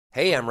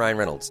Hey, I'm Ryan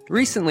Reynolds.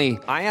 Recently,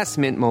 I asked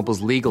Mint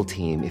Mobile's legal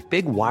team if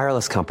big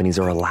wireless companies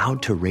are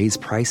allowed to raise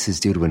prices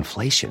due to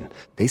inflation.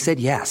 They said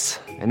yes.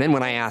 And then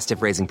when I asked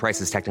if raising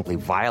prices technically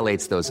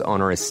violates those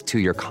onerous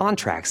two-year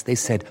contracts, they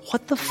said,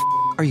 "What the f***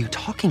 are you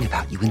talking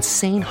about, you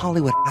insane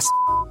Hollywood ass?"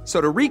 So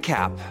to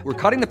recap, we're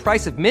cutting the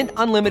price of Mint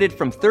Unlimited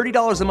from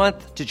 $30 a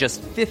month to just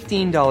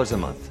 $15 a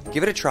month.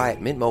 Give it a try at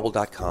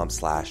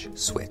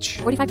mintmobile.com/switch.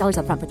 $45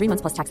 up front for 3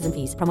 months plus taxes and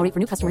fees. Promo rate for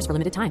new customers for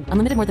limited time.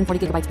 Unlimited more than 40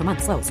 gigabytes per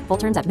month. Slows full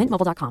terms at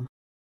mintmobile.com.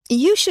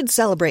 You should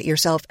celebrate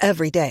yourself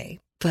every day,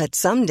 but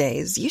some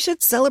days you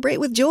should celebrate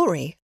with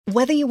jewelry.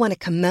 Whether you want to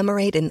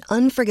commemorate an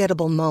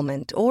unforgettable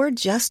moment or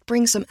just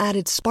bring some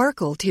added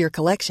sparkle to your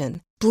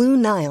collection, Blue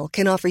Nile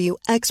can offer you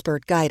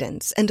expert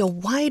guidance and a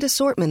wide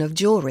assortment of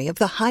jewelry of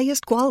the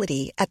highest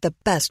quality at the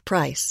best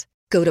price.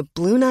 Go to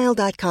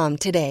BlueNile.com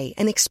today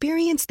and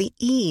experience the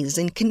ease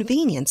and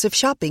convenience of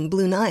shopping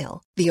Blue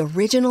Nile, the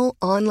original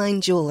online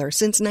jeweler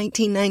since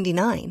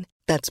 1999.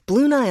 That's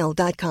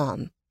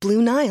BlueNile.com.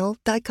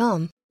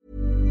 BlueNile.com.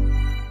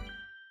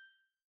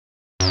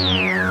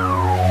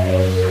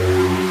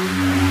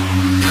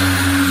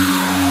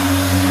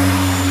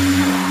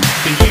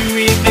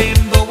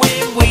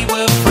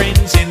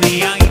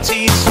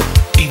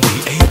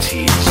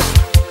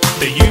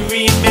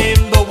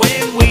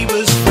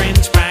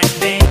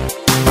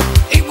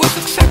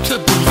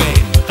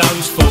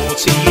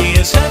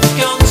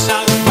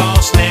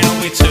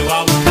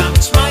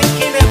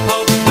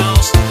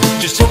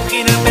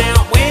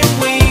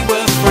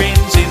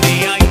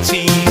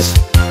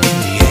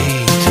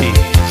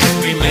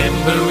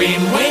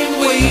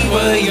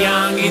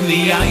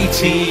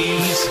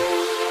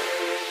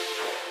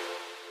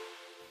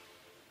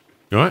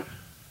 You alright?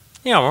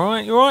 Yeah, I'm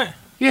alright. You alright?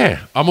 Yeah,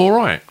 I'm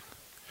alright.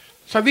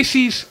 So this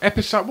is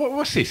episode...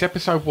 What's this?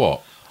 Episode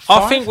what?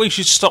 5? I think we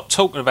should stop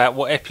talking about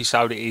what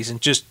episode it is and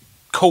just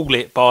call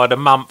it by the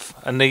month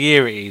and the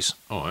year it is.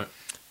 Alright.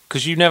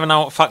 Because you never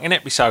know what fucking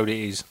episode it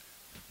is.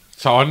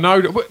 So I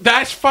know...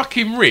 That's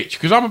fucking rich,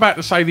 because I'm about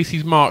to say this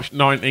is March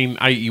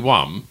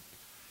 1981.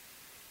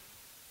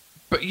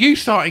 But you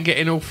starting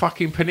getting all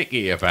fucking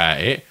panicky about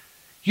it.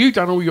 You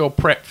done all your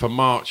prep for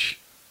March...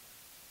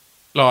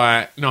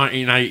 like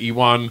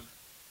 1981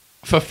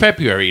 for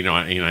February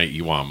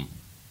 1981.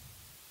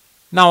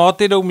 No, I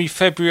did all my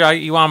February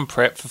 81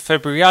 prep for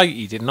February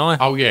 80, didn't I?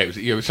 Oh yeah,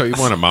 so it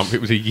wasn't a month,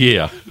 it was a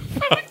year.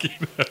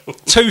 Fucking hell.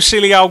 Two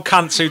silly old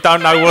cunts who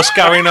don't know what's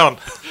going on.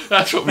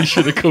 That's what we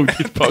should have called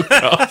this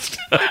podcast.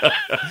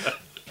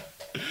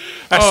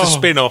 That's the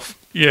spin-off.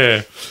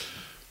 Yeah.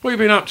 What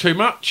have you been up to,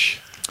 much?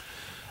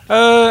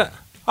 I've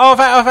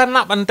had an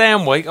up and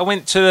down week. I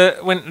went to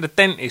the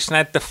dentist and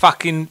had the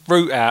fucking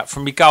root out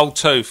from my gold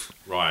tooth.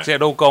 Right. It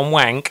had all gone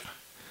wank.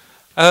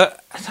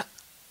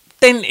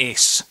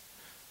 Dentists,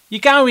 you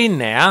go in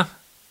there,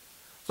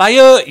 they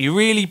hurt you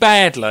really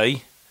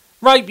badly,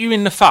 rape you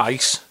in the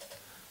face,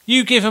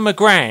 you give them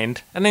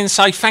 $1,000 and then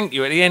say thank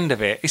you at the end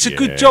of it. It's a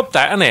good job,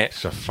 that, isn't it?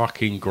 It's a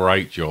fucking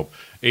great job.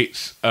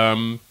 It's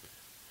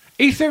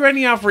is there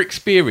any other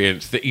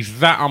experience that is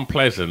that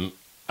unpleasant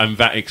and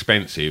that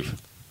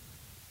expensive?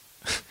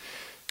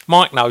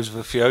 Mike knows of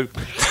a few.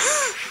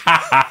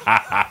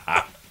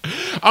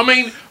 I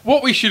mean,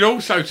 what we should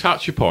also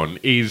touch upon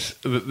is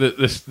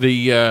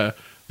the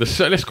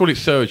let's call it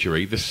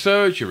surgery. The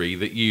surgery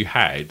that you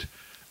had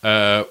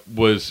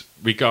was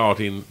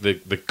regarding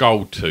the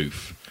gold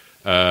tooth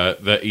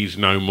that is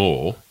no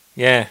more.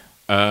 Yeah.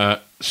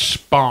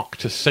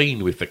 Sparked a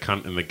scene with the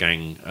cunt and the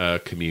gang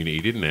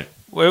community, didn't it?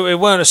 Well, it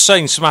weren't a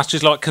scene so much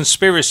as like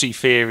conspiracy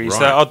theories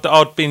that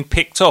I'd been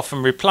picked off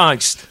and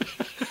replaced.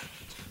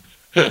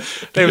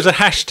 There was a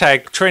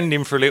hashtag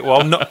trending for a little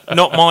while,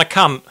 not my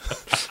cunt.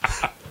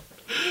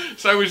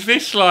 So was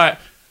this like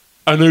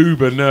an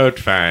Uber nerd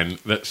fan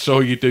that saw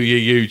you do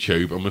your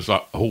YouTube and was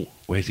like, oh,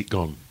 where's it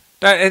gone?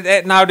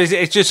 No,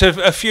 it's just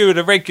a few of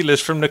the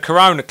regulars from the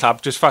Corona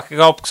Club just fucking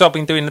up because I've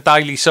been doing the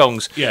daily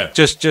songs. Yeah.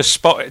 Just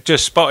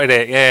spotted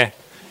it, yeah.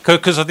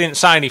 Because I didn't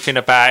say anything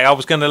about it. I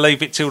was going to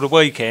leave it till the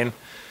weekend.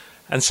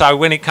 And so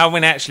when it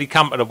actually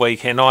come to the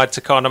weekend, I had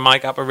to kind of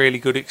make up a really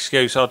good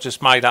excuse. I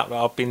just made up that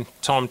I've been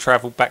time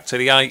travelled back to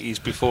the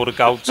 80s before the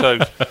gold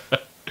tooth.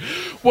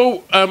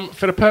 Well,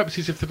 for the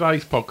purposes of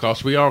today's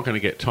podcast, we are going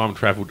to get time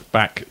travelled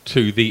back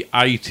to the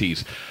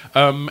 80s.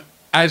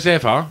 As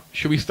ever,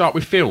 should we start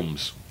with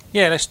films?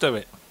 Yeah, let's do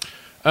it.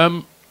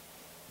 Do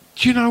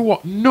you know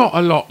what? Not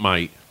a lot,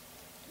 mate.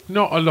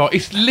 Not a lot.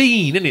 It's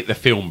lean, isn't it, the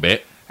film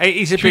bit?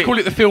 Should we call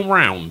it the film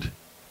round?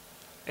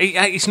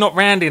 It's not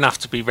round enough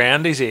to be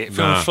round, is it?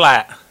 Film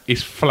flat.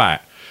 It's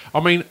flat.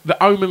 I mean,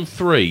 The Omen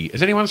 3.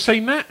 Has anyone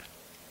seen that?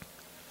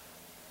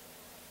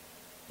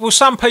 Well,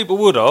 some people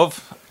would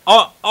have.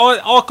 I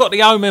got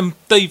the Omen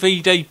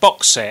DVD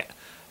box set.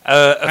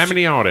 How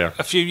many are there?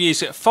 A few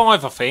years.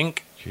 5, I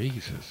think.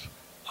 Jesus.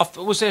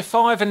 Was there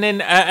 5 and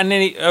then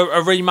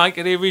a remake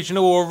of the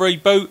original or a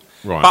reboot?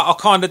 Right.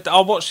 But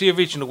I watched the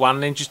original one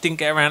and then just didn't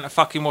get around to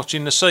fucking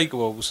watching the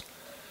sequels.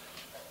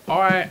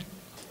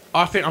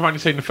 I think I've only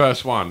seen the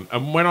first one,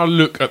 and when I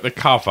look at the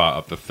cover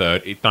of the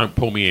third, it don't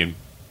pull me in.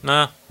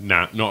 No.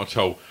 Nah, not at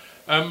all.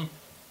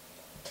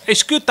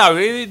 It's good though.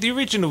 The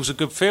original's a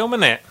good film,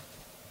 isn't it?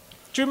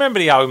 Do you remember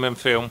the Omen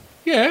film?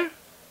 Yeah.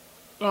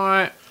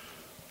 Like,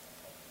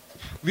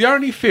 the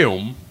only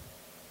film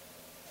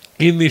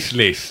in this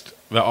list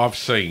that I've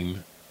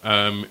seen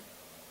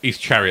is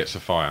Chariots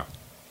of Fire.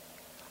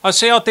 I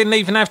see. I didn't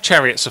even have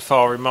Chariots of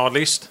Fire in my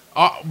list.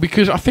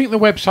 Because I think the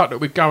website that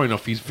we're going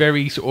off is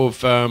very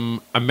sort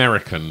of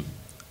American.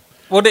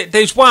 Well,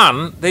 there's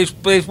one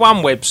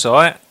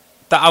website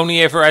that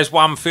only ever has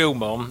one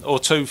film on or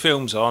two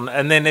films on,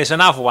 and then there's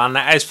another one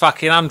that has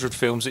fucking 100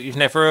 films that you've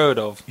never heard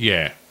of.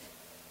 Yeah.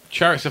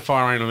 Chariots of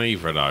Fire ain't on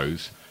either of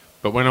those,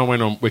 but when I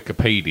went on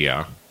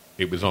Wikipedia,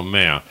 it was on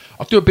there.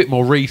 I'll do a bit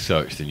more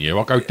research than you.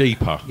 I'll go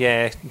deeper.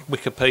 Yeah,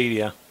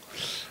 Wikipedia.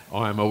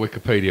 I am a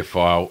Wikipedia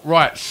file.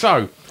 Right,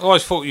 so... I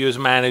always thought you was a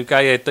man who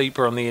go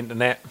deeper on the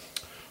internet.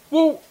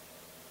 Well,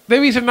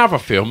 there is another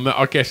film that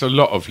I guess a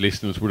lot of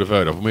listeners would have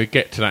heard of, and we'll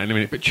get to that in a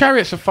minute. But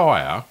Chariots of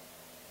Fire,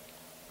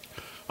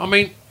 I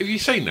mean, have you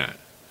seen that?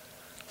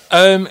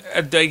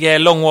 Yeah, a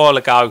long while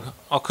ago.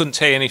 I couldn't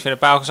tell you anything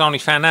about it because I only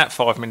found out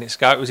 5 minutes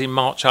ago. It was in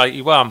March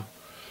 81.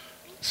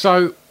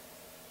 So,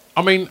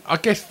 I mean, I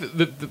guess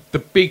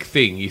the big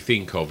thing you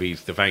think of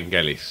is the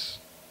Vangelis.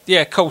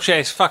 Yeah, of course, yeah,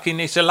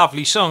 it's a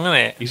lovely song, isn't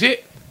it? Is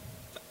it?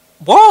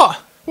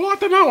 What? Well, I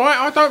don't know.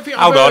 I don't think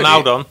Hold I've on, heard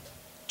hold on.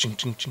 Ding,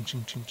 ding,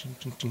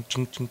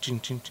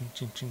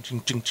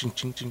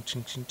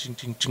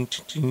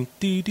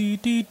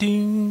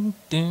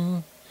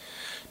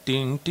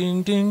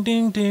 ding,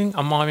 ding, ding.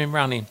 I'm miming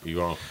running.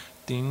 You are.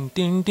 Ding,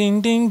 ding, ding,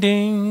 ding,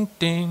 ding,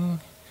 ding.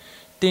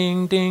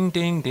 Ding, ding,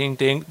 ding, ding,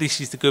 ding. This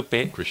is the good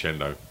bit.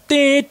 Crescendo.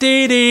 It's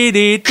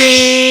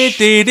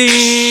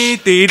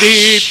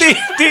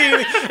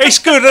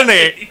good, isn't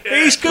it?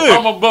 It's good.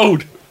 I'm on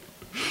board.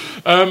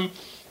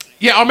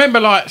 Yeah, I remember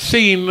like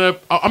seeing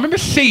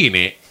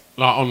it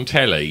like on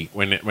telly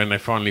when they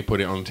finally put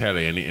it on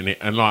telly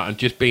and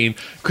just being,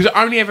 because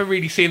I only ever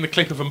really seen the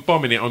clip of them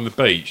bombing it on the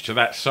beach to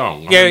that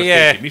song. I remember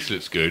thinking, this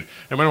looks good.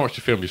 And when I watched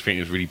the film, just thinking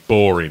it was really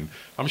boring.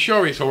 I'm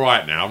sure it's all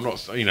right now. I'm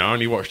not, I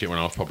only watched it when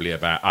I was probably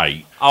about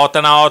 8. I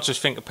don't know. I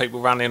just think of people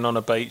running on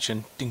a beach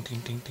and ding, ding,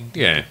 ding, ding,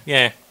 ding. Yeah,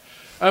 yeah.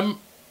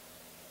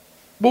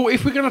 Well,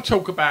 if we're going to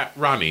talk about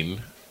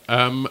running,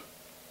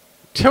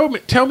 tell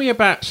me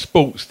about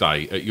sports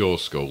day at your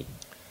school.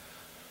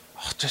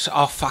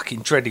 I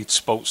fucking dreaded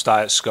sports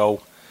day at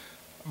school.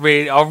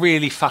 I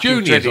really fucking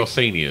juniors dreaded. Or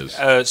seniors?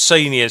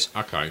 Seniors.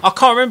 Okay. I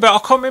can't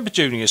remember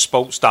junior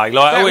sports day.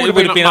 Like That it would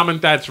would have been like mum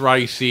and dad's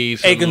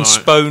races, egg and like,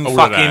 spoon, all of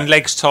fucking that.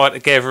 legs tied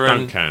together,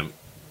 Don't and count.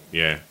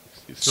 Yeah,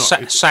 it's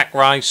not. sack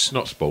race. It's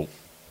not sport.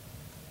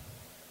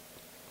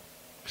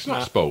 It's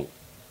not sport.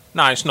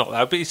 No, it's not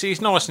though. But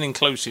it's nice and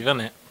inclusive, isn't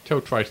it?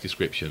 Tell trace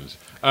descriptions.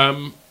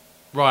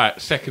 Right,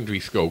 secondary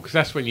school, because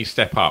that's when you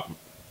step up.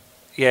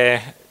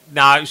 Yeah.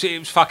 No, it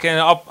was fucking.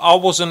 I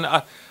wasn't.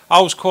 I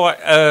was quite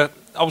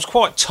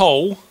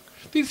tall.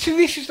 This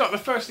is like the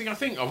first thing I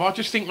think of. I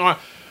just think like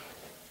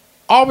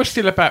I was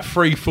still about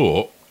 3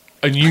 foot,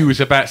 and you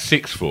was about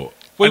 6 foot.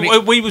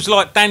 We was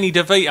like Danny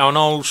DeVito and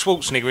Arnold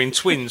Schwarzenegger in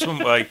Twins,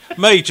 weren't we?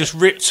 Me just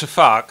ripped to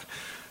fuck.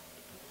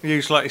 You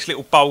was like this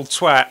little bold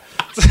twat.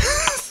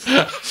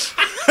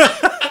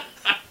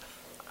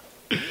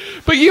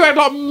 But you had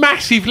like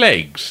massive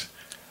legs.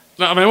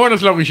 I mean, they weren't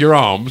as long as your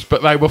arms,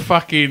 but they were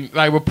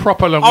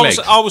proper long legs.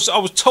 I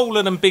was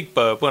taller than Big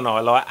Bird, wasn't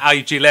I? Like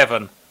age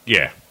 11.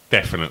 Yeah,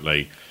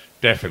 definitely.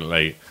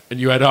 And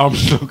you had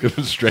arms longer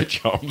than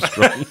Stretch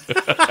Armstrong.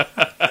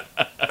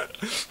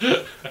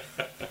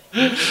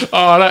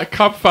 Oh, that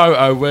cub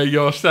photo where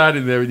you're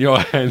standing there and your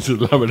hands are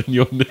lower than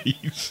your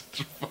knees.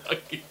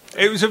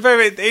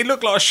 It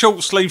looked like a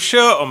short sleeve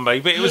shirt on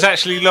me, but it was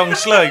actually long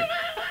sleeve.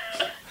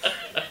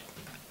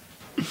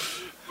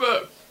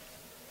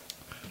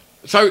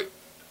 So,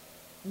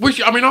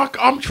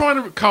 I'm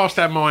trying to cast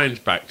our minds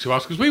back to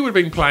us because we would have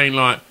been playing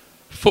like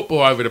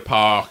football over the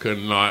park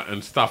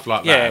and stuff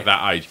like that at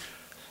that age.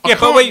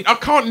 I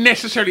can't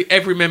necessarily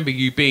ever remember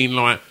you being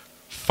like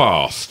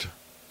fast.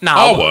 No,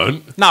 I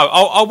weren't. No,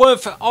 I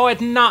weren't. I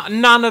had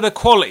none of the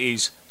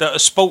qualities that a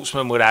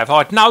sportsman would have. I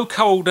had no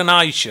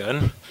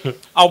coordination.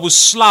 I was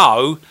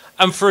slow,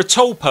 and for a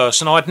tall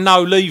person, I had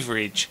no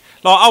leverage.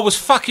 Like I was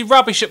fucking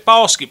rubbish at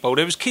basketball.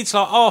 There was kids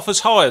like half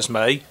as high as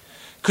me.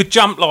 Could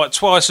jump like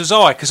twice as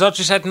high because I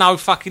just had no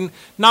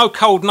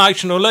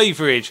coordination or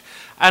leverage.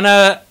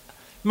 And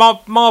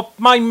my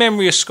main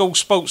memory of school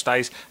sports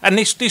days, and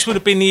this would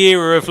have been the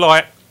era of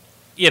like,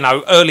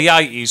 early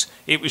 80s.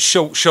 It was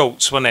short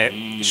shorts, wasn't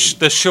it?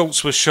 The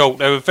shorts were short.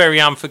 They were very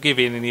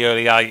unforgiving in the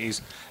early 80s.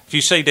 If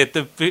you see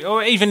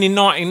or even in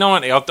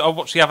 1990, I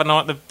watched the other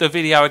night the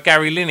video of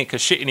Gary Lineker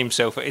shitting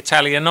himself at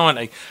Italia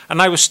 90,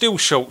 and they were still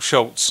short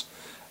shorts.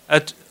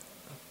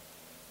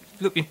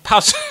 Looking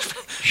puzzled.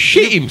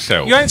 Shit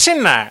himself. You ain't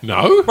seen that?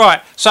 No.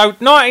 Right. So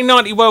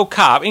 1990 World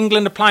Cup,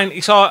 England are playing.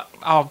 It's like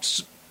I'm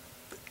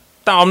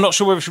not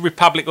sure whether it's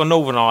Republic or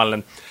Northern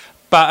Ireland,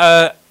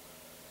 but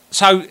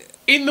so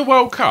in the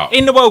World Cup.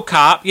 In the World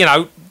Cup,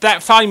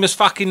 that famous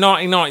fucking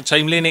 1990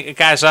 team, Lineker,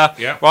 Gaza.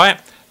 Yeah. Right.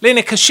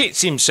 Lineker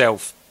shits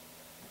himself.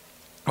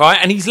 right?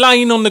 And he's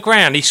laying on the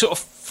ground. He sort of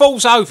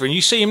falls over, and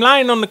you see him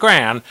laying on the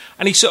ground,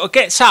 and he sort of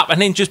gets up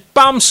and then just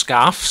bum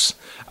scuffs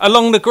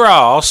along the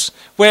grass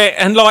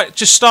and like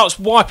just starts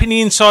wiping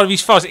the inside of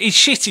his thighs. He's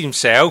shit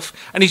himself,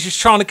 and he's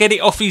just trying to get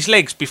it off his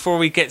legs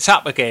before he gets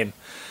up again.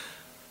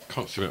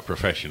 Consummate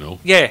professional.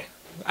 Yeah.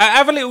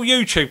 Have a little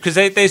YouTube, because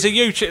there's a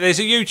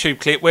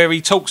YouTube clip where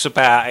he talks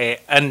about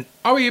it, and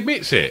Oh, he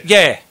admits it?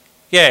 yeah.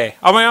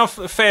 I mean,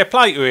 fair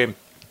play to him.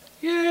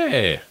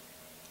 Yeah.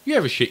 You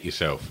ever shit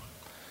yourself?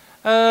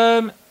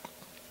 Not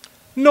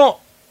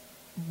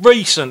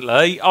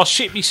recently. I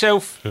shit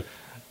myself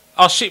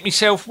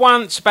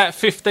once about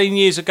 15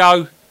 years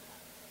ago,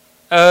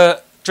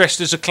 dressed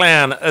as a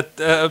clown at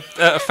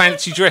a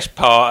fancy dress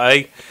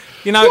party.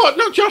 You know, What?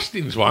 Not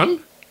Justin's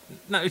one?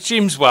 no,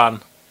 Jim's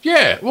one.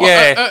 Yeah. What?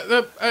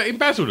 Yeah. In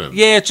Basildon?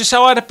 Yeah, just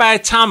so I had a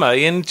bad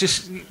tummy and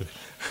just,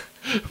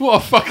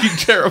 What a fucking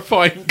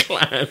terrifying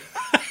clown.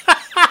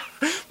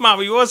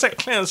 Mummy, why does that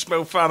clown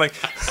smell funny?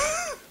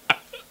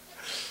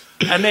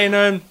 And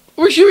then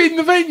Was you in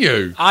the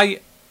venue? I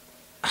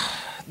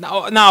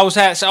was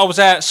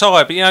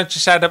outside, but you know,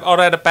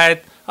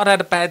 I'd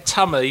had a bad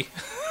tummy.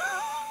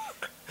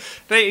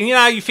 You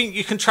know, you think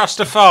you can trust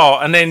a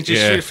fart, and then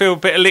just Yeah. feel a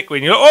bit of liquid,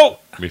 and you're like, oh,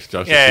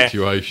 Misjudged Yeah. the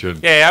situation.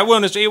 yeah, it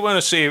weren't a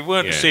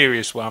Yeah.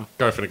 serious one.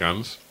 Go for the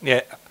guns.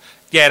 Yeah,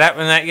 that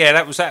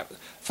was that.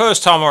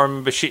 First time I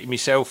remember shitting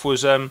myself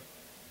was how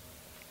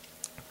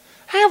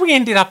we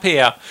ended up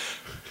here.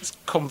 It's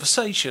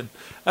conversation.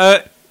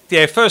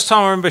 First time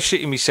I remember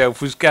shitting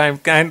myself was going.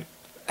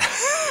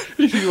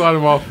 This is one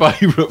of my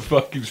favourite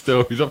fucking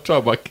stories. I've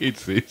told my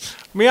kids this.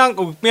 My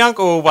uncle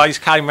always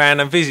came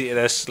round and visited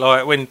us,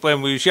 like when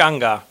we was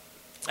younger,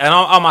 and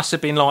I must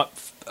have been like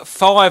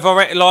 5, I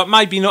reckon, like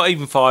maybe not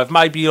even 5,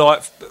 maybe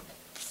like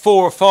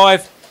 4 or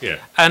 5. Yeah.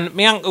 And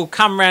my uncle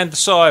come round the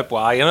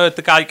sideway and heard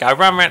the gate go,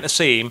 ran round to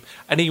see him,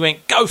 and he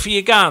went, "Go for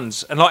your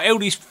guns," and like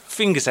held his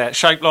fingers out,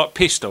 shaped like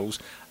pistols,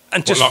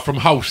 and What, just like from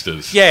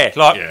holsters? yeah,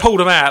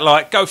 pulled them out,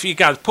 like "Go for your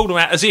guns," pulled them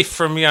out as if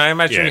from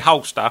imaginary Yeah.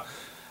 holster.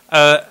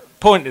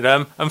 Pointed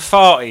them and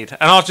farted,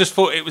 and I just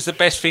thought it was the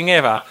best thing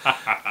ever.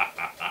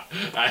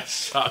 That's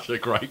such a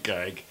great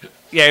gag.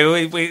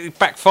 Yeah, we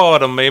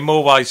backfired on me in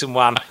more ways than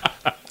one.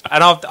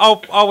 And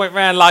I went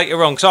round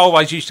later on, because I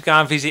always used to go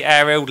and visit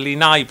our elderly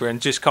neighbour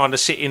and just kind of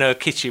sit in her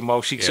kitchen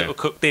while she sort of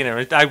cooked dinner.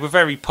 And they were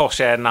very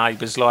posh, our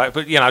neighbours, like,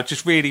 but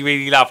just really,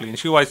 really lovely. And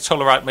she always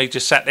tolerated me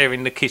just sat there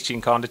in the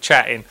kitchen kind of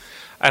chatting.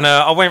 And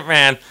I went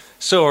round,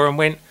 saw her, and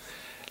went,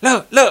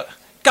 look,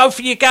 go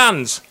for your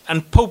guns,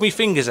 and pulled my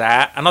fingers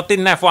out, and I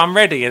didn't have one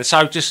ready, and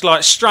so just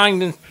like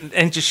strained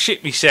and just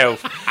shit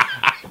myself.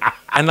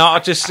 And I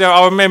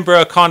remember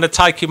her kind of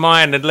taking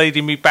my hand and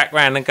leading me back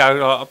round and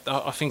go,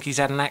 I think he's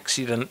had an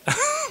accident. You're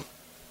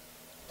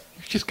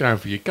just going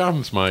for your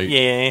guns, mate.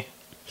 Yeah.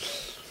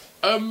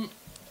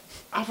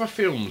 Other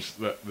films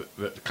that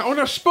on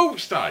a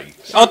sports day.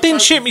 I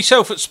didn't shit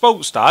myself at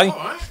sports day. All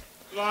right.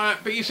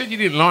 But you said you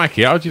didn't like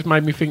it. I just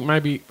made me think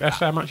maybe that's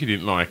how much you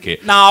didn't like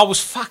it. No, I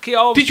was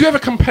fucking... Did you ever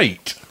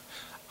compete?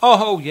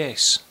 Oh,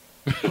 yes.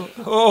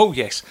 Oh,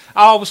 yes.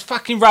 I was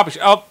fucking rubbish.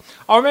 I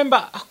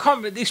remember, I can't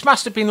remember, this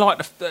must have been like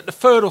the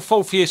 3rd or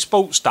 4th year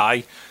sports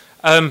day.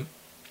 I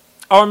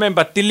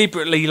remember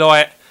deliberately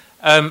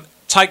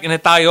taking a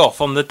day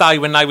off on the day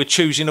when they were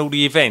choosing all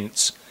the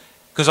events,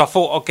 because I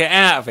thought I'd get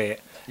out of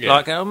it. Yeah.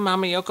 Like, oh,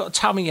 mummy, I've got a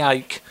tummy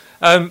ache.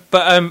 Why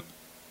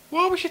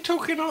was you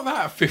talking like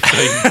that at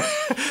 15?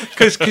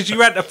 Because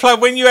you had to play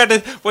when you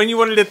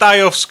wanted a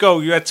day off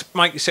school, you had to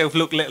make yourself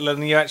look littler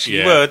than you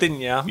actually were, didn't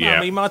you? Yeah.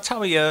 Mummy, my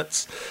tummy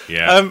hurts.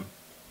 Yeah.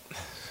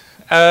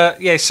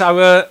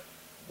 So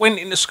went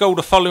into school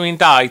the following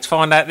day to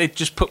find out they'd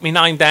just put my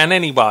name down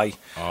anyway.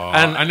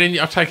 And then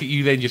I take it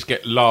you then just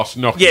get last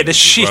knocking. Yeah, the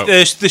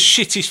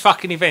shittest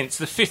fucking events,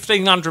 the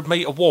 1,500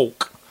 metre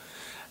walk,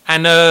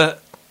 and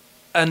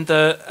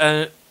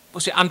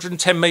what's it,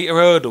 110 metre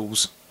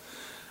hurdles.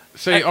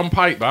 See, on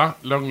paper,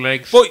 long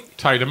legs, Well,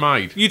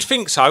 tailor-made. You'd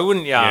think so,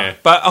 wouldn't you? Yeah.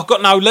 But I've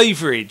got no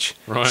leverage.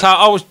 Right. So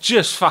I was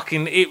just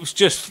fucking... It was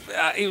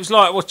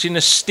like watching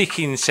a stick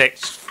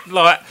insect.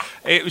 Like,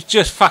 it was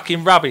just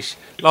fucking rubbish.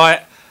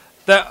 Like,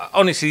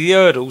 honestly, the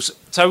hurdles...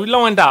 So we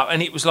lined up,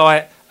 and it was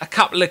like a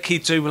couple of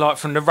kids who were like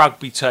from the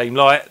rugby team,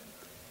 like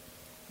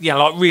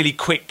really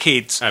quick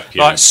kids.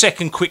 Like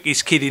second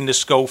quickest kid in the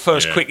school,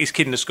 first quickest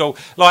kid in the school.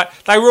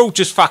 Like, they were all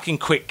just fucking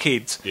quick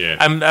kids. Yeah.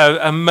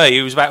 And me,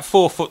 who was about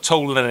 4 foot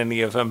taller than any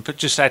of them, but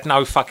just had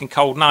no fucking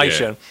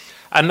coordination. Yeah.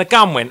 And the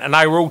gun went, and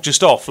they were all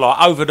just off, like,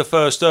 over the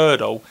first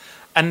hurdle.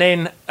 And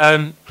then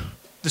the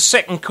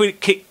second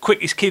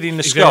quickest kid in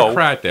the school... Is there a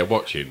crowd there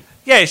watching?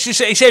 Yeah,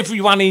 it's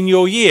everyone in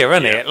your year,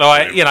 isn't it?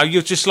 Like,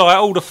 you're just like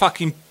all the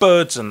fucking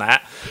birds and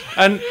that.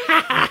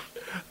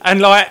 And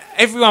like,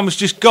 everyone was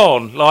just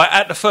gone, like,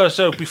 at the first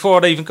hurdle before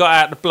I'd even got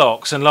out the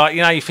blocks. And like,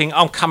 you think,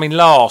 I'm coming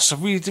last. I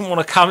really didn't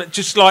want to come,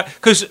 just like,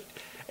 because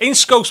in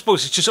school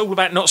sports, it's just all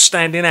about not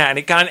standing out, and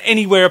it going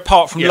anywhere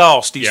apart from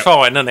last is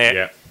fine, isn't it?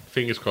 Yeah.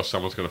 Fingers crossed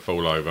someone's going to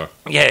fall over.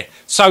 Yeah.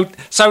 So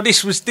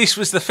this was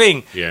the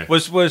thing. Yeah.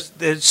 Was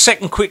the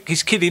second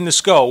quickest kid in the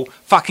school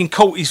fucking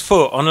caught his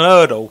foot on an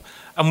hurdle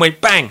and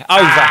went bang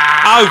over.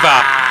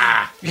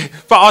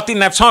 But I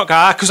didn't have time to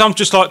go because I'm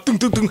just like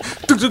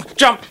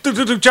jump,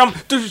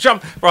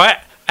 right?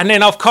 And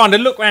then I've kind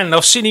of looked around and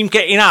I've seen him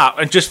getting up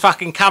and just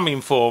fucking coming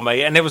for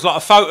me. And there was like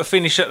a photo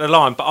finish at the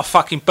line, but I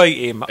fucking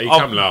beat him. He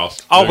come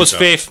last. I was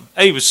Loser. 5th.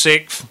 He was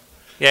 6th.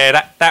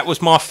 Yeah, that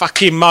was my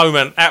fucking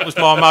moment. That was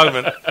my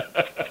moment.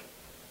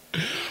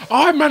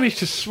 I managed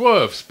to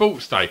swerve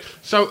sports day.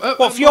 So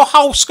What, for your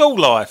whole school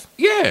life?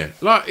 Yeah,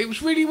 like it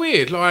was really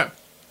weird. Like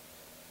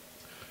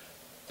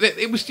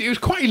it was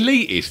quite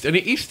elitist, and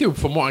it is still,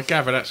 from what I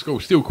gathered at school,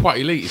 still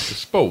quite elitist for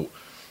sport.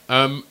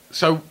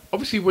 So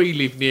obviously we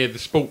live near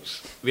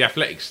the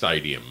athletic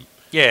stadium,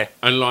 Yeah.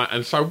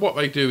 and so what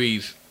they do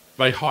is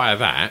they hire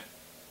that,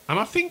 and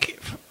I think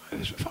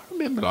if I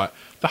remember, like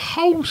the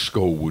whole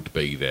school would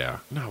be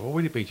there. No, or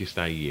would it be just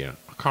a year?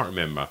 I can't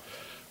remember,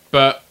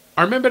 but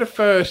I remember the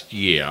first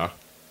year,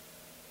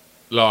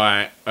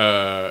 like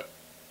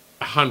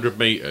 100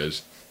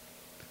 metres.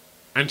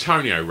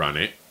 Antonio ran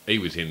it. He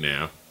was in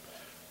there,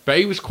 but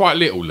he was quite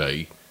little,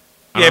 Lee.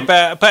 And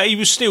But he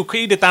was still.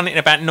 He'd have done it in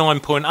about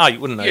 9.8,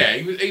 wouldn't he? yeah,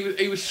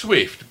 he was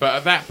swift, but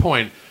at that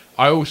point,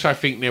 I also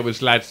think there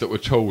was lads that were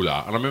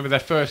taller. And I remember their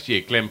first year,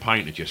 Glenn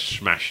Painter just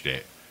smashed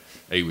it.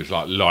 He was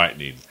like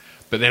lightning.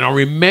 But then I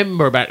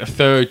remember about the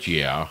third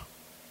year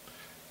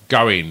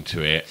going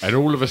to it, and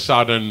all of a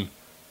sudden,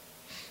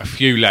 a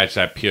few lads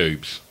had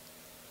pubes.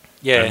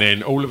 Yeah. And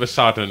then all of a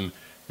sudden,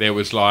 there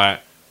was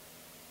like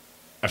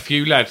a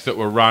few lads that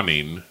were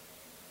running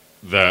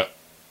that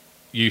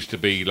used to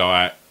be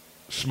like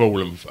small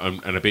and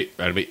a bit,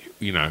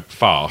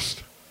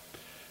 fast.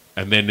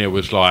 And then there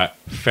was like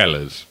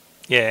fellas.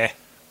 Yeah.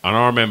 And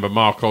I remember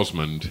Mark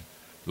Osmond,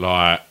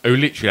 like, who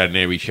literally had an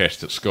airy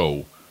chest at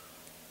school.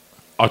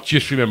 I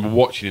just remember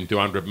watching him do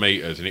 100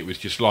 metres, and it was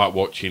just like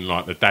watching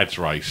like the dad's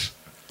race.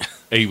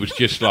 He was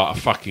just like a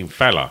fucking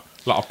fella,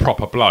 like a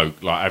proper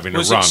bloke, like having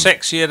Was a it run.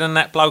 sexier than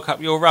that bloke up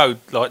your road,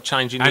 like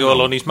changing the Hang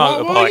oil on his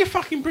motorbike? Why are you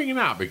fucking bringing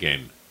that up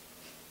again?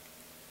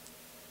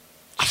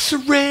 I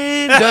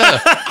surrender.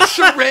 I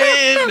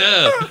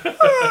surrender.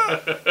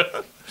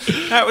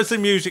 That was the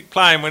music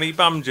playing when he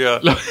bummed you. You're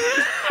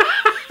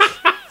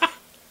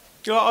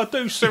like, I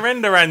do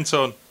surrender,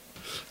 Anton.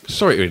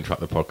 Sorry to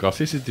interrupt the podcast.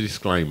 This is the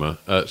disclaimer.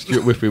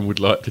 Stuart Whiffen would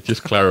like to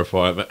just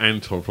clarify that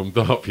Anton from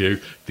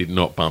Darkview did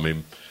not bum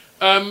him.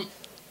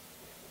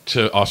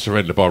 To I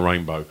Surrender by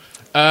Rainbow.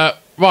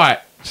 Right,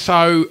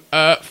 so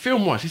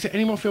film-wise, is there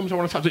any more films I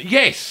want to touch on?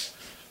 Yes!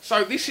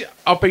 So this,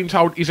 I've been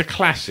told, is a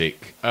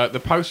classic.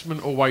 The Postman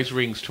Always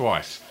Rings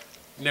Twice.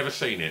 Never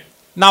seen it.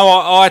 No,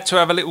 I had to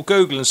have a little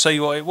Google and see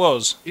what it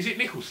was. Is it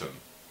Nicholson?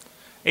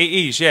 It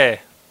is, yeah.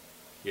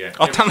 Yeah,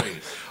 I never don't, seen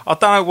it. I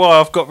don't know why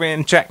I've got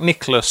written Jack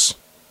Nicklaus.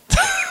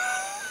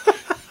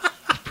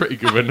 Pretty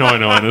good with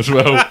 9-9 as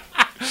well.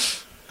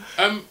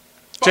 And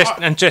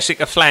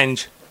Jessica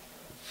Flange.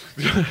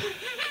 Do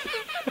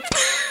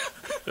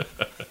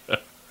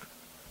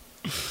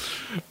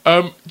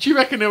you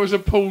reckon there was a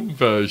porn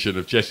version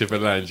of Jessica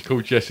Flange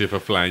called Jessica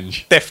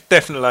Flange?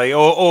 Definitely,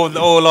 or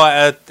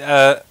like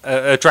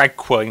a drag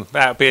queen.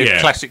 That would be a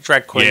classic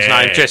drag queen's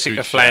name, Jessica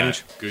good Flange.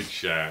 Shout, good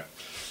shout.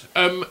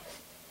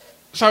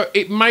 So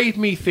it made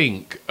me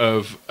think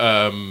of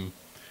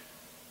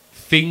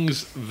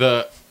things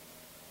that,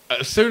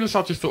 as soon as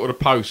I just thought of the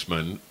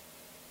Postman,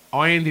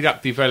 I ended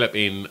up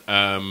developing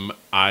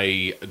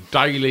a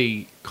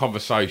daily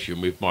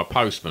conversation with my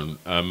postman,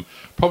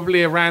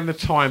 probably around the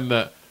time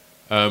that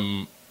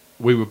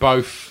we were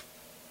both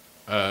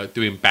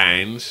doing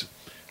bands.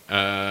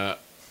 I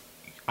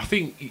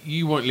think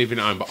you weren't living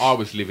at home, but I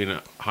was living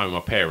at home with my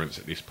parents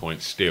at this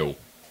point still.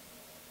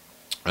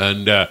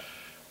 And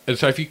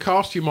so if you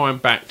cast your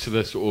mind back to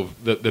the sort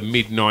of the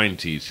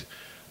mid-90s,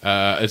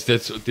 as the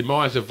sort of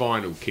demise of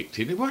vinyl kicked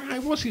in, it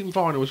wasn't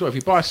vinyl as well. If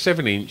you buy a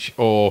 7-inch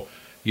or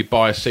you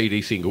buy a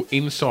CD single,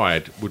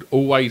 inside would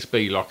always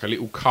be like a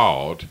little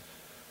card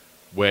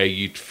where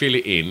you'd fill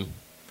it in,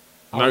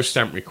 no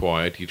stamp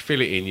required, you'd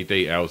fill it in, your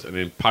details, and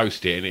then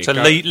post it. And it'd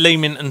to go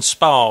Leamington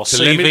Spa,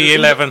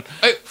 CV11,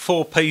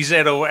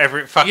 4PZ or whatever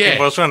it fucking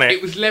was, wasn't it?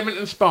 It was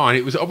Leamington Spa, and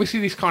it was obviously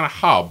this kind of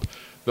hub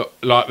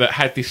that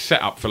had this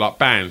setup for like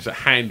bands that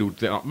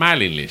handled like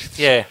mailing lists.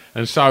 Yeah.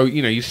 And so,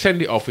 you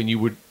send it off and you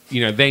would,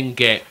 then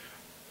get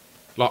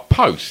like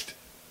post.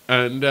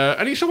 And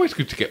it's always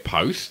good to get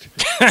post.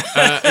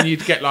 And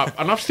you'd get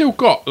and I've still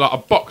got like a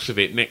box of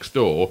it next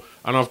door,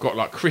 and I've got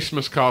like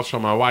Christmas cards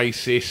from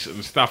Oasis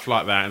and stuff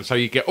like that. And so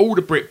you get all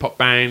the Britpop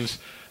bands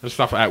and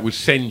stuff like that would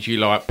send you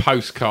like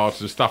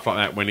postcards and stuff like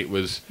that when it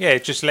was. Yeah,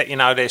 just let you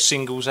know their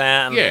singles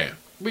out. Yeah,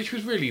 which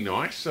was really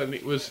nice, and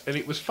it was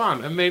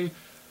fun. And then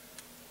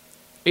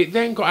it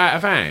then got out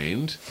of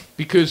hand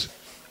because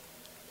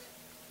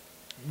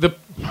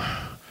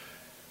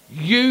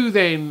you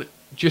then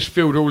just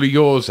filled all of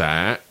yours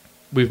out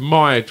with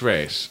my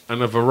address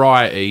and a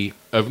variety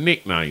of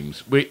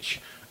nicknames,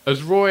 which,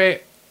 as Roy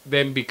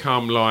then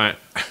become like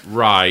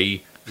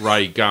Ray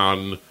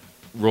Gunn,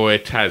 Roy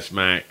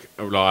Tasmac,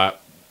 like,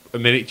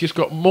 and then it just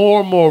got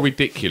more and more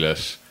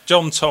ridiculous.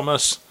 John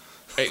Thomas.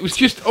 It was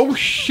just all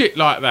shit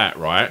like that,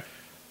 right?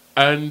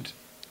 And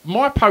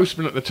my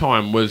postman at the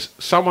time was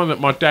someone that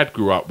my dad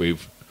grew up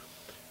with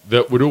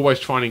that would always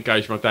try and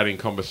engage my dad in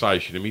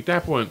conversation. And my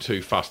dad weren't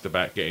too fussed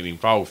about getting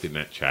involved in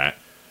that chat.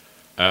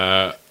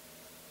 But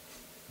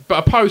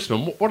a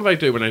postman, what do they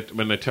do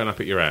when they turn up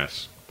at your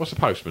house? What's a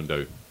postman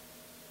do?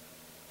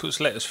 Puts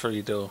letters through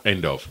your door.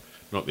 End of.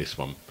 Not this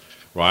one.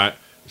 Right?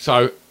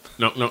 So,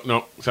 knock, knock,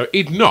 knock. So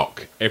he'd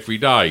knock every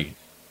day.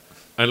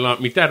 And like,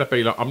 my dad would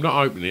be like, I'm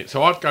not opening it.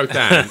 So I'd go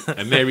down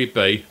and there he'd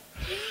be.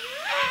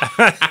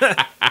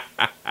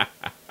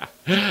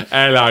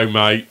 Hello,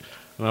 mate.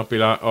 And I'd be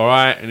like, all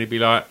right. And he'd be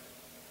like,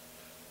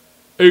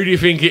 who do you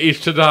think it is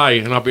today?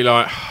 And I'd be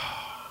like,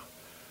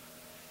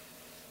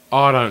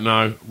 I don't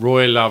know.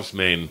 Roy loves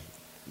men.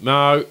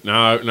 No.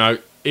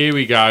 Here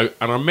we go.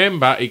 And I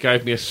remember he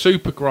gave me a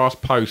Supergrass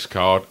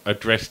postcard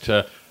addressed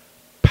to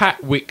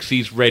Pat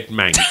Wixie's Red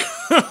Mank.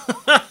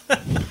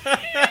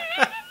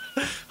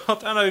 I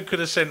don't know who could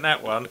have sent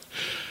that one.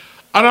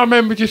 And I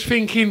remember just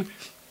thinking,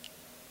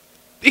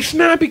 it's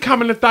now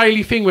becoming a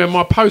daily thing where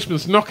my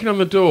postman's knocking on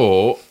the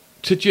door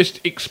to just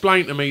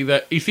explain to me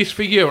that, is this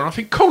for you? And I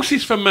think, of course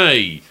it's for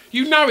me.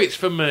 You know it's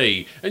for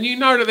me. And you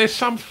know that there's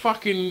some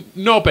fucking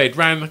knobhead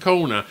round the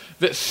corner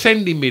that's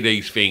sending me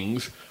these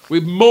things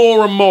with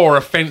more and more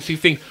offensive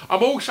things.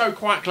 I'm also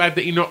quite glad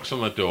that he knocks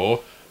on the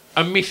door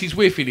and Mrs.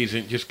 Whiffin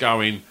isn't just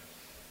going,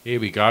 here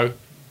we go.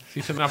 Is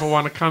this another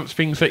one of cunt's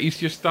things that he's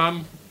just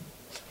done?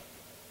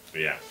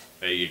 Yeah,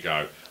 there you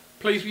go.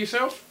 Pleased with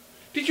yourself?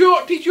 Did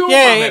your mum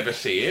ever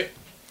see it?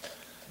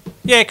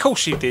 Yeah, of course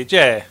she did,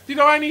 yeah. Did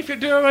I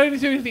do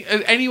anything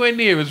anywhere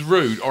near as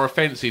rude or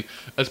offensive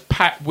as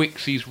Pat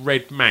Wixie's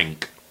Red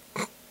Mank?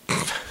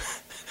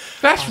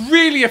 That's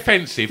really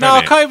offensive, No,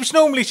 isn't it? okay, it was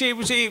normally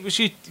it was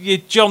your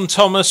John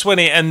Thomas,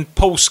 wasn't it, and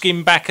Paul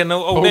Skinback and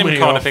all Pull them me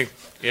kind off. of thing.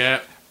 Yeah.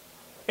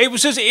 It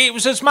was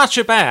as much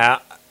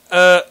about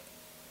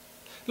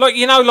like,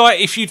 you know, like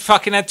if you'd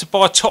fucking had to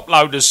buy a Top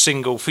Loaders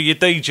single for your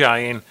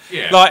DJing,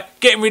 Yeah. like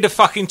getting rid of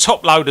fucking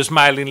Top Loaders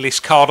mailing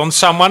list card on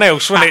someone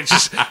else, wasn't it?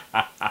 Just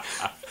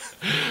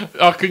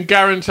I can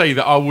guarantee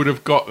that I would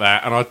have got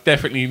that, and I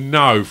definitely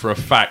know for a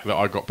fact that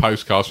I got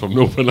postcards from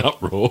Northern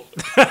Uproar.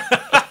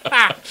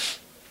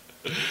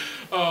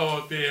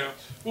 Oh dear.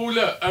 Well,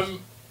 look.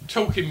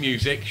 Talking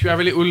music, should we have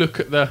a little look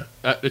at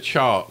the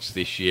charts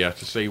this year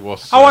to see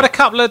what's? I had a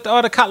couple of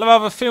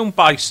other film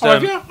based. Oh,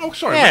 have you? Oh,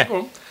 sorry. yeah. Mate,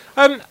 go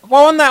on.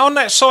 Well, on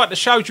that site that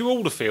showed you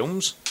all the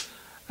films,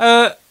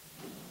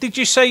 did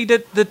you see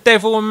the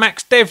Devil and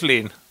Max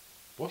Devlin?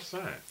 What's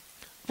that?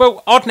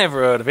 Well, I'd never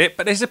heard of it,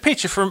 but there's a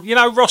picture from, you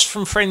know, Ross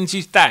from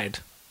Friends' dad,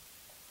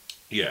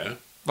 Yeah.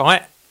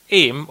 right?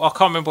 Him, I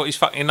can't remember what his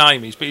fucking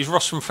name is, but he's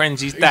Ross from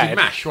Friends' He was dad. in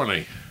MASH, wasn't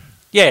he?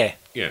 Yeah,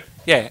 Yeah.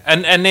 yeah.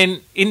 And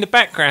then in the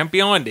background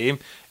behind him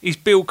is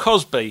Bill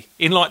Cosby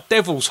in like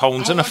devil's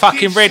horns and a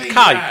fucking red cape.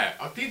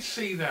 I did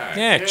see that.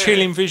 Yeah,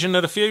 chilling vision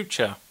of the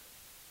future.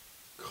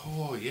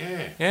 Oh,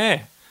 yeah.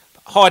 Yeah,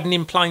 hiding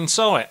in plain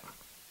sight.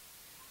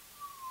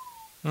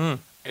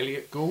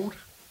 Elliot Gould.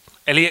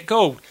 Elliot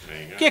Gould. There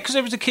you go. Yeah, because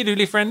there was a kid who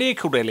lived around here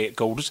called Elliot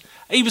Gould.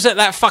 He was at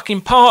that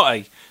fucking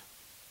party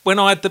when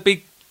I had the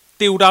big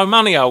dildo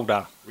money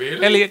holder.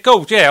 Really? Elliot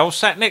Gould, yeah, I was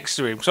sat next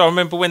to him. So I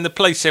remember when the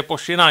police said,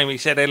 what's your name? He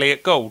said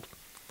Elliot Gould.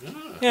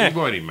 Yeah. He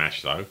weren't in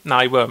MASH, though. No,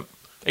 he weren't.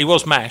 He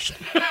was mashed.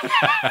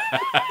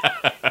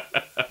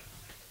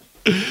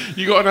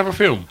 You got another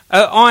film?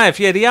 I have,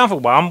 yeah. The other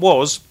one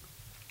was,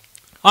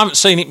 I haven't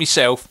seen it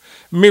myself,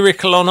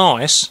 Miracle on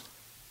Ice.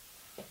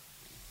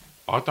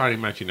 I don't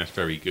imagine that's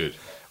very good.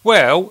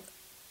 Well,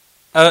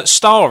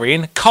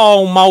 starring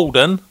Carl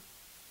Malden,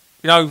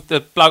 you know,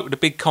 the bloke with the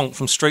big conch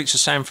from Streets of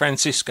San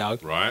Francisco,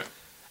 Right.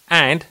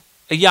 and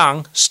a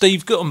young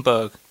Steve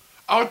Guttenberg,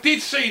 I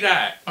did see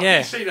that. I Yeah.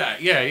 did see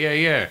that.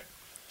 Yeah.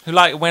 who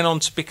later went on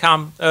to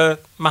become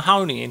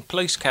Mahoney in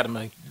Police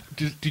Academy.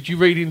 Did you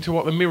read into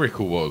what the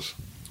miracle was?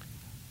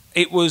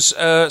 It was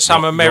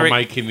some You're American...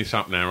 making this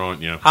up now,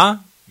 aren't you? Huh?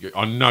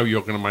 I know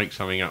you're going to make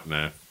something up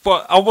now.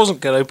 But I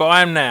wasn't going to, but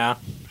I am now.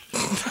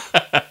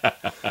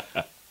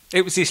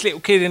 It was this little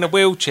kid in a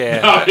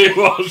wheelchair No, it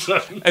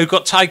wasn't. who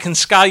got taken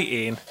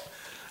skating,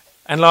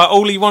 and like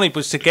all he wanted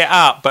was to get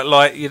up, but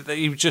like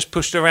he was just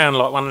pushed around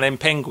like one of them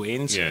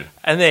penguins. Yeah.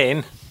 And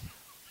then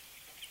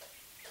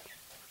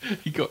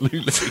He got new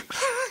legs.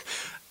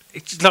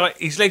 it's like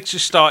his legs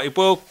just started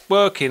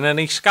working, and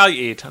he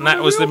skated, and that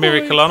was the really?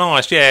 Miracle on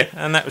Ice. Yeah,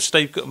 and that was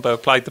Steve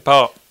Guttenberg played the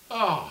part.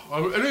 Oh,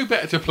 and who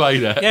better to play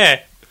that? Yeah,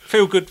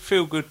 feel good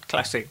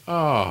classic.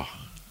 Oh,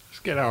 let's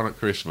get out on at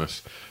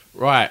Christmas.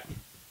 Right.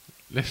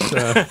 Let's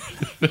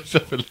let's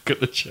have a look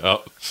at the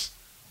charts.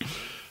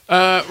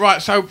 Right,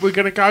 so we're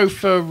going to go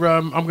for.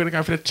 I'm going to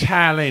go for the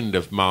tail end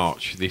of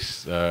March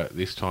this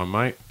time,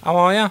 mate. How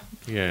are you?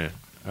 Yeah.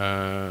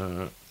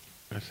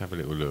 Let's have a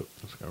little look.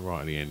 Let's go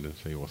right at the end and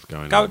see what's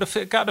going Go on.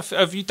 to.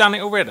 Have you done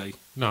it already?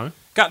 No.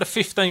 Go to the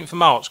 15th of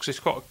March because it's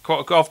quite.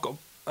 I've got.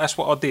 That's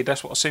what I did.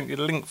 That's what I sent you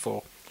the link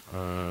for.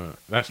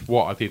 That's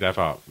what I did have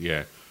up.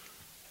 Yeah.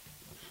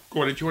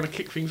 Go on, do you want to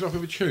kick things off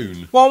with a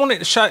tune? Well,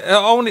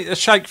 I wanted to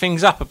shake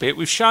things up a bit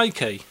with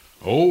Shaky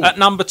Oh, at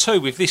number 2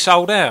 with This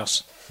Old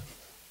House.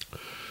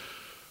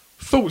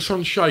 thoughts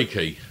on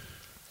Shaky?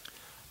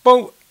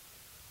 Well,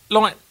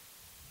 like,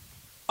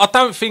 I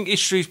don't think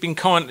history's been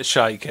kind to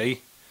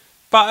Shaky,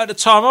 but at the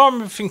time I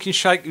remember thinking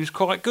Shaky was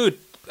quite good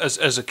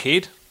as a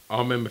kid. I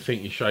remember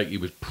thinking Shaky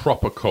was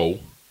proper cool.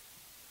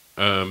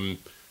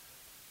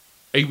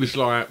 He was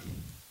like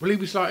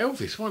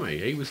Elvis, wasn't he?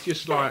 He was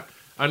just like,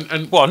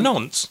 and What a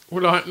nonce.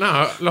 well, like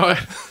no, like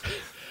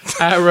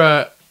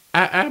our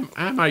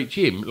mate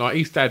Jim, like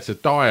his dad's a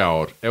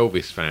diehard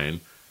Elvis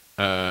fan,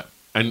 and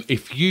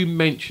if you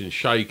mention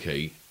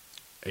Shaky,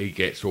 he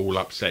gets all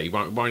upset. He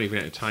won't even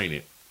entertain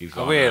it. He's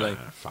like, Oh, really?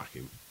 "Ah,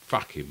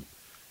 fuck him,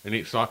 and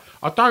it's like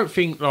I don't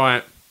think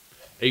like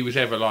he was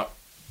ever like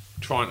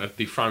trying to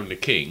dethrone the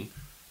king,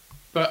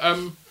 but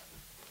I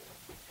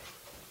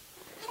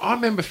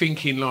remember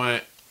thinking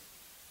like,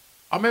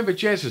 I remember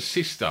Jez's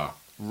sister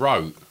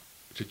wrote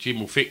to Jim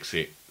Will Fix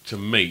It to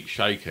meet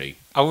Shaky.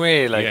 Oh,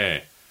 really?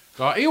 Yeah.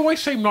 Like, he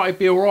always seemed like he'd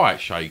be alright,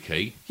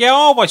 Shaky. Yeah, I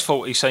always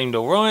thought he seemed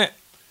all right.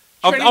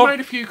 Do you reckon he made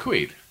a few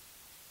quid?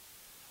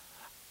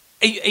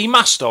 He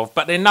must have,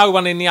 but then no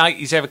one in the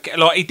 80s ever...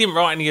 Like, he didn't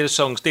write any of the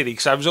songs, did he?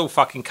 Because they was all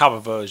fucking cover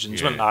versions,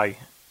 Yeah. weren't they?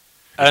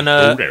 And,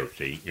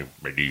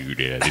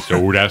 This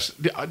old house.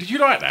 Did you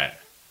like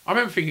that? I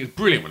remember thinking it was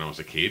brilliant when I was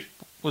a kid.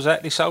 was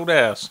that This Old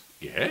House?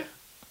 Yeah.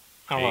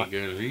 Oh, Ain't right.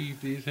 gonna leave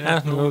this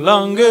House house no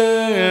longer,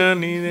 I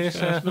need this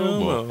house house no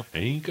more.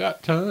 Ain't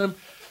got time.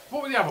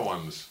 What were the other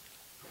ones?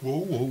 Whoa,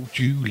 whoa,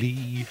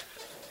 Julie.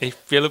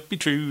 If you love me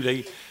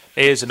truly,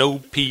 there's an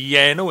old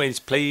piano and it's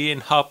playing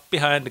hot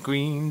behind the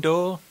green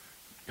door.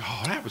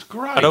 Oh, that was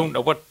great. I don't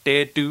know what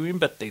they're doing,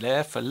 but they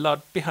laugh a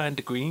lot behind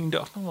the green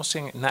door. I'm not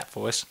singing it in that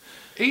voice.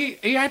 He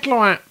had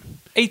like...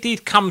 He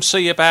did Come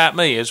See About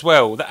Me as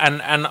well,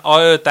 and I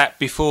heard that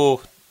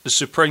before the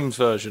Supremes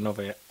version of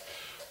it.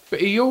 But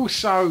he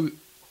also...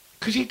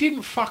 Because he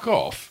didn't fuck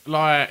off.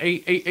 Like,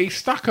 he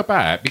stuck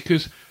about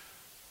because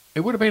it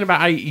would have been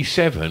about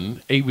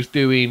 87. He was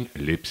doing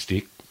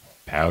lipstick,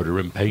 powder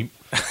and paint.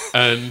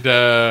 And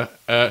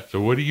so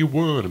what do you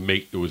want to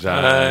make those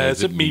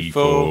eyes at me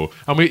for?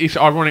 I mean, it's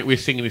ironic we're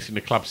singing this in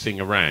the club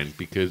sing around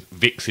because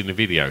Vic's in the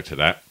video to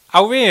that.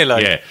 Oh,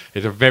 really? Yeah,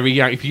 there's a very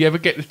young... If you ever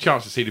get the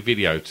chance to see the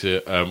video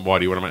to Why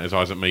Do You Want to Make Those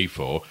Eyes at Me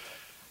For,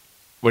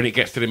 when it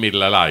gets to the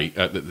middle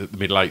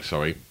eight,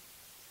 sorry,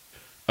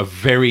 a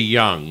very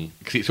young...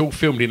 Because it's all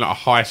filmed in like a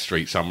high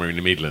street somewhere in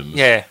the Midlands.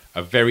 Yeah.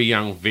 A very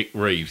young Vic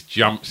Reeves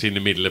jumps in the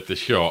middle of the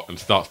shot and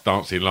starts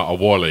dancing like a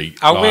Wally.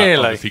 Oh, like,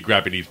 really? Obviously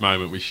grabbing his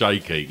moment with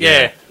Shaky.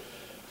 Yeah.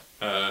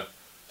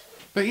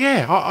 But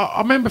yeah, I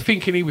remember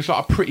thinking he was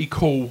like a pretty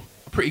cool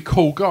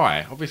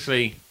guy.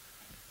 Obviously,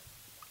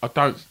 I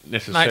don't No,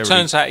 necessarily... it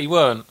turns out he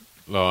weren't.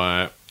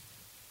 Like,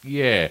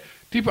 yeah.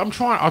 I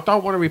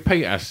don't want to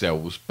repeat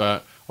ourselves,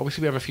 but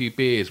obviously we have a few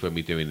beers when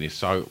we're doing this,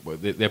 so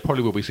there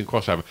probably will be some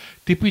crossover.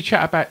 Did we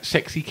chat about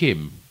Sexy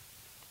Kim?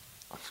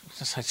 I was going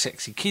to say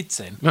Sexy Kids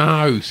then.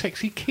 No,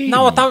 Sexy Kim.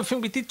 No, I don't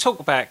think we did talk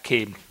about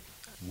Kim.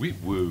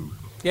 Woo.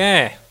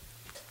 Yeah.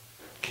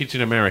 Kids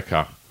in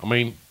America. I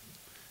mean,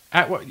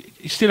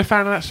 you still a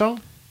fan of that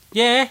song?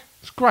 Yeah.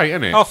 It's great,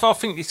 isn't it? I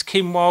think it's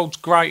Kim Wilde's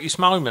greatest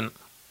moment.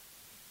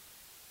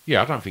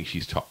 Yeah, I don't think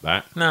she's topped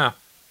that. No.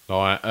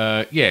 Like,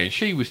 yeah, and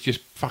she was just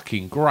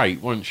fucking great,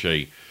 wasn't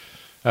she?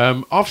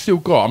 I'm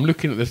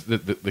looking at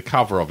the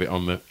cover of it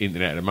on the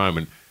internet at the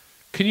moment.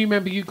 Can you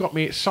remember you got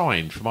me it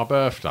signed for my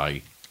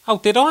birthday? Oh,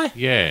 did I?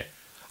 Yeah.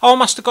 Oh, I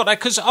must have got that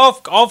because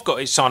I've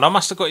got it signed. I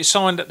must have got it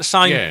signed at the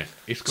same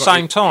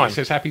same time. It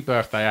says happy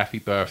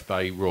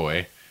birthday,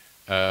 Roy.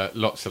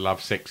 Lots of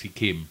love, Sexy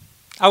Kim.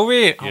 Oh,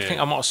 really? I Yeah. think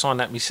I might have signed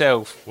that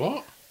myself.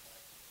 What?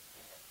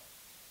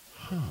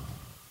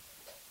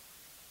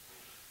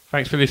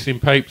 Thanks for listening,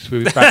 peeps.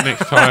 We'll be back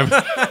next time.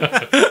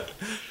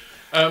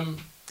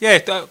 Yeah,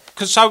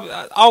 because I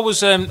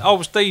was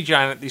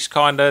DJing at this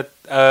kind of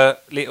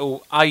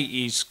little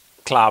 80s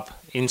club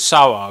in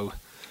Soho,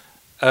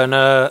 and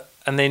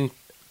then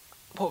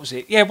what was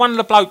it? Yeah, one of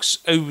the blokes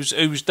who was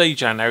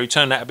DJing there, who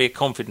turned out to be a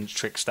confidence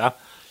trickster.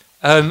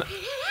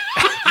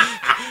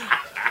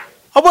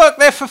 I worked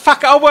there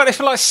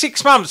for like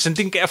 6 months and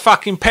didn't get a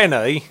fucking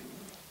penny.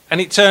 And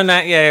it turned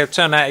out he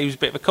was a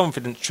bit of a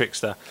confidence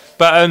trickster.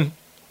 But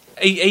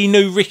he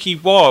knew Ricky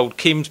Wilde,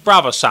 Kim's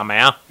brother,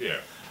 somehow. Yeah.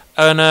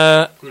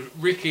 And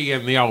Ricky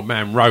and the old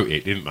man wrote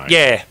it, didn't they?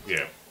 yeah,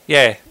 Yeah.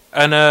 yeah.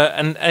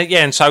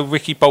 And so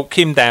Ricky brought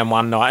Kim down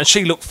one night, and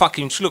she looked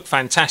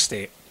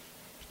fantastic.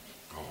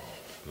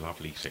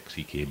 Lovely,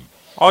 Sexy Kim.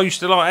 I used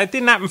to like it.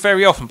 Didn't happen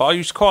very often, but I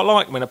used to quite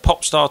like when a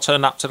pop star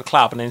turned up to the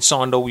club and then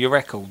signed all your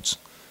records.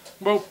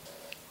 Well,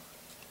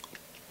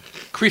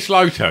 Chris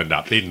Lowe turned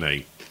up, didn't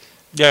he?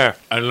 Yeah.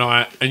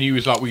 And you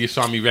was like, will you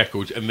sign me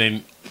records? And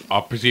then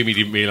I presume he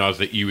didn't realise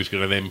that you was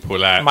going to then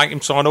pull out Make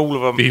him sign all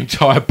of them. the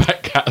entire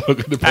back catalogue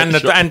of the Pet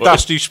Shop And Boys.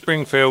 Dusty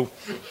Springfield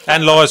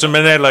and Liza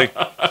Minnelli.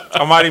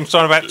 I made him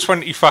sign about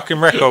 20 fucking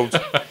records.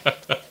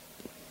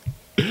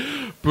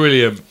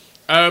 Brilliant.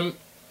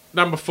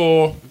 number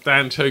 4,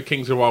 down to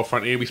Kings of the Wild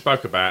Frontier. We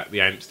spoke about the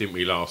ants, didn't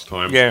we, last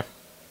time? Yeah.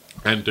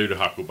 And do the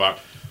Hucklebuck.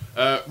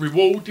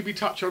 Reward, did we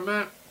touch on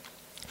that?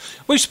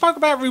 We spoke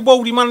about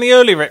Reward in one of the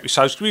earlier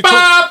episodes. We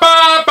Ba,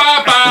 ba,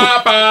 ba,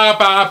 ba, ba,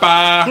 ba,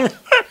 ba.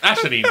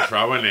 That's an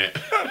intro, isn't it?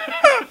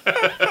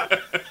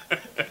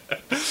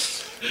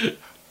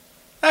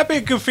 That'd be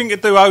a good thing to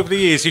do over the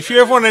years. If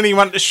you ever want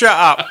anyone to shut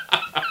up.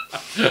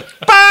 Ba,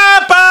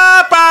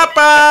 ba, ba,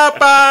 ba,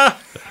 ba.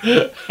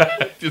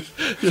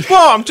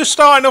 What? I'm just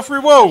starting off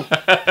Reward.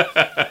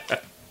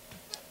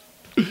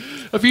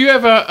 Have you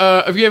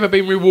ever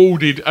been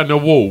rewarded an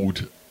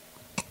award?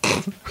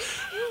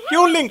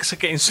 Your links are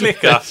getting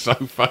slicker. That's so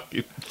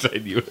fucking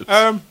tenuous.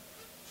 I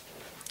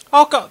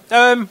don't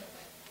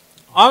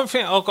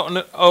think I got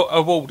an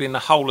award in the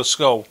whole of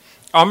school.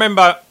 I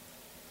remember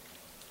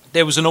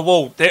there was an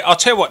award. I'll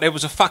tell you what, there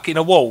was a fucking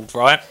award,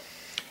 right?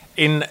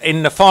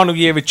 In the final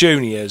year of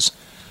juniors,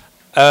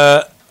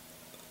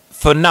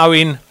 for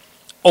knowing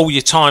all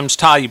your times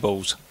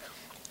tables,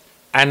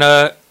 and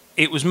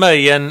it was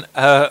me and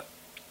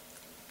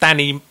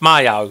Danny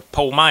Mayo,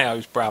 Paul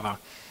Mayo's brother,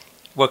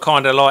 were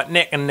kind of like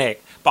neck and neck.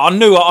 But I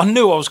knew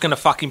I was going to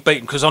fucking beat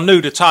him because I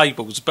knew the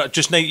tables. But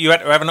you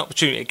had to have an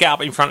opportunity to get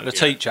up in front of the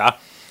teacher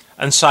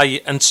and say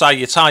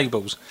your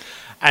tables.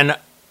 And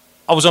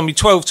I was on my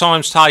 12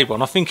 times table,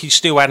 and I think he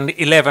still had an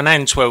 11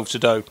 and 12 to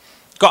do.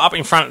 Got up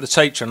in front of the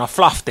teacher and I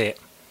fluffed it.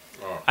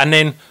 Oh. And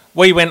then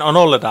we went on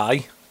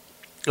holiday,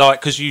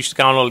 like, because you used to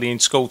go on holiday in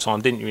school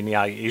time, didn't you, in the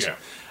 80s? Yeah.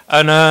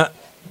 And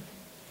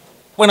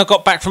when I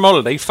got back from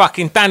holiday,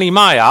 fucking Danny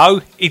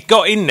Mayo, he'd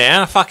got in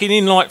there, fucking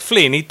in like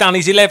Flynn, he'd done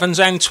his 11s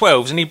and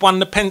 12s, and he'd won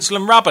the pencil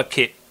and rubber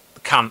kit,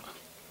 the cunt.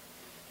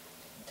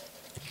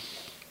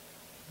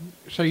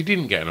 So you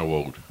didn't get an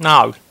award?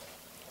 No.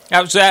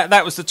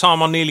 That was the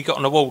time I nearly got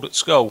an award at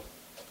school.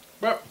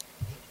 Well,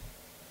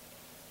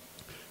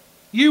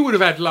 you would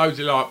have had loads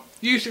of, like,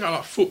 you used to go,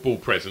 like, football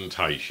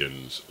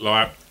presentations.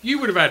 Like, you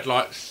would have had,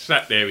 like,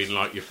 sat there in,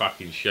 like, your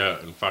fucking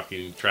shirt and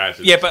fucking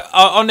trousers. Yeah, but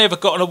I never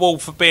got an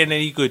award for being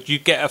any good. You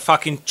get a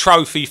fucking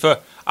trophy for,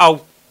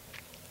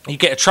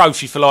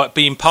 like,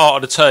 being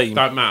part of the team.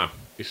 Don't matter.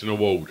 It's an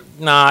award.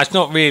 No, it's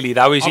not really,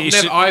 though, is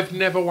it? I've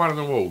never won an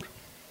award.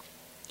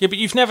 Yeah, but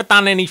you've never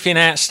done anything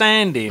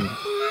outstanding.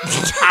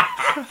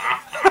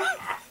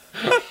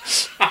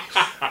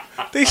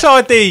 This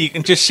idea you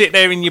can just sit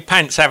there in your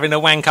pants having a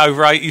wank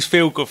over 80s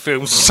feel-good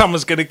films,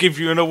 someone's going to give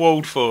you an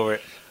award for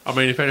it. I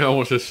mean, if anyone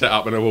wants to set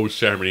up an awards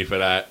ceremony for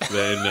that,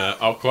 then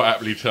I'll quite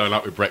happily turn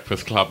up with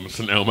Breakfast Club and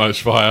St Elmo's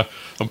Fire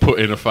and put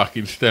in a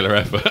fucking stellar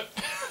effort.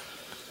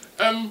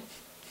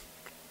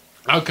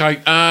 Okay,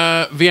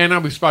 Vienna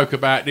we spoke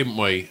about, didn't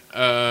we?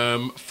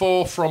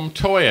 4 from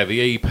Toya,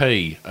 the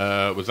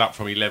EP, was up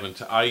from 11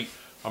 to 8.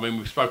 I mean,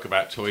 we spoke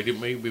about Toya,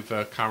 didn't we, with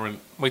current...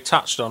 We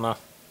touched on her.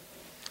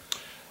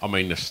 I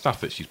mean, the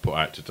stuff that she's put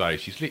out today,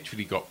 she's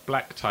literally got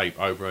black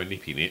tape over her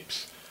nippy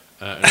nips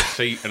and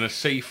a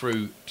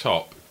see-through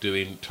top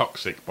doing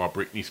Toxic by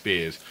Britney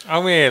Spears.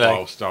 Oh, really?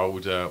 Whilst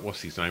old,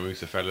 what's his name? Who's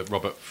the fella?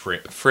 Robert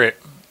Fripp.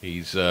 Fripp.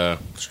 He's...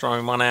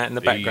 strumming one out in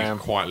the background.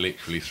 He's quite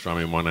literally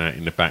strumming one out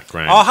in the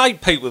background. I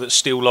hate people that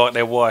still like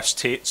their wife's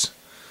tits.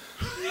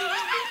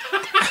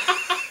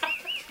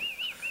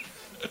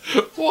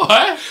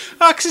 Why?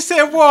 Because it's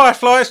their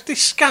wife. Like, it's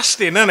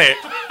disgusting, isn't it?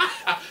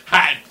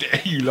 How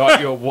dare you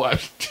like your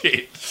wife's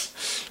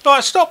tits?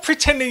 Like, stop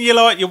pretending you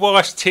like your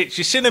wife's tits.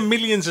 You've seen them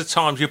millions of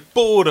times. You're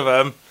bored of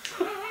them.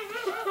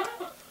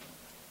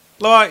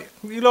 Like,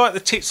 you like the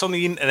tits on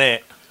the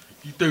internet.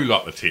 You do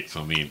like the tits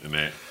on the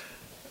internet.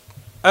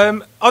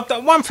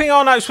 One thing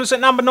I noticed was that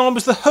number 9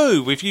 was The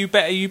Who with You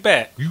Better, You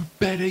Bet. You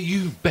better,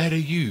 you better,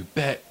 you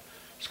bet.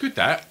 It's good,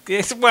 that.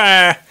 It's,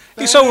 well,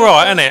 it's all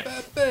right, isn't it?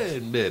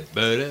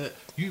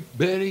 You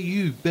better,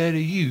 you better,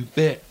 you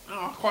bet.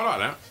 Oh, I quite like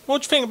that.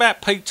 What do you think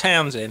about Pete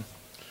Townsend?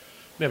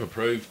 Never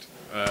proved.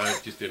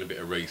 Just doing a bit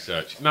of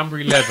research. Number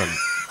 11.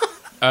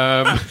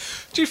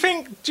 Do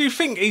you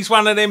think he's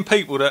one of them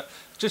people that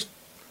just,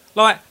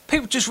 like,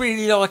 people just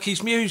really like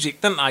his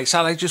music, don't they?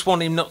 So they just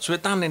want him not to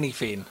have done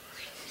anything.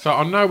 So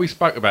I know we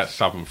spoke about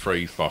Southern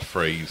Freeze by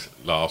Freeze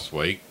last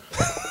week,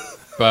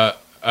 but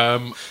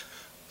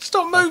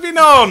stop moving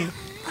on.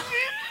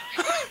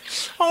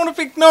 I want a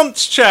big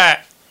nonce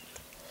chat.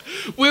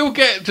 We'll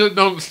get to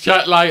nonce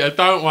chat later,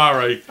 don't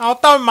worry. Oh,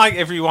 don't make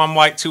everyone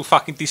wait till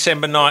fucking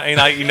December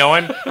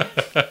 1989.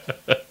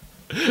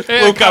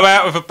 We'll go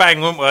out with a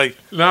bang, won't we?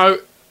 No,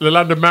 the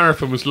London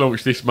Marathon was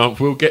launched this month.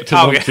 We'll get to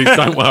nonces,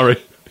 don't worry.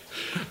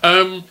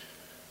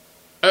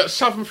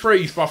 Southern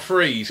Freeze by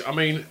Freeze. I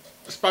mean,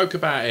 spoke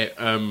about it.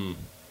 Do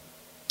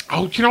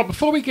you know what?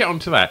 Before we get on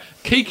to that,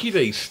 Kiki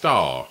D's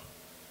Star.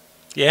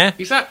 Yeah?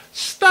 Is that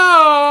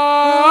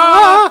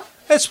Star?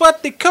 That's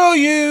what they call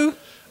you.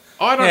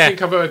 I don't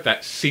think I've heard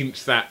that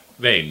since that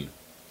then.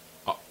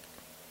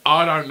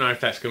 I don't know if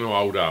that's going to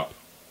hold up.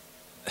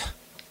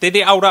 Did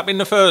it hold up in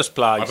the first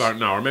place? I don't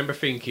know. I remember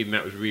thinking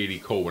that was really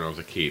cool when I was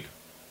a kid.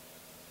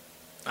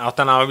 I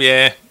don't know,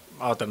 yeah.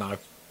 I don't know.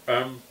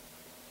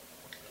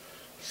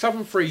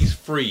 Southern Freeze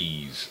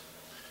Freeze.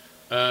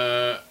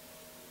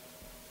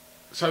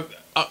 So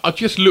I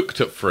just looked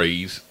at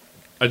Freeze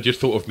and just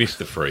thought of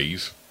Mr.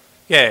 Freeze.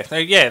 Yeah,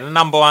 the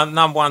number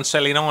one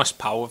selling ice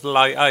pole of the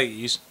late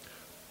 80s.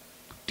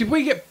 Did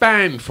we get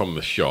banned from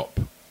the shop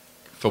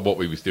for what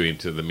we was doing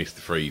to the Mr.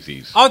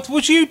 Freezes?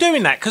 Was you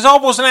doing that? Because I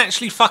wasn't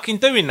actually fucking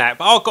doing that,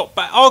 but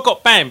I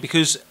got banned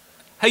because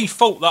he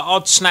thought that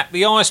I'd snap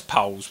the ice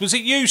poles. Was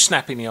it you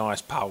snapping the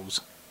ice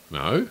poles?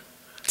 No.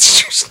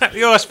 Did you snap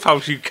the ice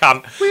poles, you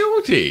cunt? We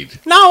all did.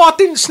 No, I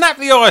didn't snap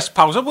the ice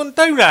poles. I wouldn't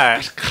do that.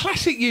 That's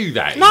classic you,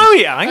 that is. No,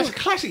 it ain't. That's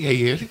classic.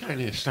 Yeah. Go in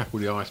there and snap all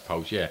the ice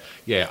poles. Yeah.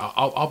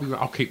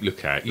 I'll keep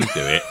looking at it. You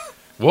do it.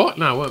 What?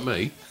 No, it weren't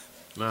me.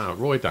 No,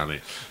 Roy done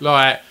it.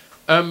 Like,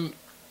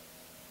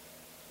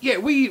 yeah,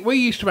 we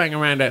used to hang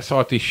around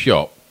outside this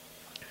shop,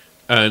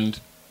 and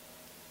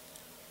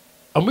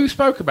we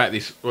spoke about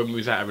this when we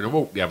was out having a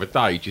walk the other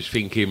day, just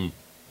thinking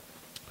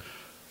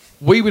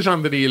we was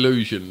under the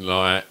illusion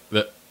like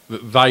that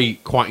they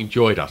quite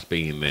enjoyed us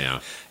being there.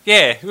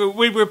 Yeah,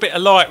 we were a bit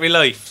of light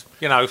relief,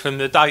 from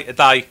the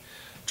day-to-day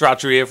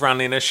drudgery of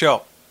running a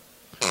shop.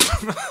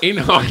 In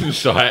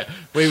hindsight,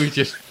 we were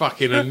just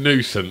fucking a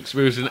nuisance.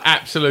 We was an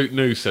absolute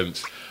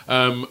nuisance.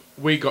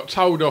 We got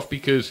told off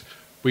because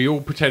we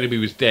all pretended we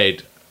was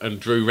dead and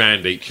drew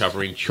round each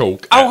other in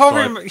chalk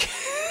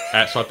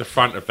outside the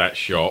front of that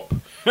shop.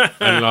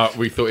 And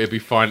we thought it'd be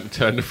fine to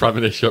turn the front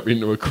of the shop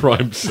into a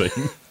crime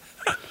scene.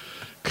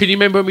 Can you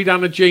remember when we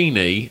done a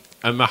genie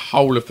and the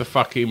whole of the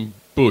fucking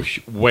bush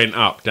went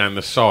up down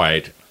the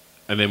side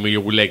and then we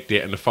all legged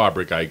it and the fire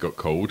brigade got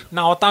called?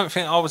 No, I don't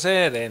think I was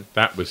there then.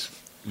 That was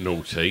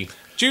naughty.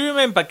 Do you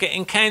remember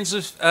getting cans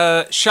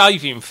of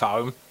shaving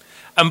foam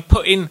and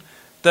putting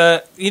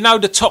the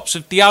tops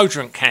of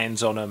deodorant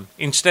cans on them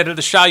instead of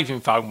the shaving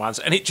foam ones,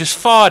 and it just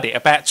fired it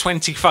about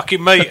 20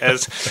 fucking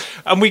metres,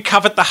 and we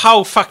covered the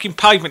whole fucking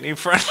pavement in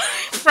front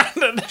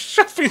of the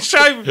shopping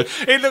shaving.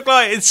 It looked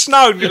like it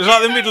snowed. It was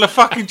like the middle of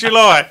fucking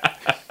July.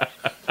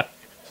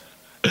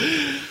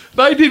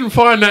 They didn't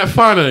find that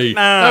funny.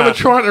 Nah. They were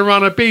trying to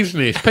run a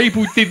business.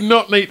 People did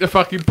not need to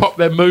fucking pop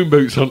their moon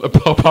boots on to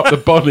pop up the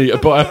bonnet to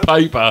buy a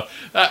paper.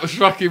 That was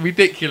fucking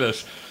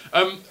ridiculous.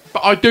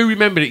 But I do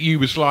remember that you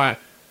was like,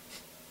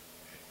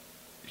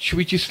 should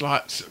we just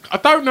I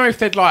don't know if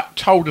they'd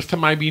told us to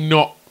maybe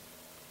not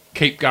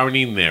keep going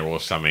in there or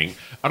something.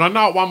 And I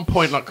know at one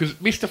point, because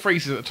Mr.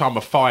 Freezes at the time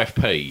were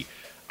 5p,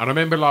 and I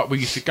remember we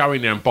used to go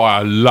in there and buy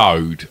a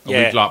load,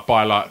 and we'd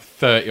buy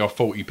 30 or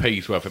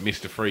 40p's worth of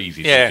Mr.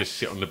 Freezes and just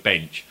sit on the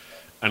bench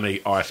and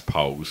eat ice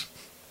poles.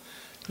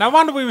 No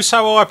wonder we were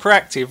so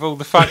hyperactive, all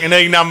the fucking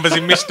E numbers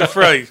in Mr.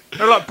 Freeze.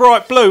 They're like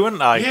bright blue, weren't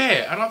they?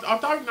 Yeah, and I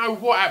don't know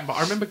what happened, but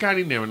I remember going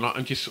in there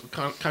and just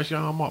kind of,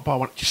 I might buy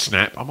one, just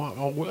snap. I might,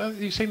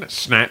 have you seen that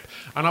snap?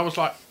 And I was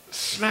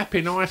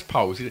snapping ice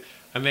poles.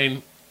 And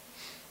then,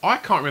 I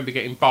can't remember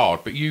getting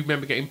barred, but you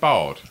remember getting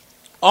barred?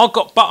 I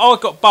got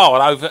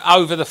barred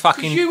over the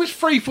fucking... Because you was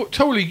 3 foot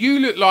taller, you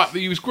looked like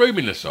you was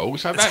grooming us all,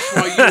 so that's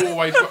why you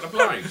always got the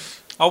blame.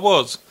 I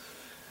was.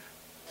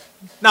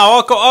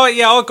 No,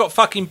 I got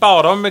fucking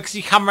barred. I remember because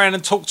he come around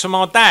and talked to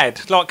my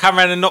dad. Come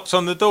around and knocked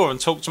on the door and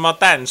talked to my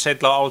dad and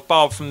said, I was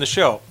barred from the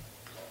shop.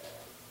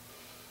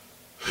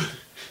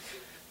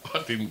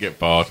 I didn't get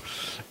barred.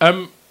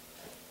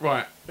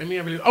 Right, let me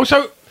have a look. Oh,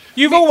 so...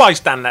 You've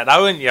always done that,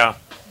 though, haven't you?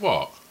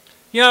 What?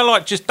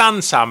 Just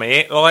done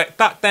something,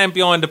 duck down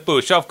behind the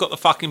bush. I've got the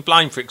fucking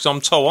blame for it because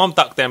I'm tall. I'm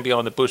ducked down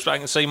behind the bush, but I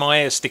can see my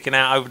hair sticking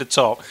out over the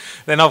top.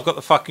 Then I've got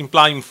the fucking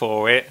blame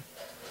for it.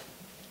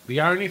 The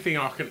only thing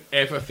I can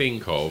ever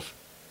think of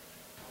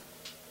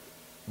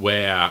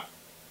where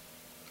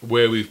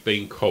we've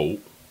been caught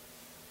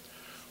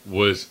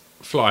was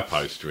fly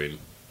postering.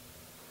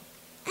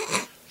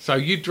 So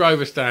you drove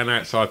us down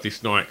outside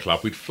this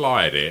nightclub, we'd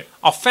fly at it.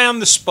 I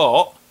found the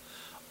spot,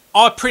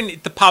 I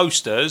printed the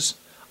posters,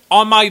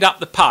 I made up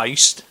the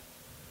paste.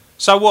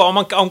 So what,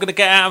 I'm going to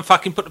get out and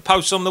fucking put the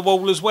posters on the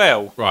wall as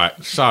well?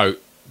 Right, so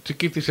to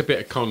give this a bit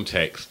of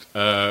context,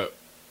 Cunt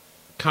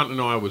and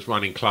I was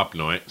running club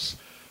nights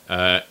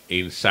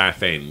in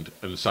Southend,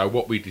 and so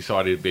what we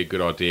decided would be a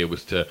good idea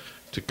was to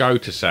go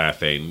to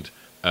Southend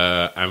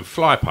and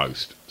fly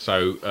post.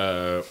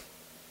 So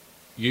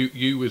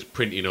you was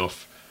printing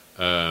off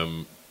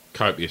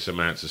copious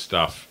amounts of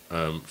stuff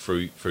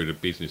through the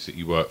business that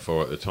you worked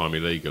for at the time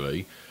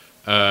illegally,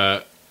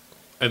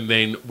 and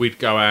then we'd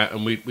go out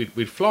and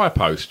we'd fly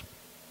post.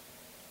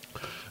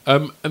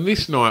 And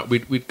this night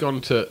we'd gone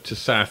to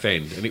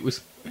Southend, and it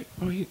was,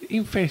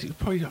 in fairness, it was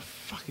probably a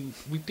fucking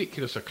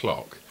ridiculous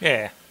o'clock.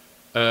 Yeah.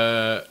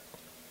 And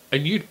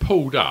you'd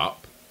pulled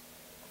up,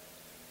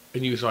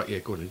 and you was like, "Yeah,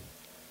 go on in.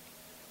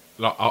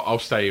 I'll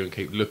stay here and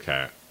keep a look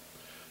at."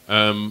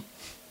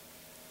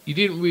 You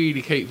didn't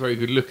really keep very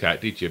good look at,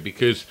 did you?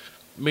 Because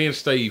me and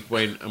Steve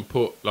went and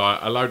put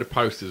a load of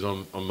posters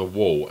on the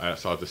wall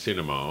outside the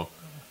cinema,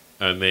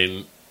 and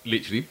then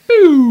literally,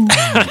 boom,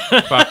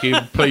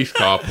 fucking police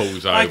car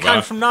pulls over. They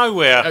came from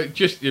nowhere.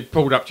 It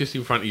pulled up just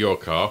in front of your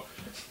car.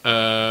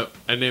 And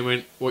then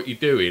went, "What you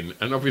doing?"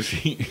 And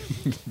obviously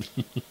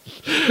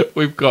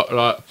we've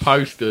got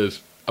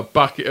posters, a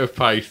bucket of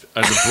paste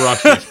and the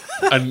brushes,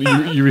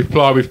 and you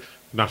reply with,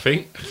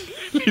 Nothing.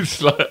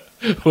 It's like,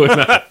 well,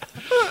 no.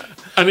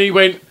 And he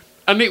went,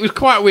 and it was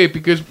quite weird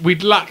because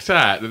we'd lucked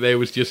out that there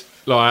was just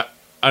like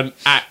an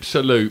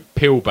absolute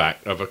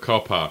pillback of a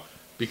copper,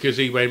 because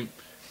he went,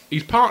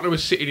 his partner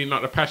was sitting in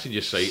like the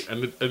passenger seat,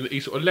 and he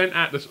sort of leant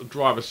out the sort of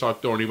driver's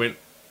side door, and he went,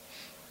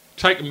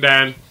 take them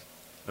down.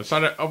 And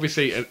so that,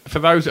 obviously, for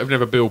those that have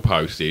never bill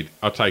posted,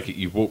 I take it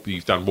you've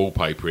done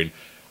wallpapering.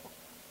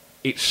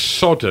 It's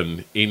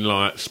sodden in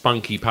like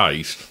spunky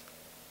paste.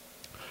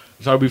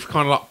 So we've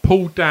kind of like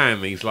pulled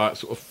down these like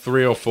sort of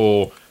 3 or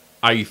 4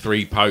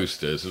 A3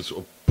 posters and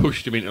sort of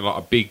pushed them into like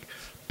a big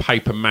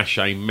paper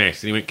mache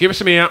mess. And he went, give us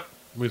some here.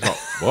 And we was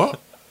like, what?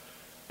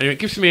 And he went,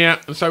 give us some here.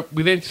 And so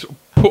we then sort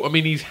of put them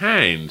in his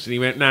hands. And he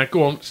went, now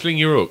go on, sling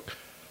your hook.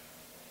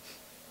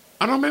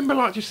 And I remember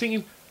like just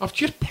thinking, I've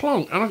just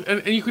plonked.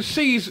 And you could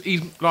see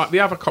he's like the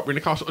other copper in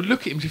the car sort of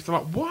look at him as if they're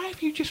like, why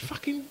have you just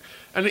fucking...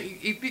 And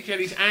he literally had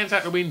his hands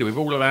out the window with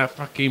all of our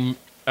fucking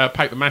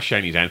paper mache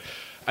in his hand.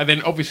 And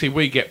then obviously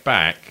we get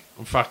back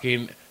and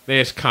fucking,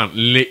 there's cunt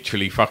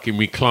literally fucking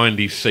reclined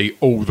his seat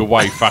all the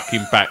way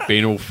fucking back,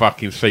 being all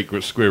fucking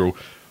secret squirrel,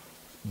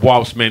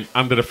 whilst meant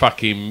under the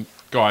fucking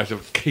guise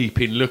of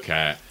keeping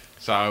lookout.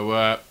 So,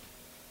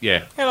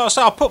 yeah. Yeah, like I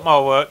say, I put my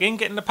work in,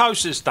 getting the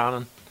posters done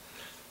and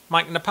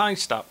making the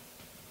paste up.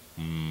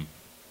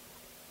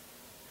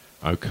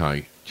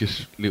 Okay,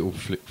 just little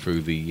flip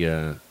through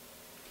the...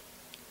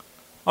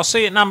 I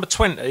see at number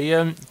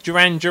 20,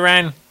 Duran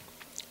Duran,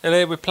 are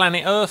there with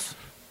Planet Earth.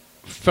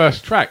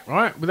 First track,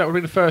 right? That would have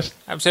been the first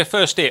That was their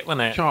first hit,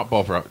 wasn't it? chart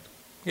bother.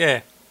 Yeah.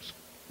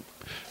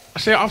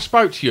 See, I've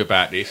spoke to you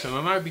about this, and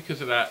I know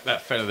because of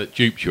that fella that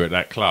duped you at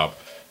that club,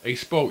 he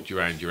spoilt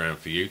Duran Duran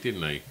for you,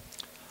 didn't he?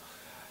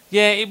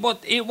 Yeah,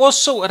 it was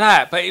sort of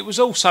that, but it was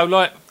also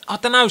like, I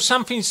don't know,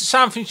 something's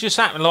just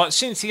happened. Like,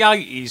 since the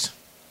 80s,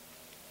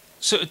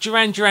 sort of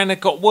Duran Duran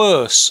had got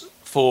worse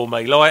for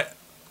me. Like,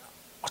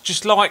 I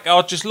just like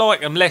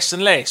them less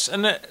and less.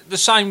 And the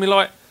same with,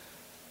 like,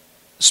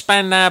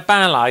 Spandau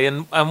Ballet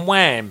and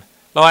Wham.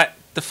 Like,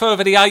 the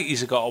further the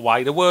 80s have got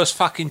away, the worse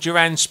fucking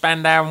Duran,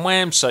 Spandau and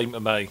Wham seem to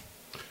me.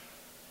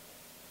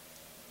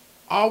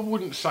 I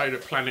wouldn't say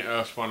that Planet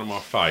Earth's one of my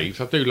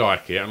faves. I do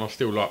like it, and I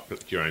still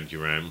like Duran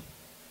Duran.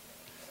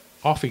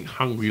 I think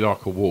Hungry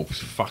Like a Wolf's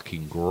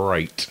fucking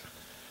great.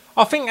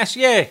 I think that's,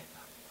 yeah.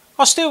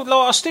 I still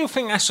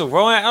think that's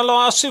alright.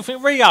 I still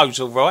think Rio's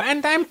alright,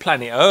 and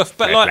Planet Earth,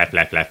 but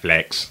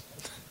Flex.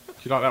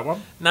 Do you like that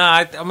one? no,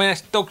 I mean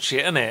that's dog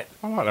shit, isn't it?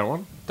 I like that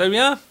one. Do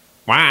ya?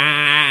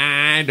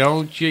 Why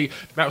don't you?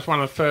 That was one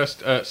of the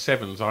first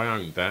sevens I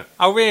owned. That.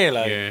 Oh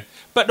really? Yeah.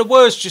 But the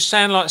words just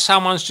sound like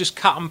someone's just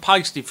cut and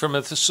pasted from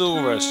a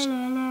thesaurus.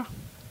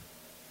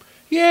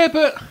 Yeah,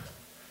 but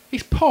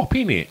it's pop,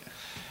 innit?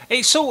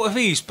 It sort of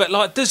is, but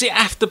like, does it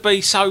have to be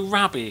so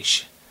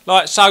rubbish?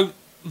 Like so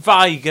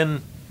vague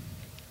and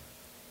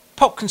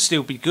pop can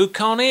still be good,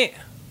 can't it?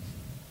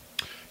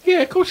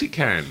 Yeah, of course it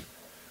can.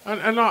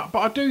 And like, but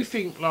I do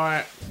think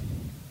like.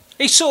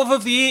 He's sort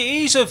of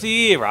he's of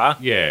the era.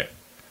 Yeah.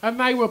 And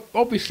they were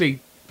obviously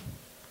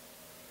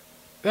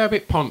they're a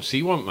bit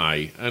poncy, weren't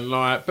they? And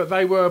like, but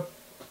they were,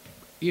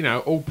 you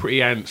know, all pretty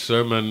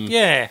handsome and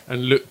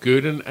and looked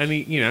good, and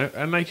he, you know,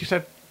 and they just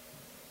had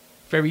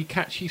very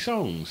catchy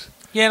songs.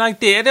 Yeah, they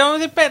did.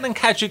 They're better than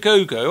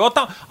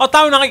Kajagoogoo. I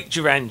don't hate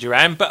Duran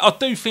Duran, but I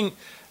do think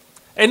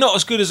they're not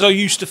as good as I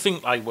used to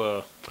think they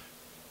were.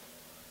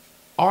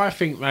 I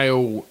think they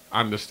all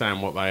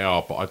understand what they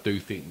are, but I do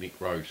think Nick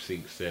Rose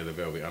thinks they're the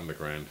Velvet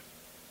Underground.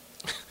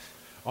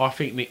 I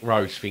think Nick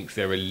Rose thinks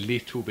they're a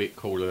little bit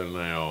cooler than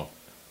they are.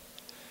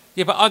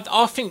 Yeah, but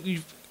I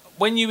think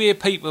when you hear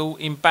people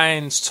in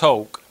bands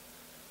talk,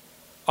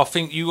 I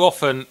think you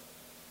often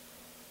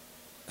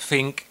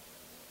think,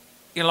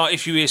 you know, like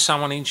if you hear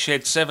someone in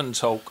Shed 7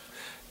 talk,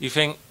 you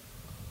think,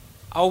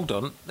 hold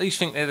on, these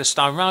think they're the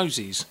Stone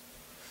Roses.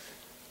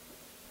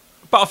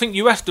 But I think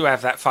you have to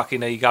have that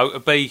fucking ego to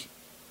be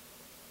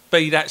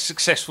that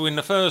successful in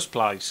the first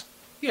place.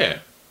 Yeah.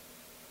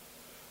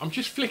 I'm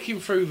just flicking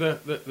through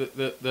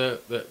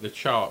the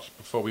charts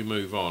before we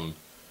move on.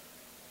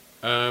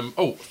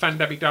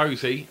 Fandabby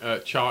Dozy,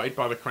 charted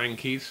by the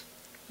Crankies.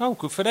 Oh,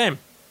 good for them.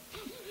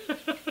 I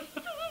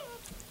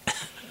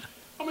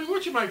mean,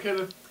 what do you make of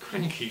the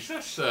Crankies?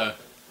 That's Yeah,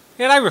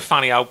 they were a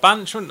funny old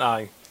bunch, weren't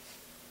they?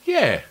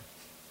 Yeah.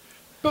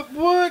 But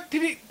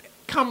did it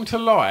come to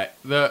light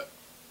that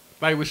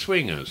they were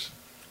swingers?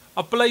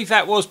 I believe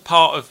that was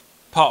part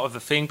of the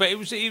thing, but it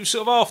was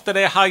sort of after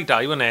their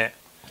heyday, wasn't it?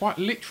 Quite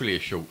literally a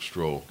short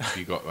straw, if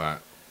you got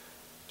that.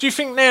 Do you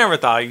think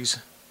nowadays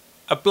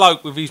a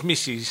bloke with his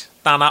missus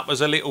done up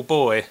as a little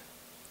boy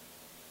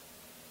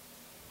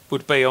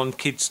would be on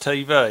kids'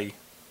 TV?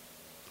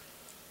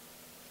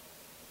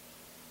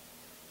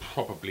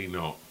 Probably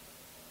not.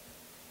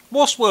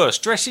 What's worse,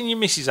 dressing your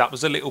missus up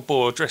as a little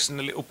boy or dressing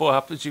the little boy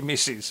up as your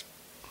missus?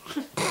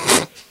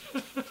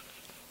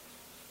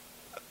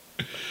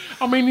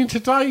 I mean, in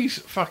today's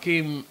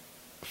fucking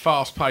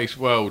fast-paced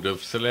world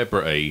of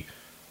celebrity,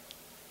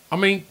 I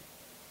mean,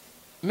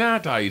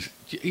 nowadays,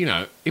 you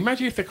know,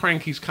 imagine if the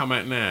Crankies come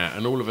out now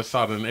and all of a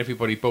sudden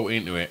everybody bought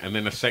into it and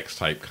then a sex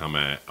tape come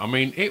out. I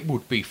mean, it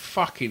would be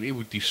fucking, it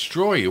would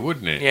destroy you,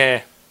 wouldn't it?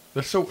 Yeah.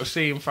 The sort of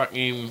seeing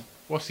fucking,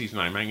 what's his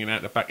name, hanging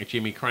out the back of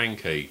Jimmy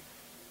Cranky.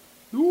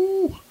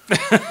 Ooh,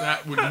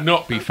 that would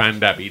not be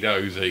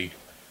fandabby-dozy.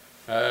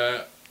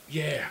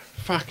 Yeah,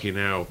 fucking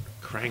hell,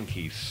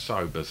 Cranky's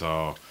so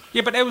bizarre.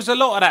 Yeah, but there was a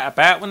lot of that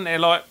about, wasn't there?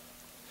 Like,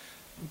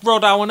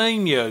 Roddo and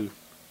Emu.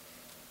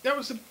 That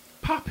was a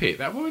puppet.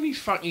 That wasn't his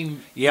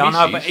fucking Yeah, missus.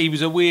 I know, but he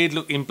was a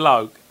weird-looking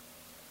bloke.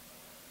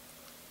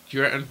 Do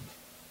you reckon?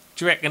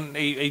 Do you reckon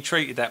he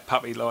treated that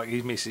puppy like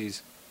his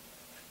missus?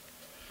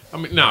 I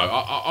mean, no,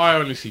 I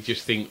honestly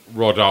just think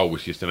Roddo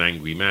was just an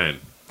angry man.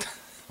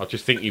 I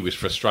just think he was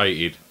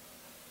frustrated.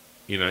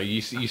 You know,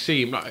 you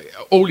see him, like,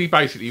 all he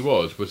basically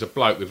was a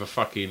bloke with a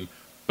fucking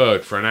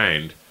bird for an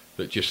hand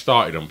that just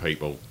started on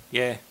people.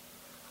 Yeah.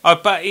 Oh,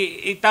 but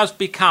it does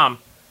become...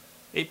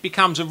 It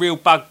becomes a real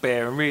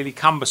bugbear and really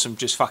cumbersome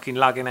just fucking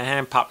lugging a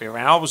hand puppy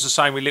around. I was the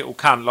same with little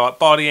cunt. Like,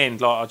 by the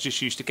end, like, I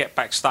just used to get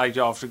backstage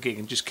after a gig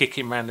and just kick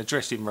him around the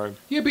dressing room.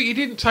 Yeah, but you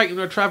didn't take him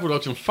to a travel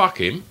lodge and fuck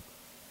him.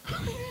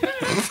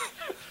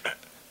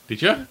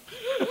 Did you?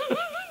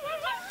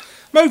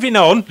 Moving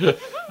on.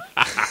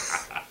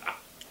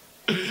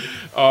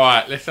 All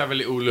right, let's have a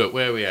little look.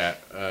 Where are we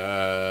at?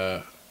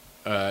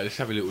 Let's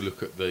have a little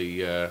look at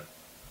the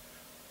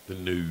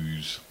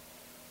news.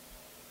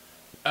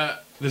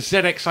 The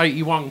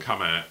ZX81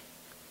 come out.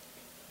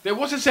 There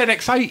was a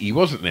ZX80,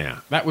 wasn't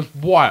there? That was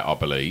white, I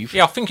believe.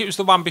 Yeah, I think it was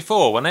the one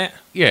before, wasn't it?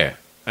 Yeah,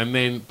 and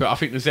then, but I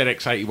think the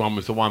ZX81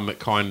 was the one that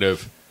kind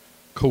of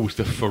caused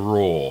the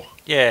furore.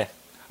 Yeah.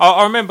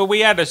 I remember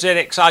we had a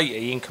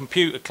ZX80 in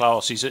computer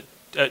classes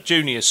at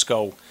junior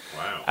school.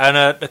 Wow.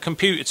 And the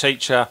computer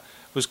teacher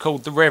was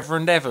called the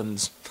Reverend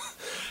Evans.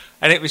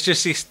 And it was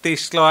just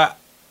this like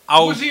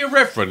old... Was he a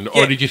reverend, or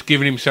Yeah. had he just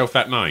given himself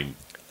that name?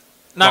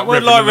 No, like it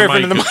wasn't like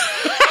Reverend Reverend and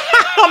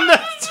and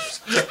the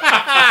the...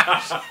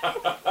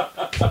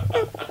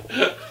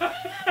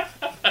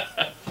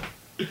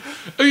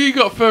 Who you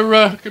got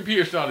for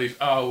computer studies?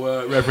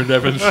 Oh, Reverend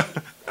Evans.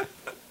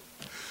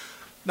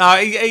 No,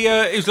 he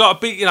was like a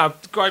big, you know,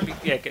 great big...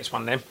 Yeah, gets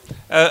one then.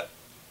 A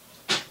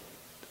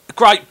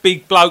great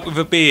big bloke with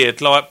a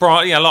beard, like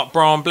Brian, you know, like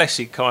Brian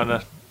Blessed kind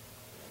of.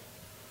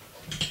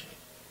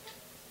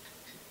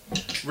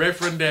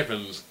 Reverend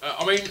Evans.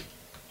 I mean,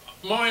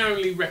 my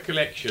only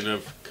recollection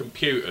of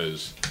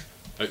computers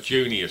at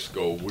junior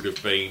school would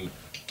have been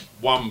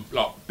one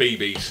like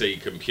BBC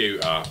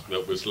computer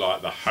that was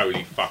like the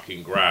holy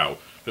fucking grail,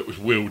 that was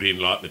wheeled in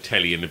like the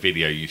telly and the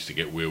video used to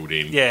get wheeled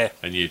in. Yeah.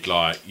 And you'd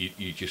like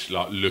you just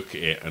like look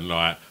at it and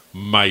like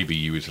maybe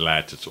you was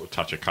allowed to sort of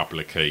touch a couple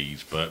of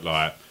keys, but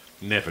like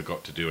never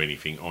got to do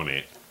anything on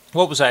it.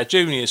 What was that,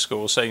 junior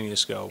school or senior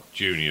school?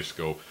 Junior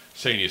school.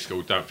 Senior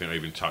school, don't think I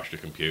even touched a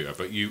computer,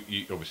 but you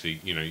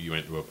obviously, you know, you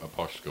went to a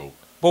posh school.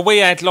 Well, we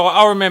had, like,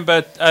 I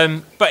remember,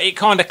 but it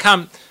kind of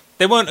come,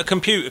 there weren't a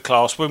computer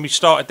class when we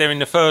started there in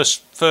the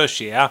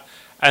first year,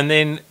 and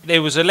then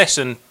there was a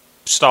lesson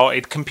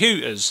started,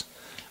 computers.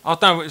 I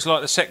don't know, it was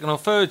like the second or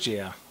third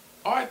year.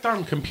 I had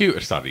done computer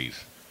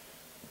studies,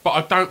 but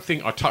I don't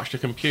think I touched a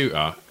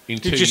computer in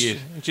 2 years. You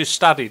just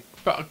studied.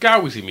 But a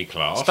girl was in my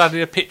class.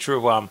 Studied a picture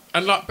of one.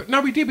 And like, but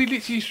no, we did. We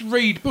literally used to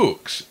read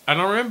books. And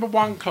I remember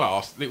one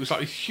class. It was like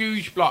this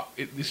huge block.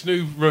 This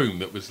new room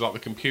that was like the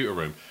computer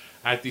room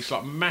had this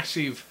like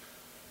massive,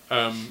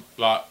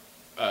 like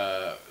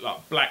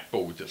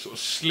blackboard that sort of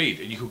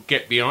slid, and you could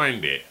get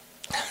behind it.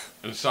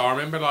 And so I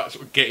remember like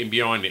sort of getting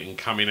behind it and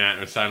coming out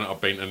and saying that I've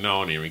been to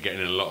Narnia and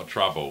getting in a lot of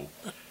trouble.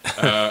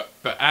 But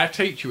our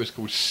teacher was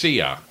called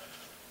Sia,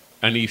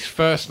 and his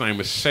first name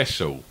was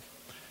Cecil.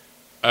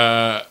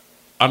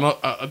 And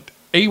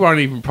he won't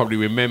even probably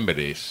remember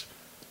this,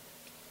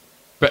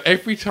 but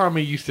every time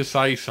he used to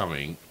say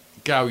something,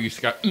 Gal used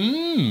to go,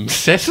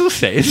 Cecil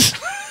says.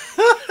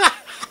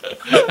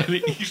 And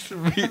it used to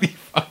really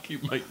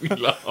fucking make me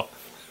laugh.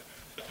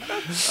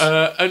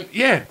 And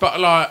yeah, but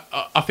like,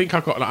 I think I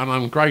got like, an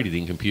ungraded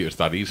in computer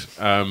studies.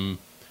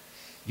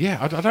 Yeah,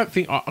 I don't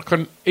think I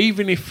can,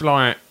 even if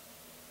like,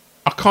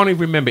 I can't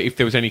even remember if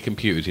there was any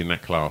computers in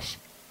that class.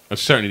 I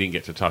certainly didn't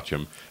get to touch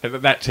them.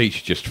 That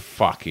teacher just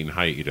fucking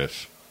hated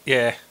us.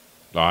 Yeah.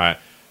 Like,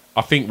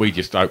 I think we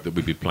just hoped that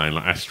we'd be playing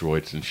like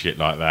asteroids and shit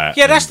like that.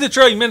 Yeah, that's the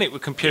dream, isn't it,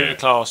 with computer Yeah.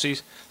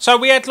 classes? So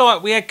we had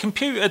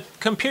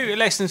computer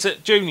lessons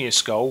at junior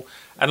school,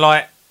 and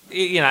like,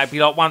 you know, it'd be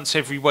like once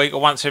every week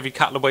or once every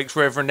couple of weeks,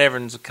 Reverend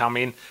Evans would come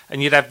in,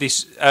 and you'd have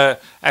this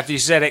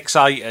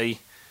ZX80,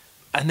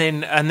 and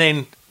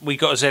then we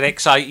got a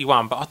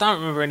ZX81, but I don't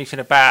remember anything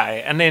about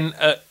it. And then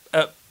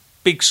at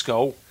big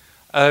school,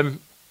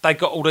 they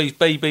got all these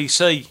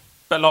BBC,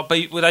 but like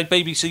were they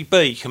BBC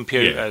B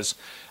computers?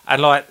 Yeah.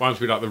 And like ones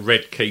with like the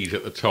red keys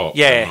at the top.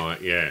 Yeah, and,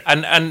 like, yeah.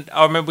 And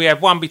I remember we had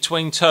one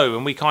between two,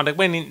 and we kind of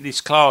went into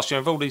this class, you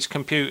know, with all these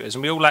computers,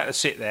 and we all had to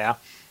sit there,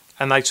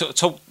 and they sort of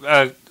talked.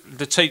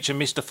 The teacher,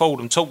 Mr.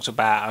 Fordham, talked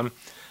about them,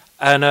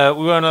 and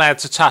we weren't allowed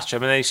to touch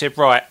them. And then he said,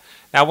 "Right,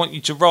 now I want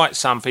you to write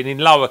something in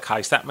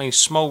lowercase. That means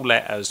small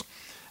letters."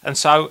 And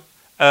so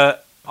I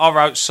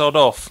wrote sod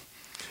off,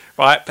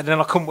 right? But then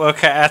I couldn't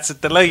work out how to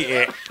delete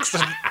it.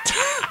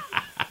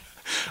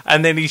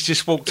 And then he's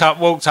just walked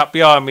up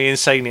behind me and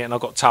seen it, and I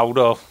got told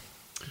off.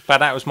 But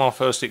that was my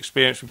first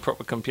experience with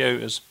proper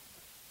computers.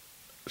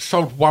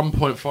 Sold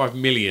 1.5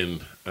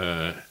 million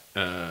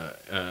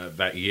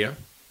that year.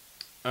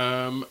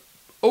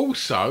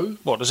 Also,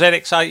 What, the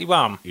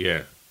ZX81?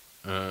 yeah.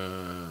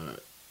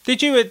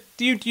 Did you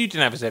didn't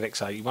have a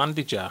ZX81,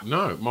 did you?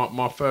 No,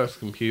 my first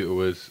computer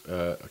was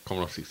a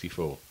Commodore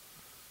 64.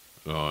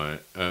 Right.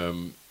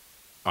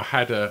 I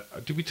had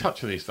did we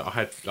touch on this? That I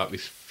had like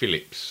this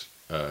Philips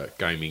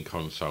gaming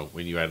console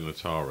when you had an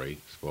Atari.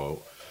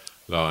 Spoiled.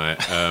 Like,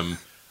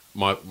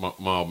 my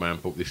old man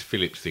bought this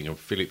Philips thing, a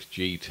Philips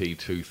GT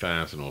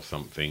 2000 or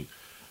something,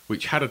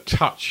 which had a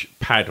touch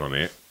pad on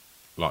it,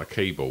 like a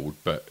keyboard,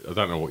 but I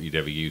don't know what you'd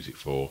ever use it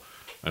for.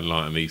 And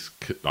like these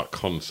like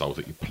consoles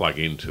that you plug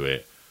into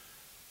it.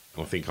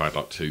 I think I had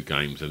like 2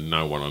 games, and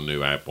no one I knew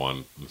had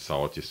one, and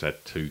so I just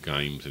had 2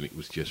 games, and it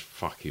was just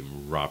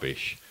fucking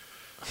rubbish.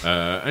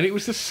 And it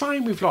was the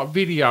same with like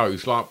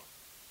videos. Like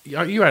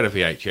you had a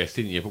VHS,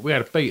 didn't you? But we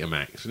had a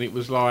Betamax, and it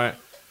was like.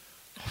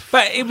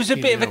 But it was a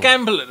bit of a hell.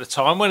 gamble at the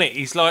time, wasn't it?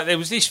 He's like, there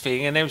was this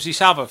thing and there was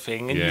this other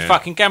thing, and you Yeah.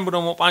 fucking gambled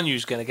on what one you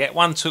was going to get.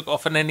 One took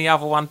off and then the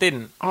other one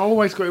didn't. I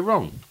always got it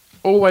wrong.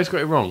 Always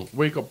got it wrong.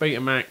 We got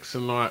Betamax,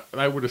 and like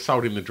they would have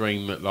sold him the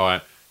dream that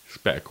like it's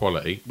better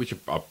quality, which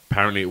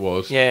apparently it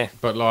was. Yeah.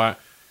 But like,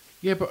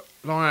 yeah, but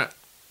like.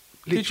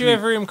 Did you literally-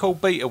 ever hear him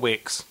called Beta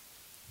Wicks?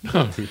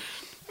 No.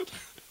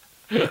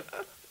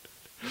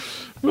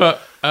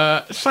 But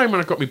same when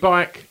I got my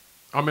bike.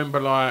 I remember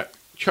like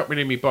chopping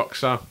in my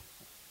Boxer,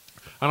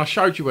 and I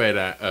showed you where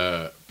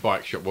that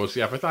bike shop was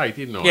the other day,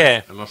 didn't I?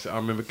 Yeah. And I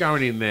remember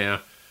going in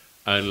there,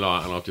 and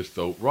I just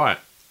thought, right,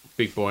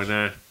 big boy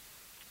now,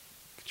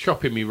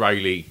 chopping me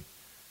Rayleigh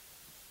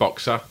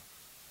Boxer.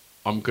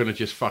 I'm gonna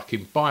just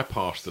fucking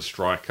bypass the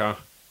striker.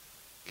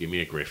 Give me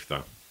a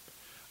grifter.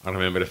 And I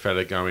remember the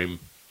fella going,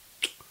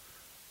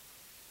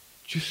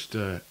 just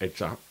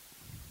heads up.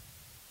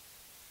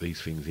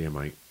 These things here,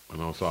 mate.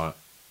 And I was like,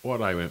 what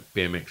are they? Went,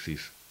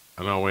 BMXs.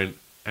 And I went,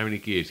 how many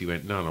gears? He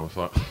went, none. I was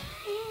like,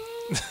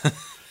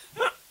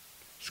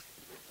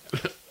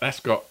 that's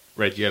got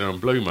red, yellow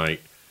and blue, mate.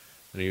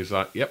 And he was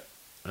like, yep.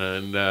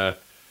 And I'll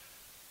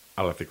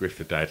have the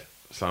grifter, Dad.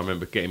 So I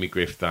remember getting me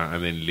grifter,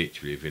 and then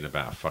literally within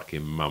about a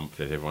fucking month,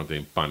 there's everyone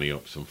doing bunny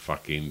hops and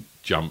fucking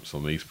jumps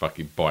on these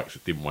fucking bikes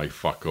that didn't weigh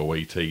fuck all,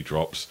 ET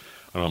drops.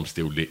 And I'm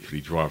still literally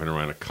driving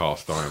around a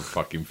cast iron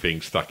fucking thing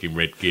stuck in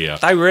red gear.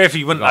 They were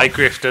heavy, weren't Like,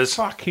 they, grifters?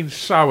 Fucking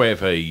so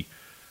heavy.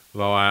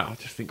 Like, I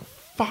just think,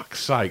 fuck's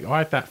sake, I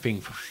had that thing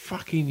for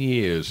fucking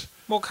years.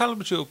 What colour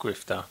was your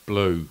grifter?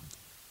 Blue.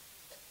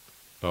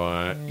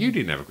 Like, you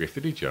didn't have a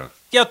grifter, did you?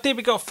 Yeah, I did.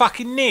 We got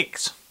fucking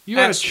nicked. You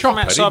had a chopper,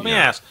 from outside didn't my you?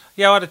 house.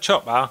 Yeah, I had a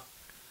chopper,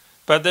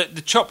 but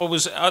the chopper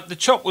was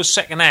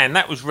second hand.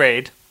 That was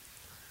red.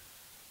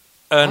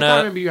 I And don't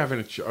remember you having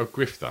a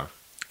grifter.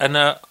 and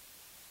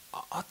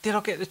did I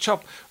get the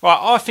chopper? Right,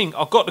 I think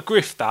I got the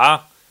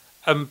grifter,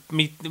 and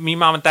me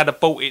mum and dad had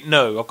bought it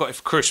new. I got it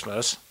for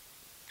Christmas,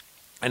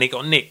 and it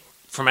got nicked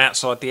from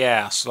outside the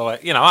house,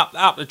 like, you know,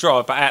 up the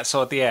drive, but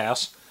outside the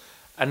house.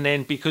 And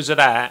then because of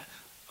that,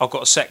 I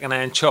got a second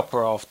hand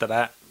chopper after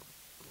that.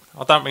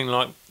 I don't mean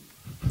like.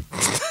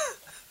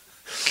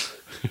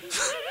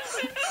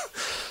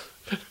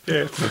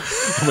 Yeah.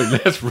 I mean,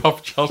 that's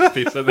rough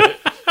justice, isn't it?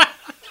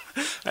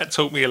 That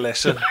taught me a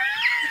lesson.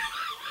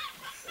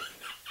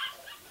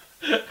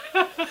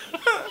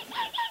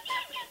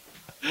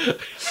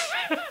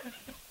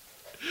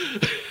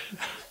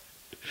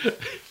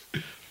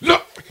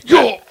 Look,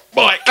 your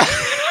bike!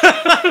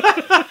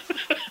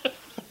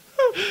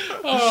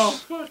 Oh,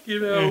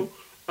 fucking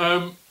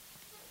hell.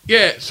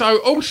 Yeah, so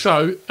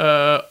also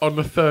on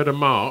the 3rd of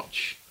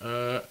March,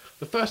 the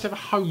first ever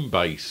home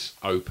base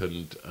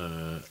opened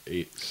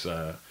its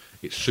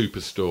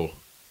superstore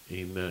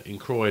in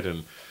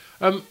Croydon.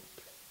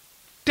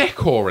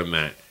 Decor and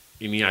that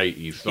in the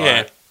 80s.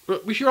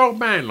 Like, was your old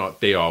man like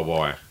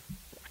DIY?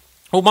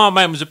 Well, my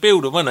man was a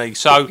builder, wasn't he?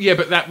 So Yeah,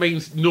 but that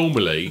means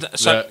normally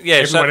So- that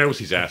yeah, so- everyone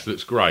else's house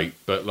looks great,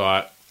 but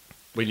like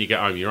when you get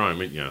home, you're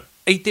home, ain't you?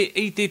 he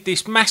did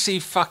this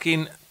massive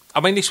fucking. I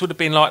mean, this would have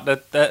been like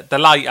the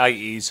late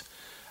 80s.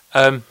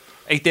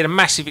 He did a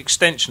massive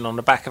extension on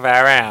the back of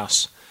our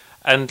house,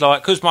 and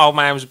like, because my old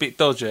man was a bit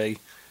dodgy,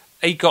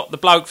 he got the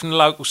bloke from the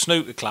local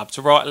snooker club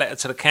to write a letter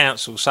to the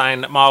council saying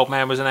that my old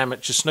man was an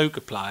amateur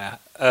snooker player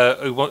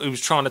who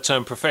was trying to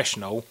turn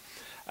professional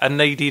and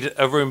needed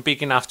a room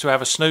big enough to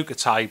have a snooker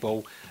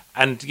table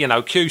and, you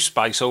know, queue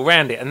space all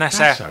round it. And that's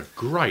That's how a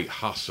great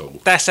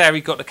hustle. that's how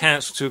he got the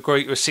council to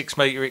agree to a 6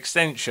 metre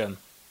extension.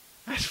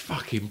 That's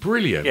fucking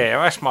brilliant.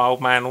 Yeah, that's my old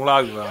man all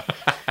over.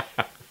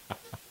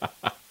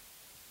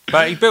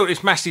 But he built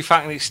this massive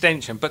fucking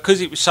extension, but because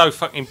it was so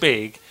fucking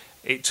big,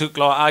 it took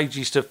like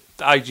ages to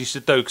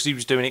do, because he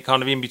was doing it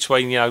kind of in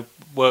between, you know,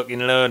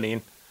 working and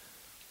earning.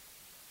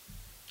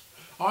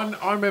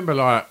 I remember,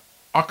 like,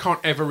 I can't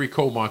ever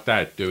recall my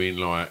dad doing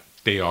like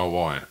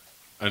DIY,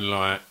 and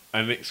like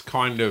and it's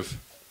kind of,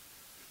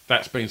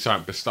 that's been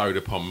something bestowed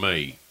upon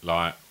me.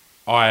 Like,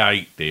 I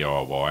hate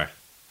DIY.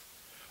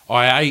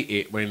 I hate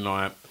it when,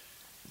 like,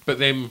 but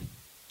then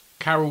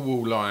Carol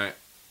will, like,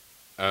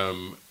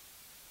 kind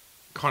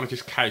of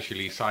just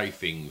casually say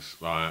things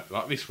like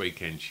this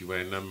weekend she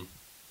went,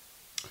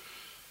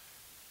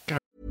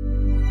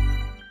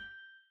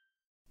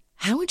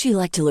 How would you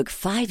like to look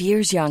 5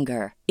 years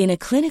younger? In a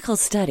clinical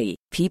study,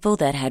 people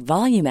that had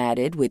volume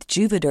added with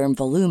Juvederm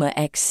Voluma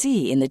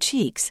XC in the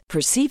cheeks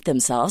perceived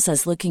themselves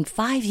as looking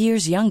 5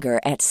 years younger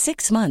at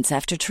 6 months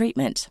after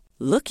treatment.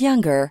 Look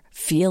younger,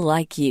 feel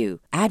like you.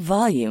 Add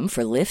volume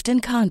for lift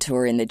and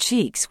contour in the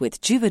cheeks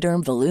with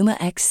Juvederm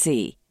Voluma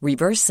XC.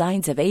 Reverse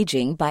signs of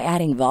aging by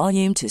adding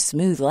volume to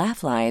smooth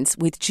laugh lines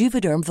with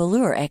Juvederm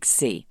Volure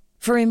XC.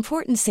 For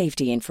important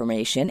safety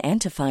information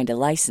and to find a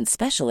licensed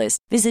specialist,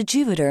 visit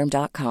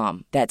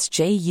Juvederm.com. That's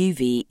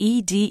JUVEDERM.com.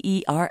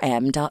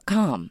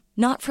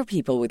 Not for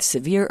people with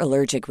severe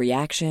allergic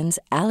reactions,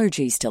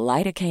 allergies to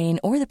lidocaine,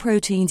 or the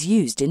proteins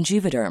used in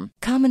Juvederm.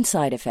 Common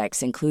side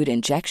effects include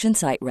injection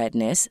site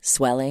redness,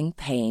 swelling,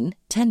 pain,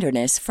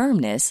 tenderness,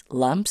 firmness,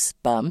 lumps,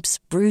 bumps,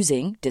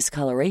 bruising,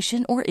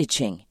 discoloration, or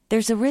itching.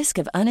 There's a risk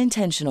of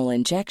unintentional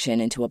injection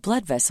into a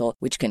blood vessel,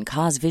 which can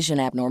cause vision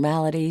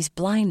abnormalities,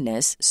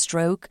 blindness,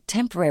 stroke,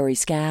 temporary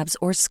scabs,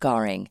 or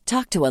scarring.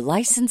 Talk to a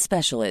licensed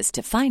specialist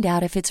to find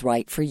out if it's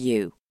right for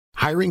you.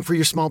 Hiring for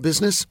your small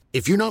business?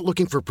 If you're not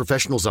looking for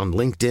professionals on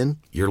LinkedIn,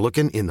 you're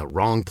looking in the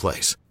wrong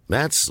place.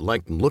 That's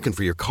like looking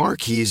for your car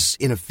keys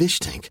in a fish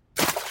tank.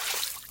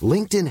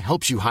 LinkedIn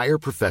helps you hire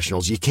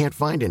professionals you can't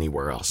find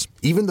anywhere else,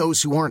 even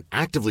those who aren't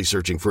actively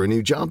searching for a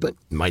new job but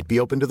might be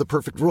open to the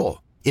perfect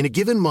role. In a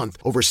given month,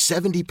 over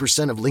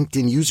 70% of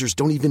LinkedIn users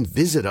don't even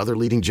visit other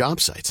leading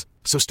job sites.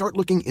 So start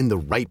looking in the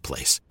right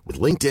place. With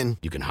LinkedIn,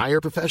 you can hire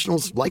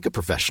professionals like a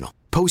professional.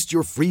 Post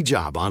your free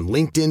job on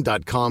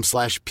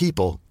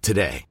linkedin.com/people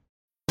today.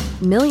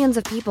 Millions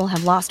of people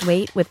have lost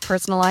weight with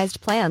personalized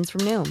plans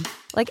from Noom.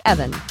 Like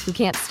Evan, who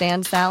can't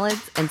stand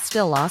salads and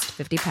still lost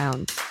 50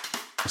 pounds.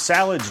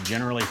 Salads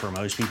generally for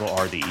most people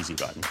are the easy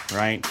button,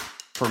 right?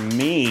 For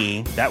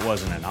me, that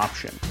wasn't an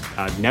option.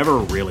 I never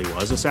really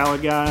was a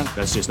salad guy.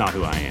 That's just not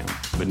who I am.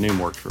 But Noom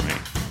worked for me.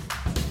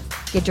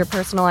 Get your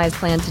personalized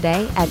plan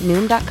today at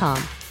Noom.com.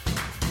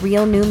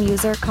 Real Noom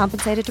user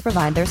compensated to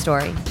provide their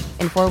story.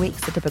 In 4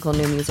 weeks, the typical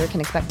Noom user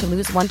can expect to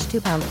lose 1 to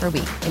 2 pounds per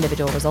week.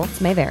 Individual results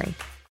may vary.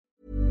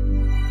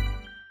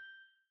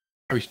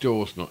 Harry's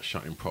door's not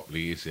shutting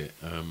properly, is it?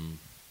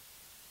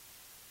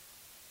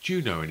 Do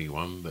you know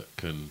anyone that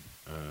can,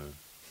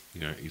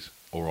 is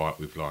all right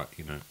with, like,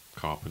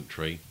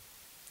 carpentry?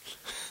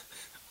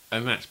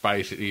 And that's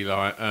basically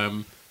like,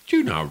 do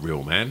you know a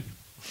real man?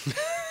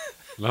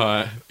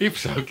 Like, if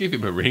so, give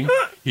him a ring,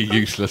 you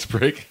useless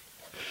prick.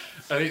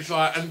 And it's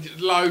like,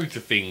 and loads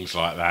of things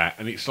like that.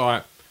 And it's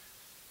like,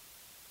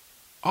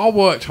 I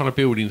worked on a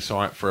building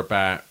site for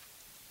about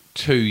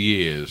 2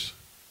 years.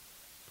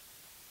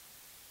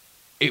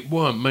 It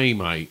weren't me,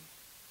 mate.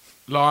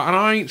 Like, and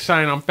I ain't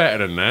saying I'm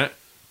better than that.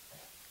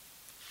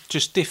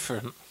 Just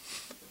different.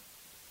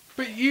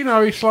 But,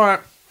 it's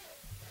like,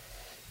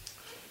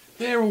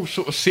 they're all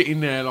sort of sitting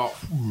there like,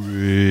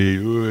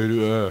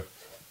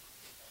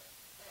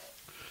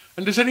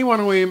 and does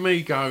anyone hear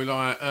me go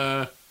like,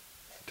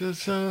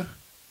 does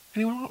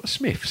anyone like the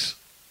Smiths?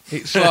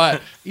 It's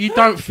like, you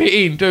don't fit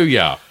in, do you?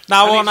 No,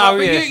 I know,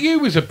 like, yeah. You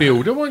was a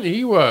builder, weren't you?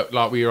 You worked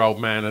like with your old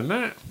man and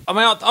that. I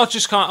mean, I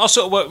just can't. I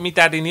sort of worked with my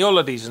dad in the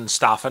holidays and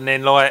stuff, and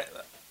then like,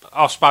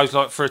 I suppose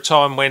like for a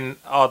time when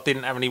I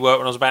didn't have any work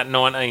when I was about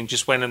 19,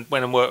 just went and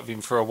worked with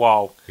him for a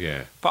while.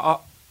 Yeah.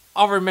 But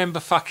I remember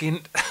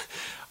fucking,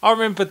 I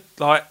remember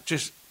like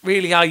just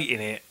really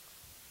hating it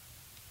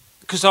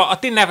because I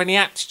didn't have any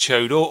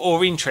aptitude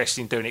or interest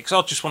in doing it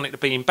because I just wanted to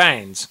be in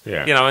bands,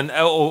 yeah. And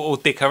or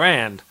dick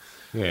around.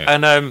 Yeah.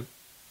 And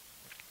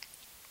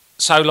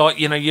so like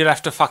you'd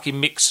have to fucking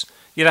mix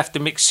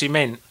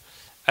cement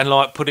and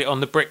like put it on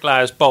the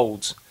bricklayers'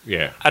 boards.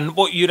 Yeah. And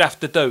what you'd have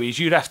to do is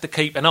you'd have to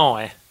keep an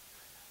eye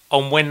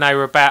on when they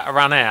were about to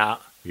run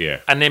out.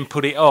 Yeah. And then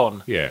put it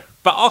on. Yeah.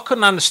 But I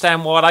couldn't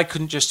understand why they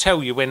couldn't just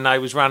tell you when they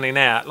was running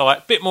out. Like,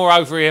 a bit more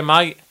over here,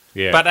 mate.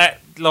 Yeah. But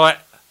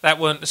that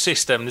weren't the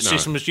system. The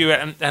system was you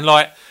and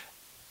like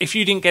if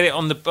you didn't get it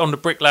on the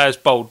bricklayer's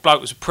board, bloke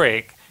was a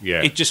prick.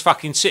 Yeah. He'd just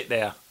fucking sit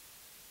there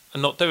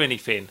and not do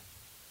anything.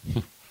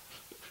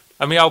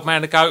 And my old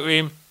man would go to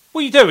him,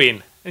 "What are you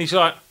doing?" And he's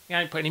like, "You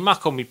ain't put any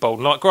muck on me board,"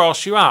 and like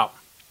grass you up.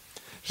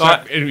 So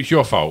Like, it was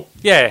your fault.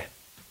 yeah,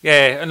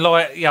 and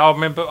like I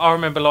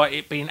remember like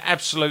it being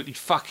absolutely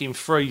fucking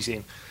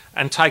freezing,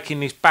 and taking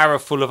this barrow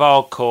full of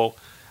hardcore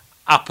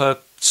up a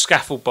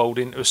scaffold board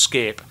into a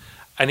skip,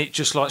 and it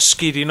just like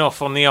skidding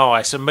off on the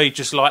ice, and me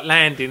just like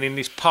landing in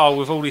this pile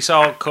with all this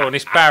hardcore and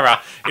this barrow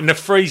in the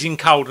freezing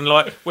cold, and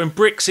like when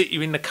bricks hit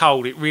you in the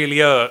cold, it really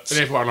hurts. And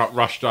everyone like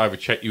rushed over,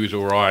 checked you was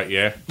all right.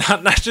 Yeah.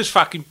 That's just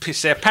fucking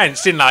pissed their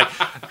pants, didn't they?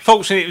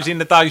 Fortunately, it was in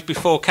the days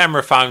before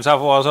camera phones.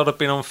 Otherwise, I'd have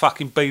been on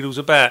fucking Beatles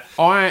about.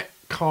 I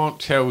can't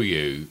tell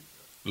you,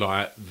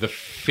 like, the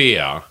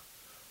fear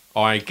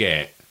I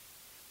get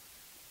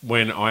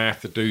when I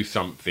have to do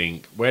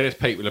something where there's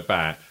people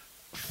about.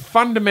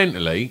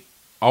 Fundamentally,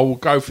 I will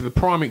go for the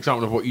prime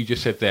example of what you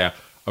just said there,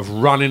 of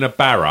running a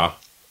barra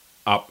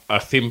up a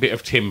thin bit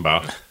of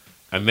timber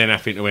and then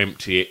having to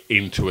empty it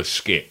into a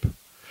skip.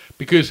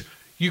 Because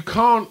you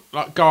can't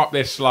go up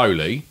there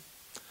slowly.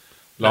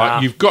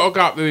 You've got to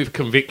go up there with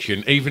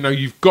conviction, even though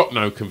you've got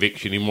no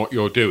conviction in what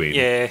you're doing.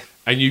 Yeah.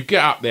 And you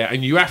get up there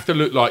and you have to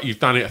look like you've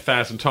done it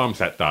 1,000 times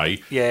that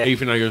day. Yeah.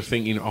 Even though you're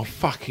thinking, oh,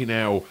 fucking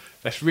hell,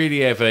 that's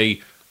really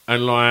heavy.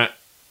 And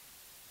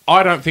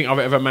I don't think I've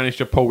ever managed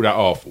to pull that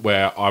off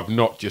where I've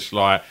not just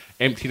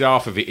emptied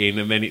half of it in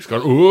and then it's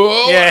gone,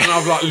 oh, yeah. And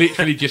I've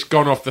literally just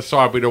gone off the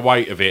side with the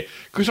weight of it.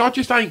 Because I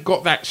just ain't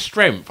got that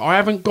strength. I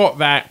haven't got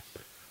that.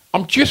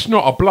 I'm just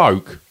not a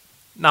bloke.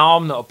 No,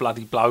 I'm not a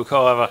bloody bloke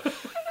either.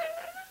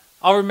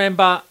 I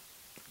remember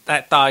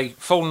that day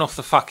falling off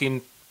the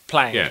fucking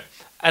plank. Yeah.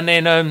 And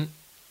then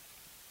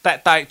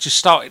that day it just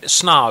started to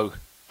snow.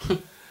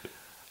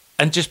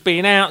 And just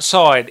being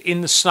outside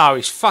in the snow,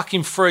 it's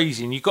fucking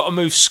freezing. You've got to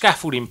move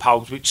scaffolding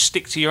poles which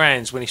stick to your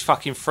hands when it's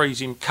fucking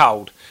freezing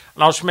cold.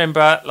 And I just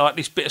remember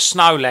this bit of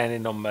snow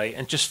landing on me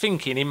and just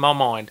thinking in my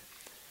mind,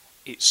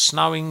 it's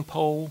snowing,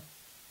 Paul,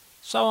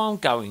 so I'm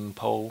going,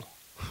 Paul,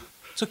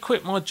 to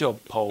quit my job,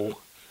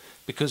 Paul,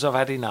 because I've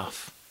had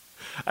enough.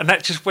 And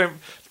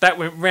that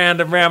went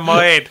round and round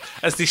my head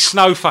as this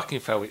snow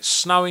fucking fell. It's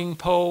snowing,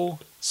 Paul,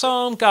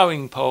 so I'm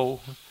going, Paul,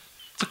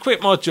 to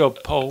quit my job,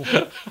 Paul,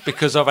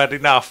 because I've had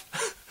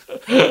enough.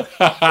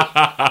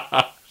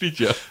 Did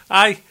you?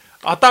 I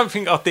don't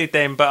think I did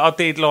then, but I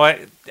did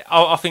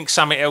I think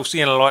something else,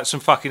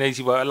 some fucking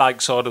easy work at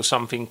Lakeside or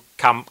something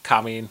come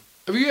in.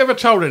 Have you ever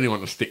told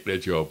anyone to stick their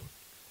job?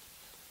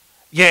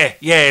 Yeah,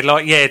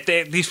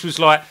 this was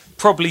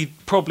probably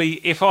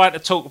if I had to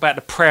talk about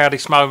the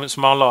proudest moments of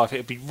my life,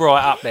 it'd be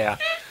right up there.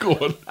 Go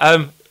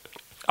on.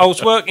 I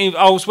was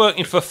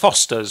working for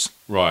Foster's.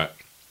 Right.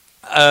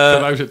 For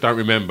those that don't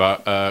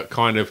remember,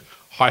 kind of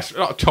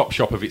a top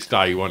shop of its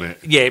day, wasn't it?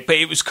 Yeah, but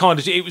it was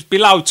it was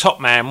below Top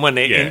Man, wasn't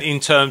it? Yeah. In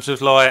terms of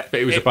But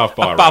it was above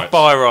buy rights. Above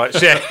buy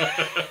rights, yeah.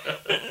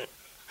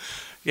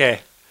 Yeah.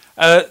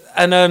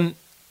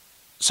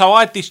 So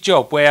I had this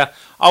job where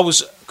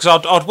because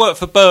I'd worked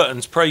for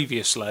Burton's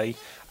previously,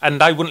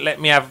 and they wouldn't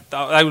let me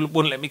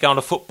go on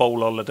a football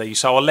holiday,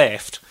 so I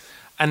left.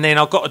 And then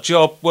I got a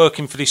job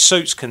working for this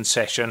suits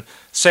concession,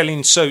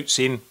 selling suits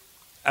in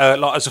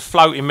as a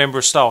floating member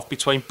of staff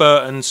between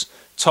Burton's,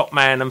 Top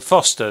Man and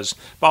Foster's.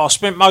 But I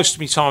spent most of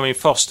my time in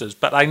Foster's,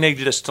 but they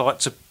needed us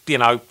to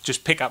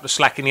just pick up the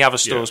slack in the other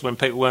stores when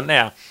people weren't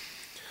there.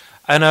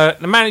 And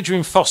the manager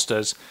in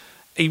Foster's,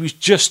 he was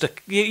just a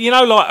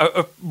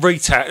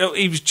retail.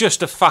 He was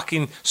just a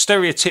fucking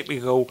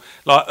stereotypical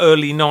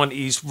early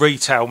 90s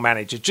retail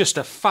manager, just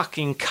a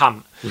fucking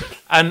cunt.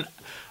 And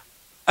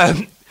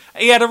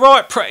he had a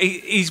right.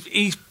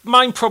 His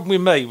main problem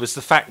with me was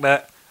the fact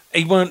that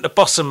he weren't the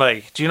boss of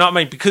me. Do you know what I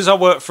mean? Because I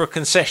worked for a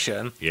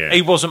concession,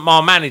 he wasn't my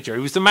manager.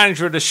 He was the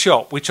manager of the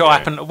shop, which I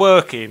happened to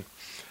work in.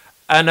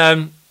 And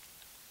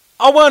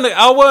I weren't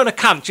a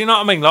cunt. Do you know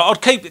what I mean?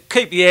 I'd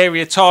keep the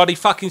area tidy,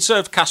 fucking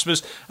serve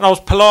customers, and I was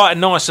polite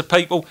and nice to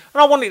people.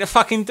 And I wanted to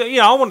fucking,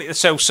 I wanted to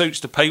sell suits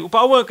to people,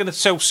 but I weren't going to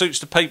sell suits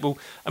to people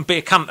and be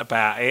a cunt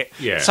about it.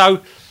 Yeah.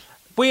 So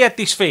we had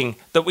this thing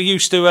that we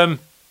used to,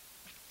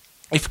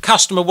 if a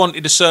customer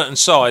wanted a certain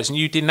size and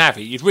you didn't have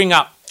it, you'd ring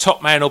up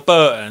Top Man or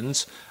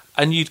Burton's,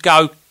 and you'd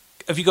go,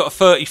 have you got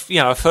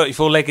a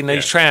 34 leg in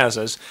these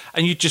trousers?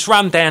 And you'd just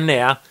run down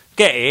there,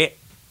 get it,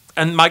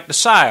 and make the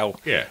sale.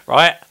 Yeah.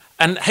 Right?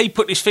 And he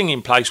put this thing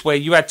in place where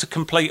you had to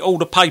complete all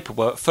the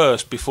paperwork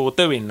first before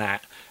doing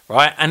that.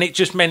 Right? And it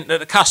just meant that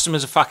the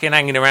customers are fucking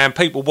hanging around,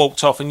 people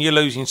walked off, and you're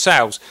losing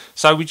sales.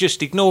 So we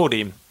just ignored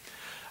him.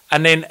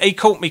 And then he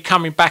caught me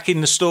coming back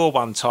in the store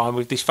one time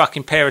with this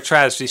fucking pair of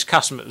trousers this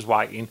customer was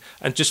waiting,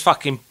 and just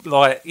fucking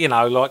gave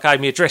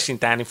me a dressing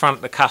down in front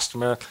of the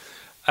customer.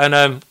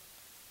 And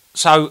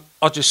so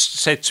I just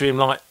said to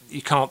him,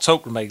 you can't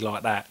talk to me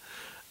like that.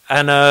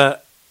 And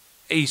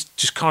he's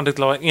just kind of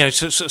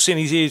sort of seeing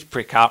his ears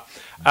prick up.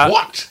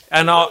 What?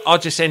 And I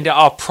just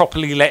I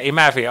properly let him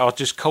have it. I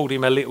just called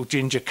him a little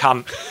ginger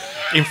cunt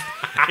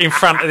in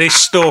front of this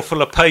store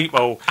full of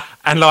people.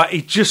 And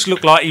he just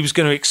looked like he was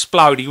going to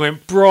explode. He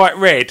went bright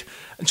red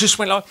and just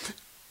went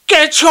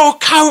get your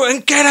coat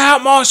and get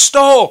out my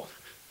store.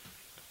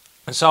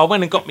 And so I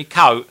went and got my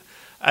coat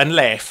and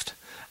left.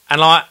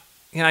 And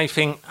you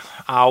think,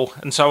 oh.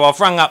 And so I've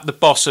rung up the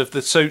boss of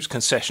the suits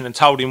concession and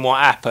told him what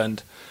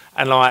happened.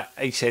 And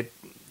he said,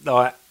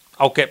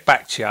 I'll get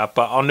back to you.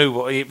 But I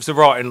knew it was the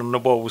writing on the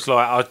wall was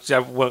I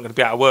weren't going to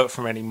be able to work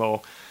for him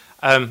anymore.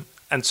 And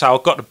so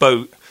I got the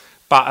boot,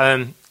 but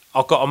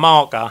I got a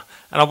marker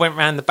and I went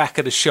round the back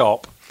of the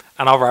shop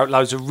and I wrote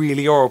loads of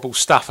really horrible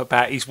stuff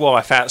about his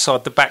wife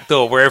outside the back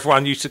door where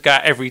everyone used to go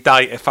every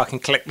day to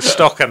fucking collect the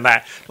stock and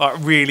that.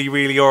 Really,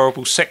 really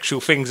horrible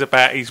sexual things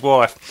about his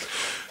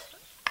wife.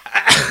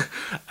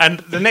 And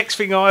the next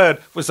thing I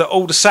heard was that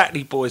all the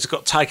Saturday boys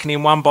got taken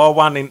in one by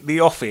one in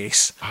the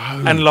office.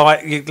 Oh. And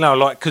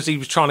because he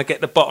was trying to get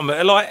the bottom of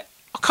it.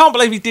 I can't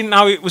believe he didn't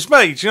know it was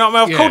me. Do you know what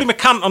I mean? I've called him a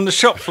cunt on the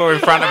shop floor in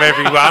front of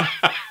everyone.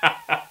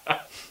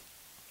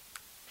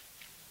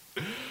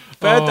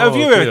 But have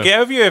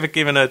you ever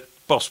given a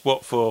boss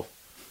what for?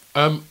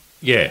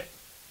 Yeah.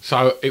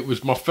 So it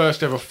was my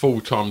first ever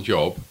full-time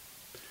job.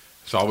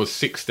 So I was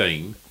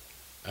 16,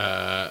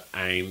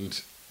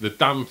 and the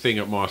dumb thing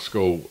at my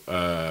school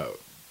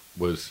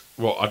was,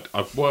 well,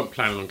 I weren't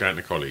planning on going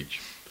to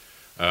college.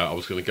 I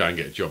was going to go and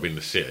get a job in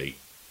the city.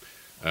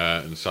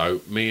 And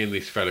so me and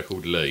this fella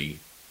called Lee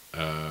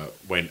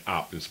went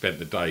up and spent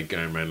the day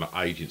going around like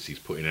agencies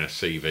putting our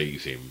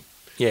CVs in.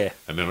 Yeah.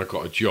 And then I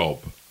got a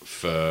job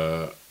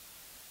for,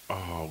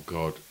 oh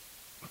God,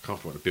 I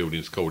can't remember what the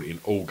building's called, in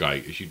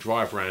Aldgate. As you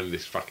drive around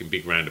this fucking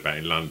big roundabout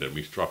in London,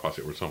 we used to drive past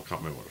it all the time, I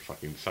can't remember what the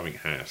fucking, something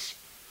house.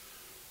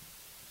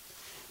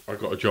 I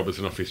got a job as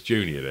an office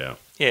junior there.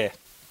 Yeah.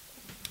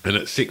 And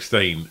at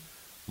 16,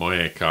 my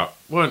haircut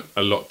weren't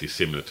a lot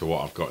dissimilar to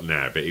what I've got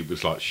now, but it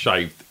was like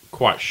shaved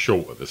quite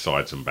short at the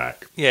sides and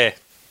back. Yeah.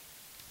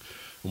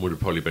 And would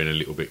have probably been a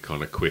little bit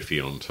kind of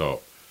quiffy on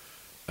top.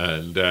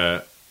 And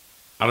I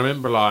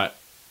remember like,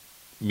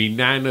 me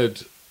nan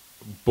had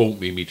bought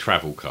me my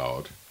travel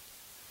card.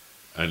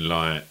 And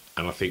I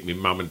think my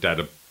mum and dad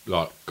had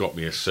like got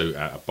me a suit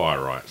out of Buy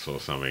Rights or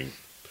something.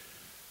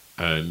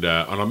 And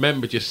I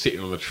remember just sitting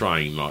on the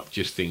train, like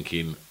just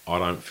thinking, I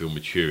don't feel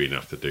mature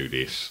enough to do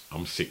this.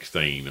 I'm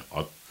 16.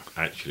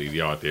 Actually,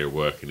 the idea of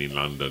working in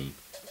London,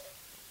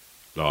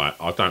 like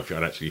I don't think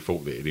I'd actually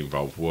thought that it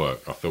involved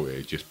work. I thought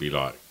it'd just be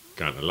like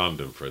going to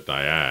London for a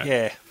day out.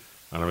 Yeah.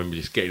 And I remember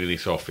just getting in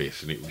this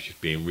office and it was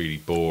just being really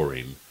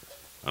boring.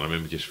 And I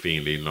remember just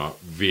feeling like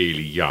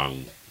really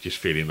young, just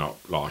feeling like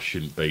I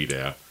shouldn't be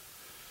there.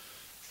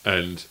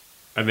 And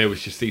there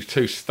was just these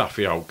two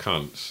stuffy old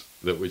cunts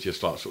that were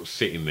just like sort of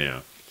sitting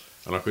there.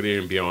 And I could hear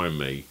them behind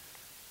me.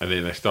 And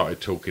then they started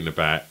talking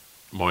about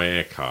my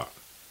haircut.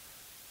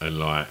 And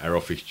like, our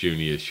office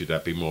juniors, should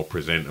that be more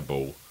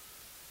presentable?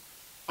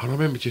 And I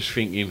remember just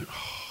thinking,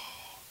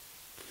 oh,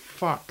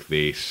 fuck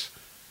this.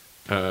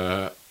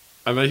 And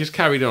they just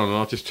carried on, and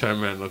I just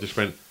turned around and I just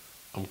went,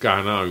 I'm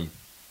going home.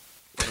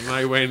 And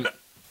they went, what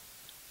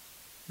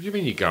do you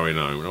mean you're going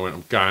home? And I went,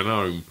 I'm going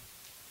home.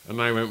 And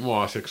they went,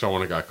 why? I said, because I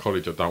want to go to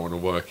college, I don't want to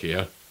work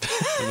here.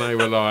 And they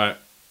were like,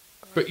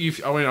 but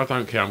I went, I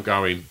don't care, I'm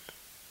going.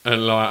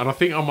 And I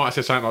think I might have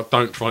said something like,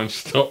 don't try and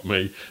stop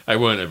me. They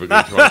weren't ever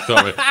going to try and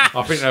stop me.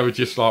 I think they were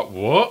just like,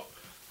 what?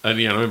 And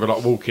yeah, I remember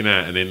like walking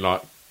out and then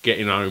like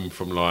getting home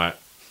from like,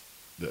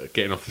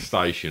 getting off the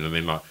station and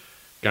then like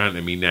going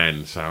to me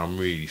nan saying, I'm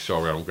really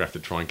sorry, I'm going to have to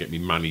try and get me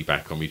money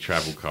back on my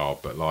travel card,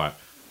 but like,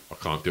 I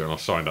can't do it. And I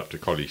signed up to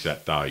college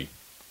that day.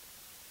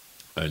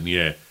 And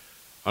yeah,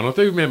 and I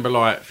do remember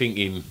like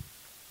thinking,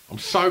 I'm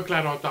so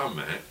glad I'd done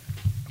that.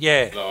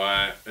 Yeah.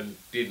 Like, and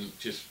didn't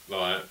just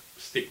like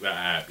stick that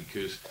out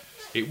because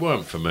it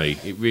weren't for me.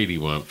 It really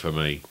weren't for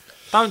me.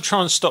 Don't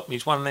try and stop me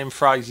is one of them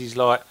phrases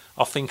like,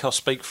 I think I'll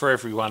speak for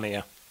everyone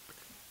here.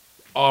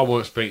 I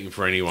weren't speaking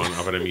for anyone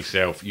other than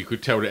myself. You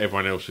could tell that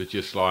everyone else was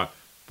just like,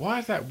 why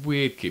is that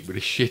weird kid with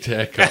a shit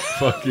haircut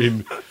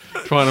fucking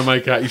trying to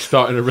make out he's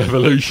starting a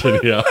revolution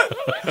here?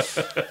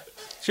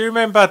 Do you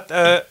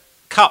remember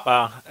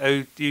Cupper,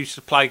 who used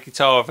to play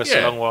guitar with us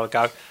a long while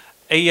ago?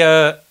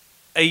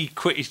 He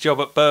quit his job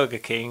at Burger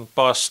King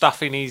by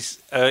stuffing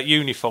his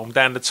uniform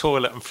down the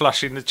toilet and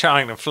flushing the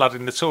chain and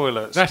flooding the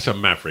toilets. That's a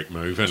maverick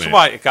move, isn't it? It's the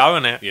way to go,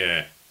 isn't it?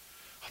 Yeah.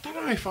 I don't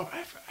know if I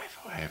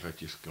ever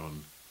just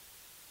gone...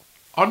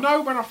 I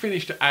know when I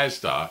finished at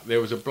Asda,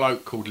 there was a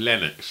bloke called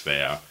Lennox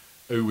there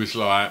who was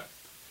like...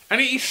 And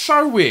it is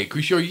so weird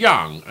because you're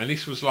young, and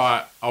this was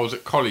like... I was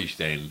at college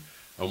then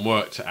and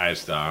worked at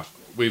Asda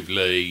with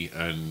Lee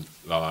and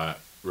like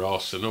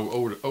Ross and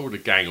all the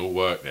gang all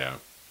worked there.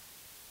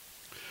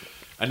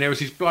 And there was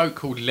this bloke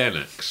called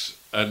Lennox,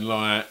 and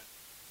like,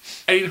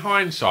 in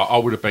hindsight, I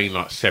would have been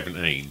like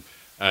 17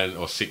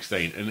 or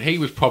 16, and he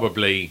was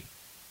probably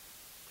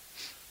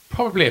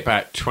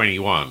about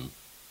 21,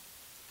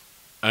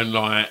 and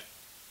like,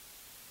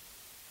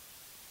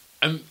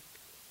 and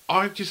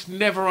I just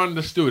never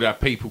understood how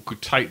people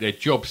could take their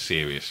job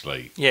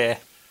seriously. Yeah.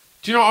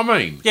 Do you know what I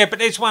mean? Yeah, but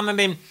there's one of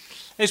them.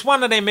 There's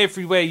one of them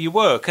everywhere you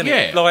work, and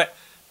yeah, like.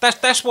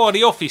 That's why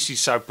the office is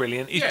so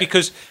brilliant, is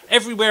because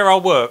everywhere I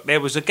work there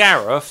was a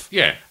Gareth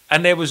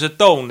and there was a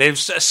Dawn. There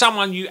was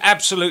someone you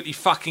absolutely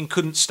fucking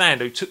couldn't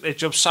stand who took their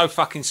job so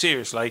fucking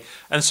seriously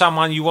and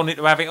someone you wanted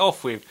to have it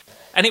off with.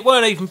 And it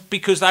weren't even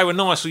because they were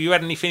nice or you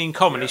had anything in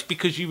common, it's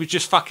because you were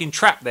just fucking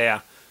trapped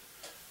there.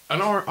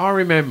 And I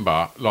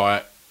remember,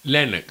 like,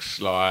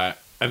 Lennox, like,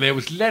 and there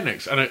was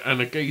Lennox and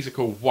a geezer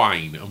called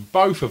Wayne, and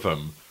both of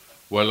them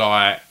were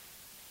like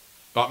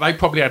they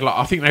probably had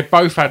I think they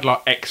both had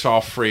like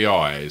XR3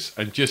 eyes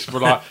and just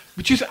were like,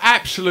 just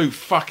absolute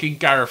fucking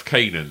Gareth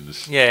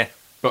Keenans. Yeah.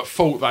 But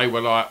thought they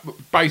were like,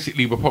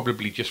 basically were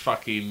probably just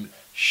fucking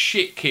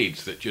shit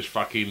kids that just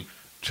fucking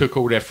took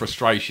all their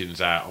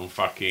frustrations out on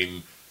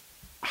fucking,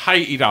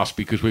 hated us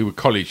because we were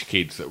college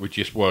kids that were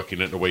just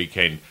working at the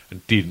weekend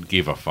and didn't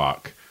give a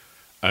fuck.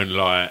 And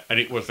like, and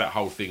it was that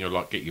whole thing of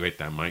like, get your head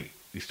down, mate,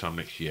 this time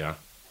next year.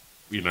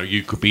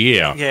 you could be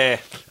here. Yeah.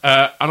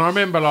 And I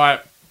remember,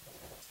 like,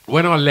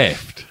 when I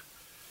left,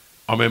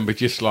 I remember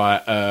just,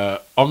 like,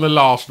 on the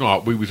last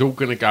night, we was all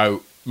going to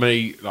go,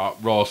 me, like,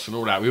 Ross and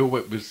all that, we all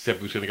said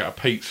we was going to go to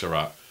Pizza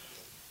Hut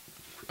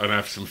and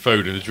have some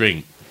food and a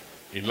drink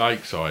in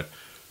Lakeside.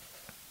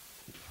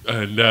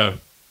 And I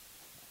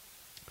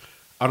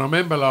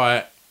remember,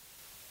 like,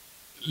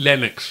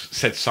 Lennox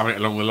said something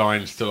along the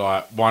lines to,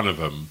 like, one of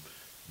them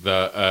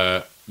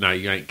that, no,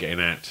 you ain't getting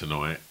out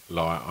tonight.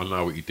 Like, I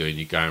know what you're doing.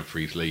 You're going for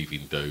his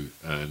leaving do.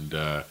 And,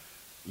 no,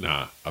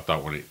 I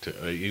don't want it to.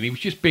 And he was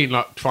just being,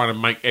 like, trying to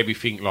make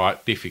everything,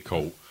 like,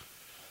 difficult.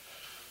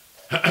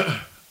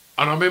 And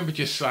I remember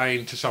just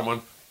saying to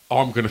someone,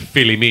 I'm going to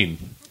fill him in.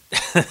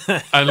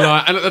 and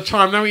at the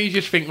time, now you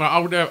just think, like,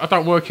 oh, no, I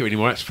don't work here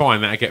anymore. It's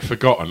fine. That'll get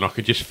forgotten. I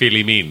can just fill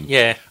him in.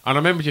 Yeah. And I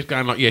remember just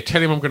going, like, yeah,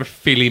 tell him I'm going to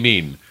fill him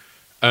in.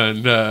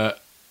 And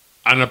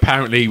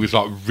apparently he was,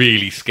 like,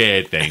 really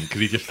scared then because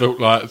he just thought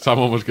like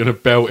someone was going to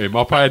belt him.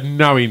 I had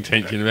no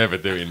intention of ever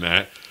doing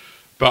that.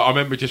 But I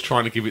remember just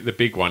trying to give it the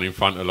big one in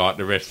front of, like,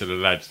 the rest of the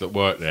lads that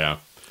worked there.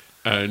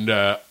 And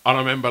I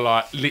remember,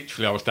 like,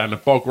 literally I was down the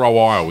bog row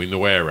aisle in the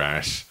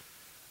warehouse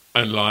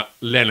and, like,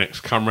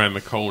 Lennox come round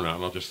the corner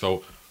and I just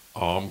thought,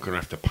 oh, I'm going to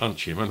have to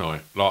punch him, aren't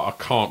I? Like, I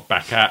can't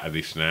back out of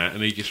this now.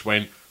 And he just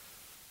went,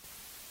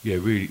 yeah,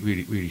 really,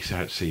 really, really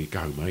sad to see you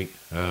go, mate.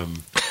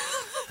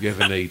 You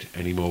ever need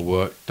any more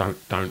work, don't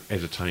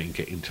hesitate and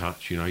get in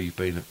touch. You know, you've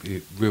been a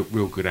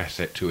real good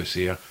asset to us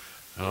here.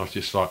 And I was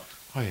just like,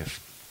 oh yeah,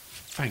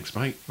 thanks,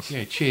 mate.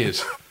 Yeah,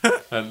 cheers.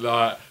 And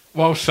like,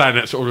 while saying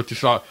that, sort of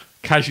just like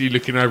casually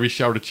looking over his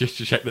shoulder just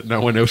to check that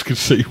no one else could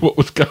see what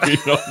was going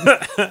on.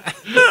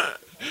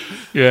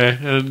 Yeah,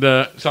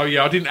 and so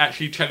yeah, I didn't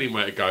actually tell him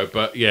where to go,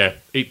 but yeah,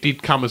 it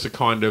did come as a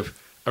kind of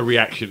a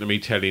reaction to me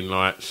telling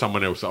like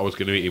someone else that I was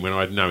going to meet him when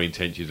I had no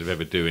intentions of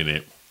ever doing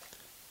it.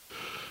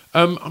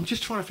 I'm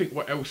just trying to think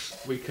what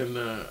else we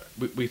can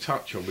we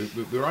touch on.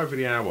 We're over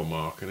the hour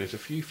mark, and there's a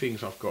few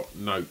things I've got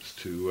notes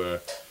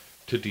to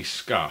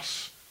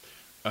discuss.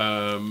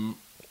 Well,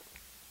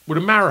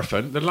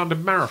 the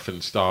London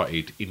Marathon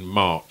started in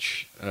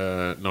March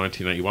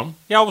 1981.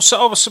 Yeah, I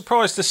was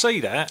surprised to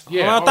see that.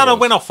 Yeah, I don't know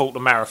when I thought the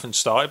marathon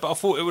started, but I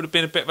thought it would have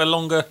been a bit of a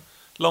longer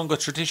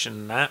tradition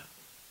than that.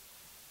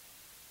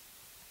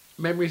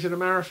 Memories of the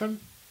marathon?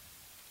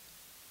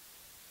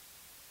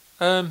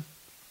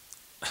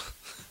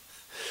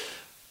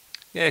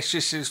 Yeah,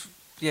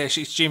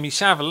 it's Jimmy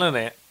Savile, isn't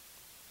it?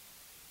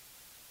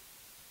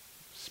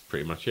 That's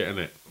pretty much it, isn't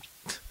it?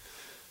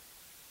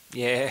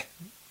 Yeah.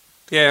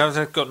 Yeah,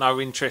 I've got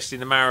no interest in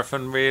the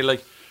marathon, really.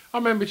 I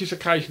remember just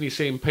occasionally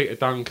seeing Peter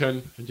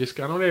Duncan and just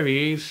going, oh, there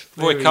he is.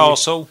 Roy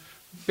Castle.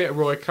 Bit of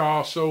Roy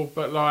Castle,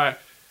 but like,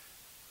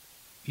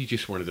 you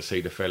just wanted to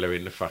see the fella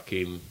in the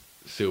fucking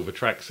silver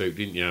tracksuit,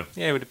 didn't you?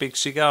 Yeah, with a big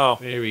cigar.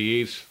 There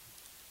he is.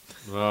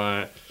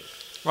 Right.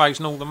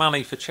 Raising all the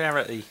money for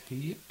charity.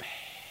 Yep.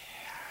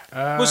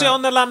 Was it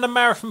on the London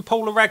Marathon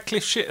Paula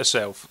Radcliffe shit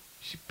herself?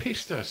 She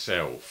pissed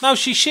herself. No,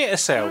 she shit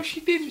herself. No, she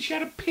didn't. She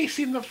had a piss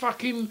in the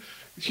fucking...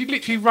 She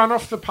literally run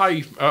off the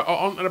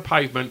onto the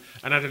pavement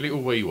and had a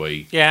little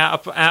wee-wee. Yeah,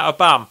 out of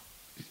bum.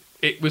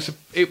 It was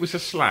a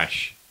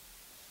slash.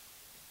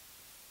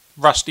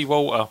 Rusty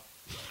water.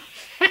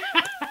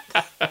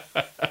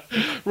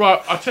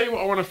 Right, I'll tell you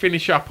what I want to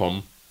finish up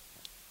on.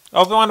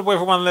 I wonder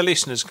whether one of the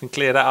listeners can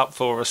clear that up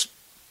for us.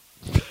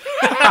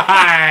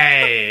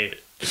 Hey!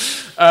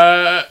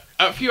 A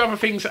few other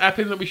things that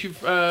happened that we should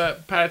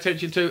pay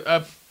attention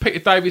to. Peter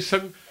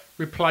Davison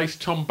replaced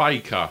Tom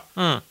Baker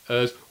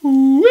as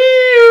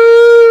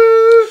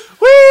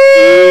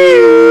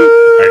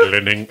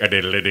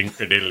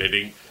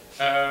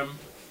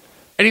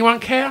anyone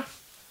care?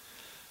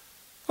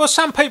 Well,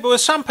 some people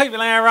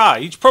our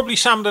age, probably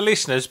some of the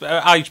listeners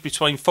aged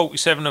between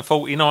 47 and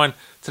 49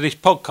 to this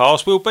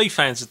podcast, will be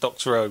fans of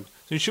Doctor Who.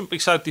 So you shouldn't be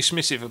so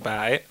dismissive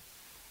about it.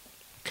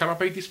 Can I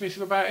be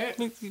dismissive about it?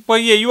 Well,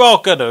 yeah, you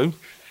are going to.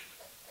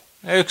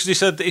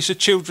 Because it's a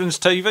children's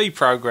TV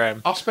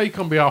programme. I'll speak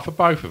on behalf of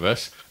both of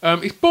us.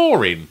 It's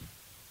boring.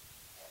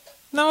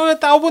 No,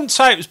 I wouldn't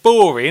say it was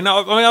boring.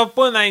 I mean, I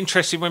weren't that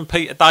interested when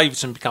Peter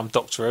Davison became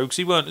Doctor Who because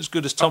he weren't as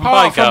good as Tom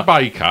Apart Baker. from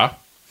Baker,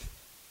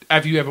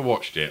 have you ever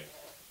watched it?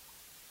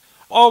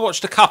 I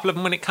watched a couple of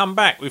them when it come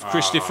back with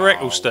Christopher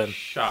Eccleston.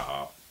 Shut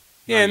up.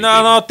 Yeah, no,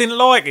 I didn't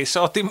like it,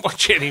 so I didn't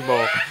watch it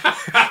anymore.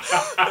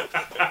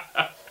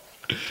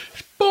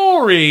 It's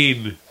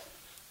boring.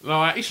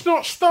 Like, it's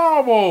not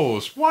Star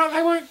Wars.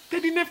 Why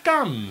they didn't have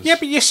guns? Yeah,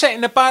 but you're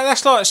setting the bar.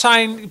 That's like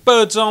saying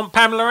birds aren't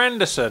Pamela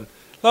Anderson.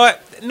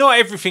 Like, not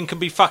everything can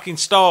be fucking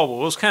Star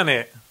Wars, can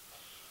it?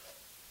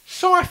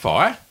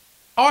 Sci-fi.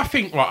 I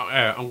think.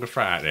 Right, I'm going to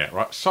throw it out there.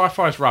 Right,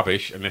 sci-fi's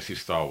rubbish unless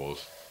it's Star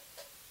Wars.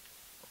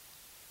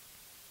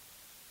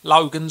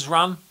 Logan's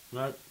Run.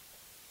 No.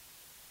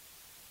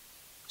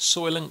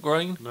 Soylent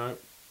Green. No.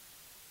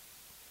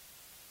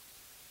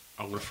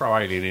 I'm going to throw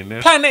Alien in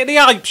there. Planet of the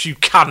Apes, you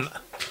cunt.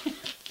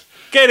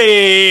 Get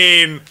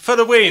in for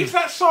the win. Is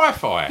that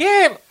sci-fi?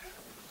 Yeah.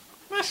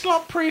 That's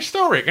like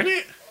prehistoric, isn't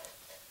it?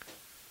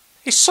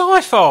 It's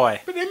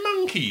sci-fi. But they're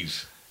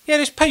monkeys. Yeah,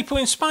 there's people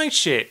in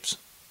spaceships.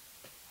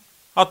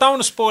 I don't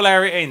want to spoil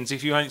how it ends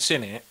if you ain't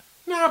seen it.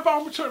 No, but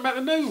I'm talking about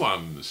the new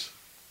ones.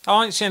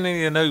 I ain't seen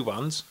any of the new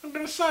ones. I'm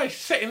going to say,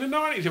 set in the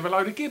 90s with a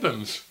load of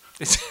Gibbons.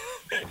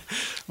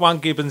 One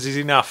Gibbons is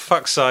enough,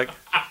 fuck's sake.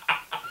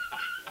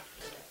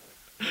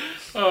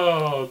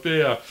 Oh,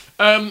 dear.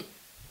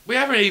 We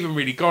haven't even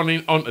really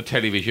gone onto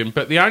television,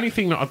 but the only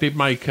thing that I did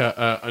make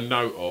a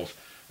note of,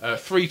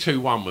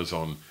 3-2-1 was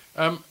on.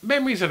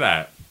 Memories of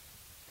that?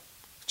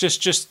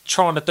 Just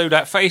trying to do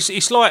that.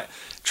 It's like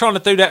trying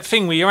to do that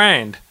thing with your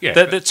hand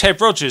that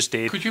Ted Rogers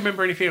did. Could you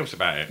remember anything else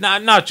about it?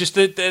 No, just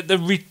the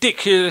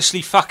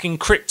ridiculously fucking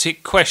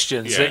cryptic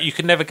questions that you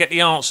can never get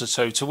the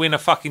answer to win a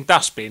fucking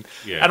dustbin.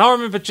 Yeah. And I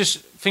remember just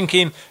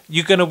thinking,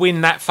 you're going to win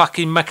that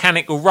fucking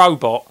mechanical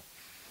robot.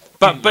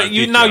 But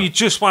you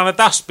just won a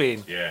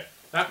dustbin. Yeah,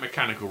 that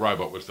mechanical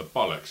robot was the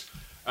bollocks.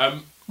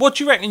 What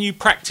do you reckon you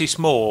practice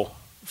more?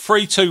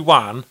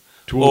 3-2-1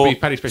 to all be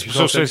Paddy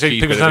Special Sauce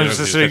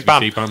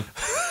bun.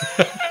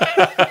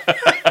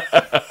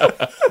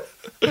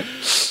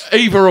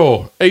 Either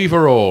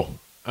or.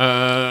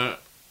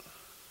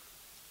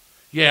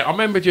 Yeah, I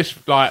remember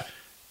just like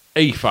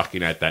he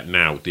fucking had that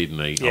now, didn't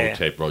he? Yeah. Old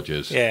Ted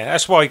Rogers. Yeah,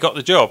 that's why he got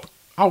the job.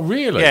 Oh,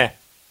 really? Yeah.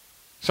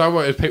 So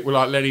what is people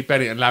like Lenny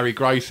Bennett and Larry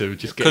Grayson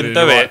just getting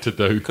the right to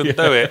do? Couldn't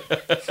do it.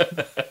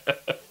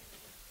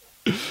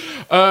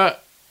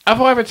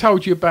 Have I ever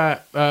told you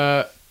about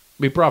my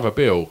brother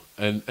Bill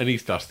and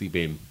his dusty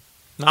bin?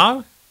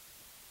 No.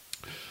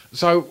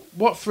 So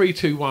what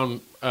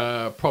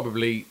 3-2-1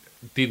 probably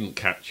didn't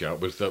capture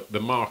was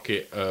the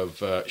market of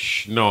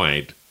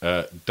Schneid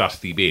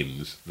dusty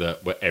bins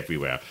that were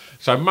everywhere.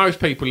 So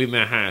most people in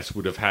their house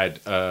would have had,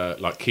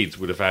 like kids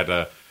would have had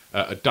a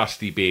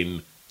dusty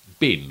bin.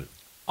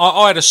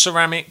 I had a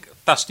ceramic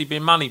dusty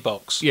bin money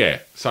box. Yeah,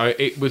 so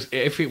it was,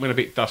 if it went a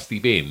bit dusty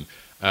bin,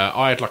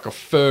 I had like a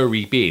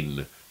furry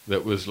bin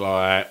that was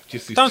like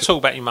just this. Don't talk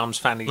about your mum's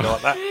fanny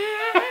like that.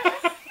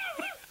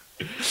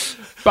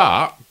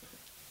 But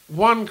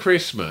one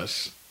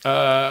Christmas,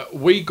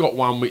 we got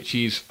one which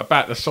is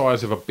about the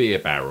size of a beer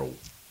barrel,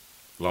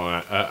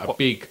 like a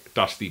big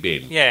dusty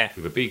bin. Yeah,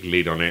 with a big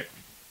lid on it,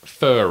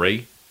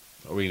 furry.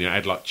 I mean, it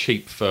had like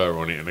cheap fur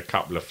on it and a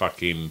couple of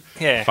fucking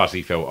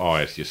fuzzy felt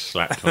eyes just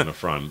slapped on the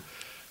front.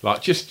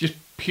 Like just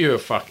pure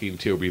fucking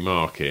Tilbury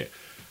Market.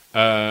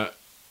 And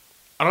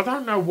I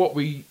don't know what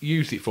we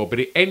used it for, but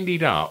it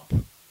ended up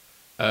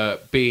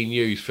being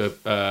used for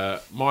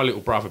my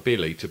little brother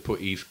Billy to put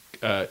his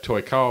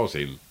toy cars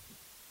in.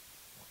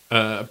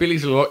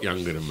 Billy's a lot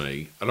younger than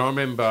me, and I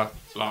remember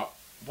like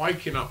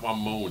waking up one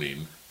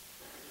morning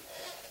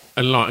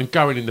and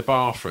going in the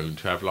bathroom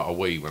to have like a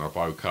wee when I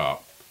woke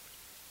up.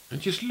 And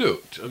just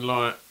looked and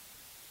like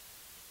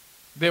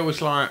there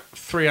was like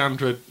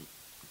 300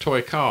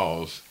 toy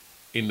cars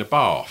in the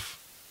bath,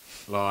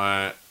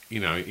 like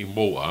in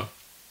water.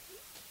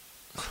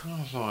 And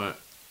I was like,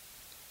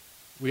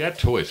 we had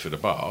toys for the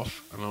bath,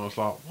 and I was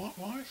like, what?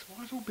 Why is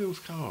all Bill's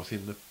cars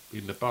in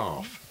the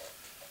bath?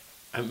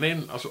 And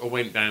then I sort of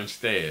went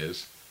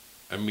downstairs,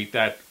 and my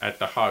dad had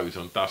the hose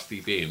on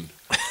dusty bin,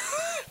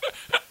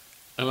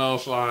 and I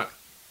was like,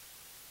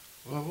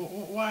 well,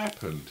 what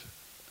happened?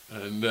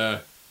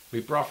 And my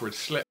brother had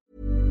slept.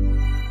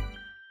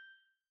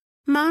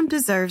 Mom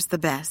deserves the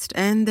best,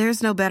 and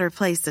there's no better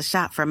place to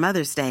shop for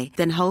Mother's Day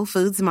than Whole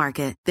Foods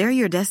Market. They're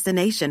your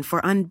destination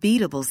for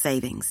unbeatable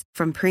savings,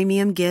 from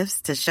premium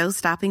gifts to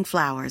show-stopping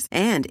flowers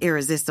and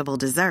irresistible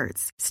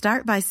desserts.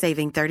 Start by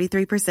saving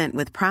 33%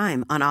 with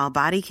Prime on all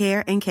body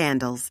care and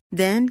candles.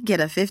 Then get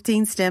a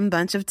 15-stem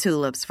bunch of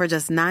tulips for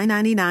just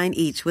 $9.99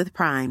 each with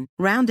Prime.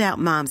 Round out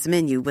Mom's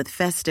menu with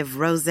festive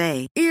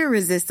rosé,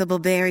 irresistible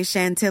berry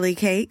chantilly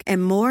cake,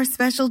 and more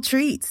special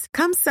treats.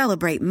 Come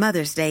celebrate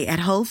Mother's Day at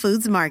Whole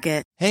Foods Market.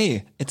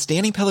 Hey, it's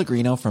Danny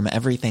Pellegrino from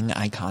Everything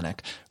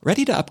Iconic.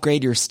 Ready to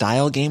upgrade your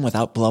style game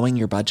without blowing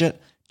your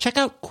budget? Check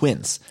out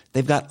Quince.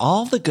 They've got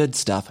all the good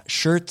stuff,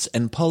 shirts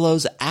and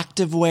polos,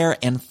 activewear,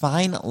 and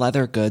fine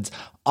leather goods,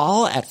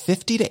 all at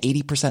 50 to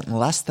 80%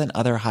 less than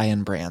other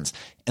high-end brands.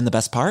 And the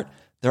best part?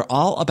 They're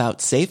all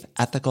about safe,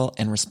 ethical,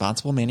 and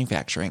responsible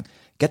manufacturing.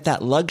 Get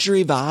that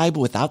luxury vibe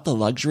without the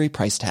luxury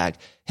price tag.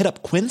 Hit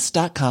up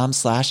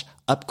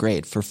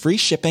quince.com/upgrade for free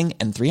shipping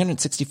and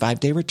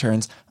 365-day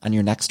returns on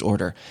your next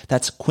order.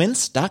 That's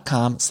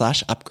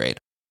quince.com/upgrade.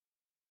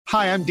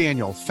 Hi, I'm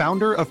Daniel,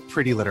 founder of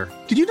Pretty Litter.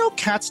 Did you know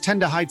cats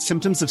tend to hide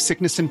symptoms of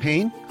sickness and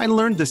pain? I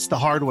learned this the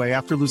hard way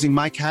after losing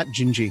my cat,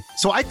 Gingy.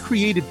 So I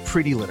created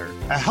Pretty Litter,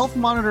 a health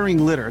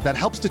monitoring litter that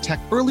helps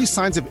detect early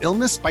signs of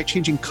illness by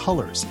changing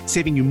colors,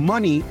 saving you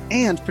money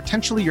and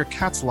potentially your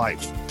cat's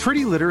life.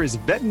 Pretty Litter is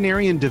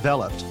veterinarian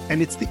developed, and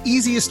it's the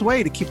easiest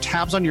way to keep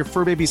tabs on your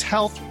fur baby's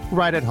health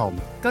right at home.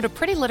 Go to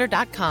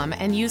prettylitter.com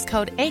and use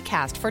code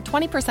ACAST for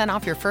 20%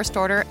 off your first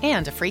order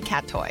and a free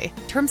cat toy.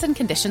 Terms and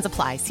conditions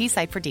apply. See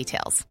site for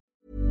details.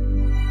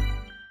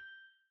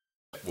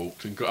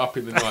 Walked and got up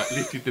in the night,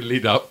 lifted the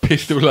lid up,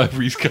 pissed all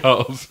over his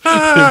cars,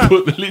 then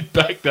put the lid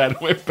back down and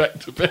went back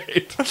to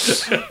bed.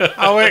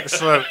 Oh,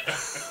 excellent.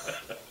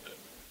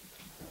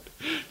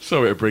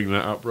 Sorry to bring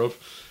that up, Rob.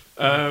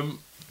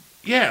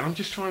 Yeah, and I'm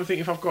just trying to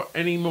think if I've got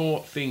any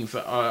more things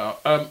that are...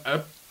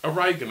 a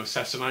Reagan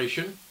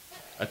assassination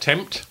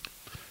attempt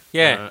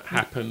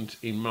happened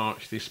in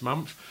March this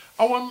month.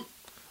 Oh,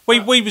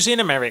 we was in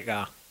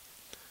America.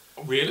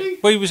 Really?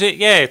 We was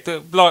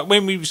like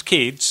when we was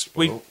kids,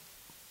 well,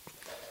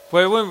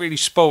 it wasn't really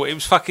sport. It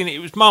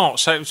was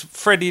March, so it was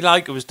Freddie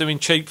Laker was doing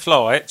cheap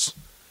flights.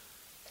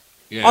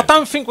 Yeah. I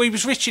don't think we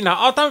was rich enough.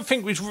 I don't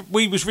think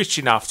we was rich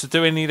enough to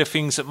do any of the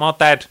things that my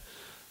dad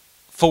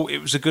thought it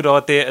was a good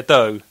idea to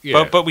do.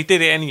 Yeah. But we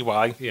did it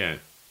anyway. Yeah.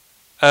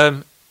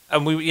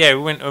 And we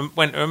went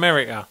to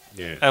America.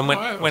 Yeah. And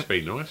that must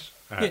be nice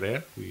out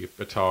there with your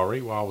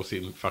Atari while I was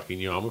in fucking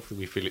Yarmouth with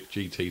my Philips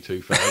GT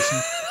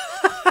 2000.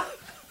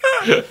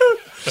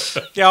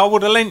 Yeah, I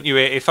would have lent you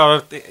it if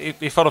I'd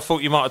have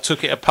thought you might have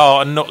took it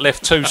apart and not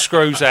left 2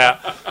 screws out.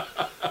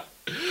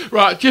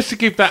 Right, just to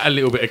give that a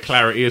little bit of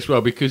clarity as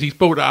well, because he's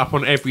brought it up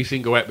on every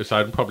single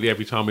episode and probably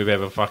every time we've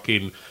ever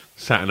fucking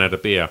sat and had a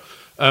beer.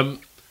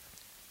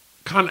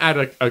 Cunt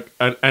had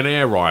an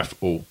air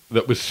rifle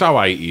that was so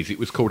 80s, it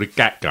was called a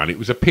gat gun. It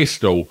was a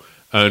pistol,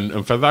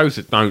 and for those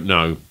that don't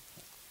know,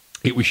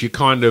 it was your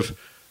kind of...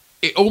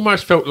 It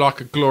almost felt like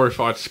a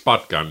glorified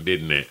spud gun,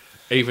 didn't it?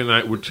 Even though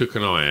it would took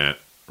an eye out.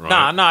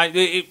 Right? No,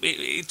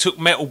 it took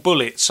metal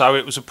bullets, so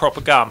it was a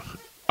proper gun.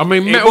 I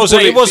mean, it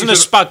wasn't a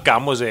spud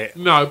gun, was it?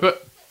 No,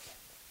 but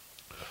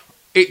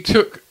it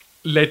took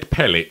lead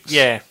pellets.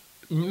 Yeah.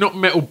 Not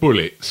metal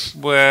bullets.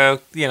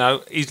 Well,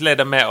 he's lead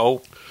a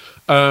metal.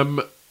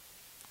 I'm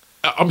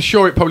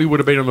sure it probably would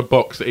have been on the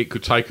box that it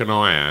could take an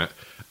eye out,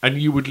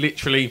 and you would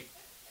literally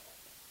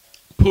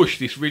push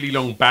this really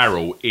long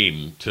barrel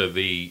into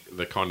the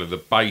kind of the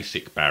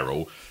basic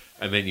barrel,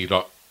 and then you'd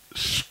like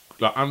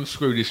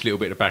unscrew this little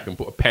bit at the back and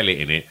put a pellet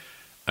in it,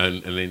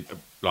 and then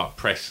like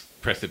press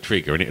the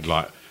trigger, and it'd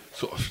like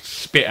sort of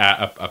spit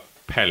out a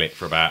pellet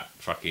for about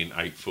fucking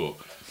 8 foot.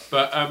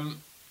 But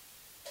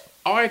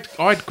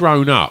I'd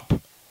grown up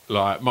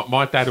like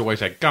my dad always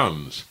had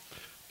guns,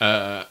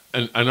 and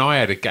I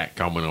had a gat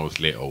gun when I was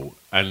little,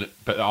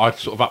 but I'd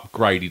sort of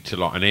upgraded to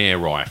like an air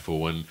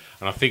rifle, and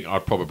I think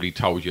I'd probably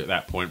told you at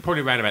that point,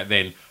 probably around about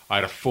then, I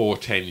had a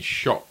 410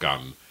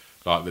 shotgun.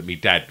 Like that, my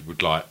dad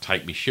would like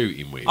take me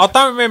shooting with. I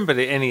don't remember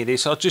any of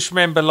this. I just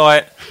remember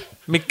like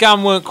my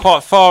gun weren't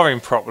quite firing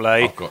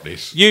properly. I've got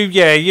this.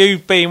 You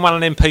being one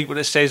of them people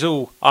that says,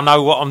 "Oh, I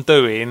know what I'm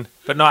doing,"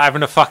 but not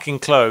having a fucking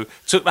clue.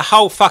 Took the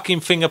whole fucking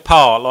thing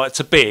apart like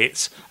to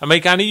bits, and me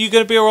going, "Are you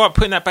going to be all right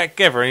putting that back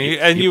together?"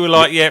 And you were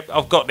like, "Yeah,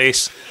 I've got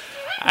this."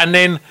 And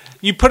then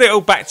you put it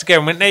all back together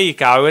and went, "There you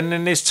go." And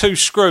then there's 2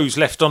 screws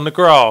left on the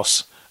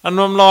grass, and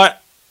I'm like,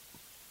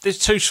 there's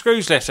 2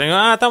 screws left. And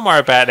I go, don't worry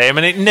about them.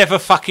 And it never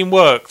fucking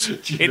worked.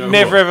 It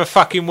never ever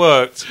fucking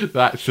worked.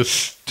 That's the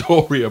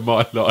story of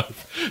my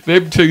life.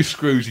 Them 2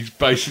 screws is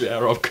basically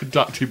how I've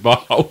conducted my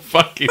whole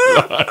fucking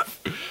life.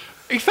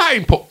 Is that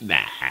important?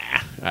 Nah,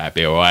 that'd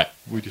be alright.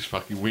 We just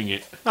fucking wing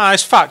it. No,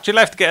 it's fucked. You'll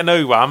have to get a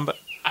new one, but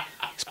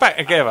it's back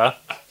together.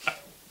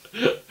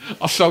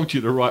 I sold you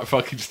the right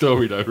fucking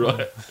story though,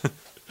 right?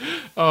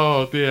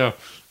 Oh dear.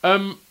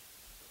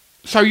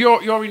 So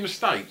you're in the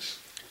States?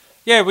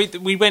 Yeah,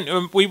 we went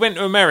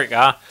to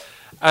America,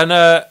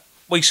 and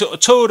we sort of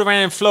toured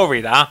around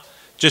Florida,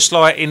 just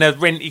like in a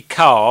rented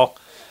car,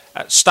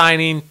 staying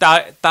in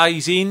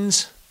days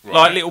inns,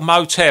 like little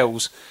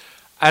motels,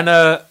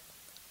 and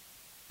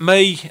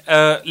me,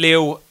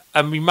 Lil,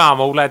 and my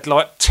mum all had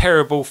like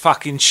terrible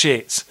fucking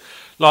shits,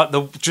 like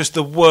just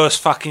the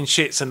worst fucking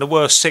shits and the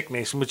worst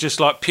sickness, and we're just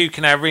like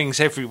puking our rings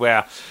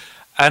everywhere,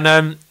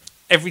 and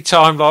every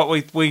time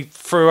like we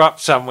threw up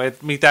somewhere,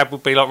 my dad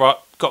would be like, right,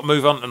 got to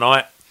move on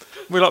tonight.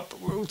 We're all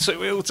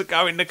to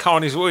go in the car,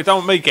 and he's like, don't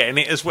want me getting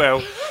it as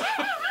well.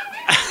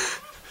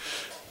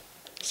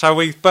 So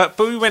we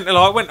went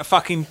to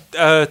fucking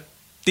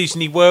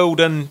Disney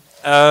World, and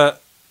like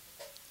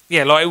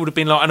it would have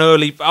been like an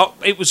early.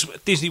 It was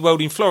Disney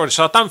World in Florida,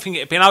 so I don't think it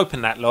had been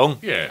open that long.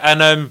 Yeah.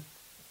 And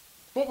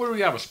what were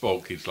the other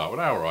sport kids like? Were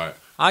they all right?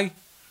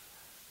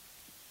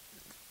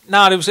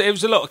 No, it was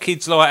a lot of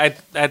kids like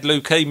had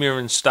leukemia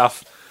and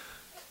stuff.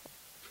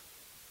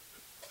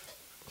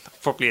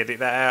 Probably edit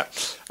that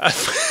out.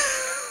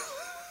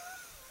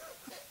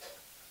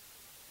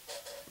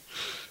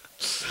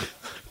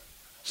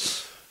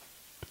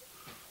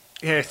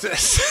 Yeah.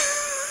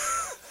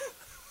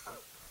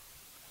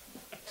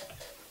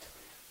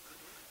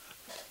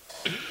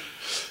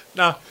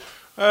 No.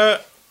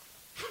 But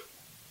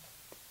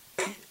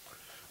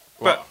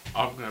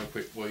I'm going to have a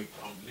quick week.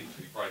 I'm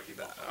literally breaking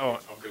that. Oh.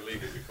 I'm going to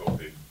leave it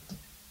recording.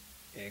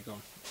 Yeah, go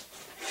on.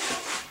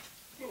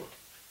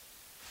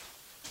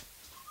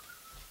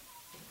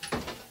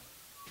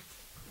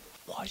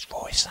 Why is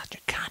Roy such a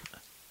cunt?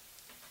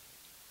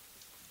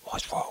 Why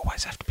does Roy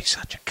always have to be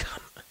such a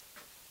cunt?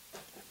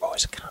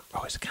 Roy's a cunt,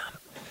 Roy's a cunt,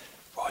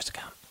 Roy's a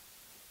cunt.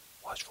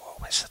 Why is Roy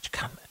always such a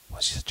cunt? Why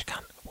is he such a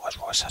cunt? Why is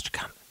Roy such a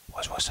cunt? Why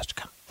is Roy such a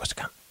cunt? Roy's a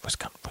cunt, Roy's a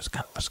cunt, Roy's a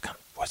cunt, Roy's a cunt,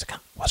 Roy's a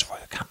cunt. Why is Roy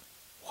a cunt?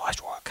 Why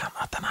is Roy a cunt?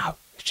 I don't know.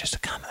 He's just a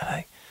cunt, isn't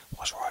he?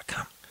 Why is Roy a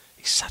cunt?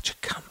 He's such a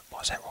cunt.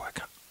 Why is that Roy a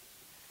cunt?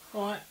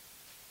 Right.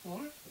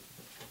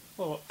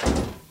 What?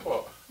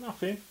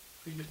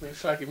 You're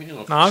slagging me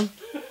off. No.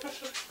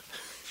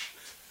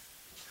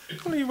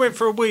 Well, you went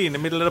for a wee in the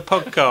middle of the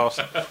podcast.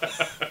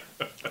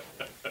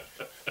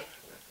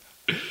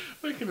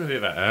 We can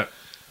edit that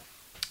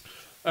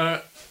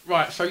out.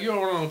 Right, so you're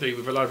on holiday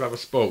with a load of other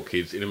sport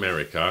kids in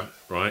America,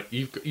 right?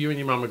 You and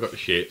your mum have got the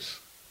shits.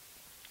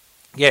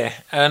 Yeah,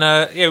 and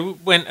we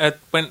went to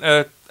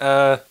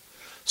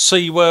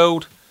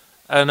SeaWorld,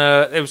 and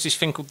there was this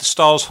thing called the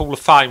Stars Hall of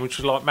Fame, which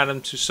was like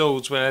Madame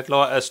Tussauds, where they had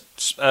like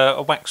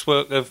a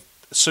waxwork of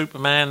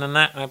Superman and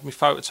that, and had my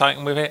photo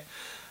taken with it.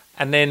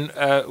 And then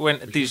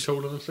went to Was you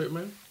taller than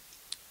Superman?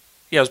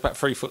 Yeah, I was about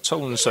 3 foot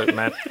taller than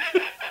Superman.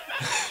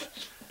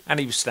 And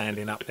he was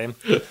standing up then.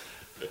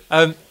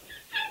 Oh, no.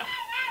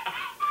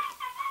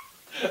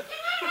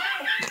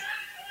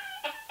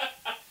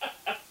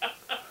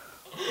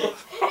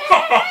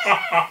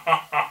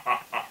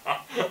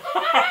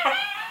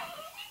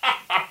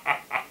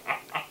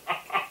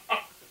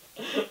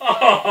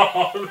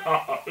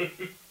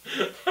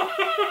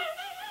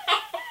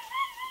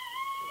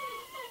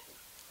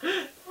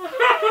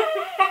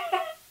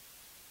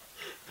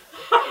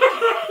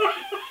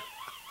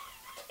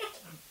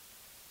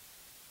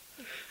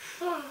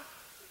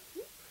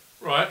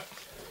 Right.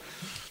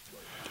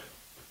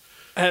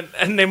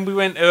 And then we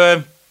went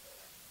to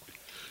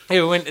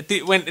went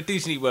to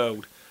Disney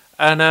World,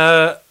 and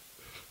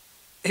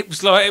it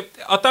was like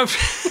I don't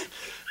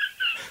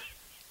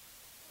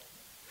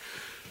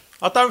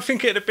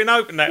think it had been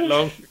open that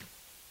long,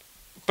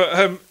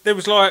 but there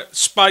was like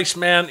Space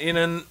Mountain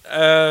and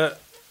I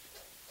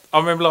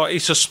remember like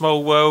It's a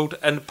Small World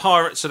and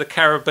Pirates of the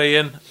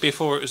Caribbean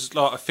before it was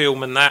like a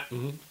film and that.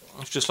 Mm-hmm. It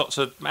was just lots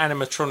of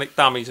animatronic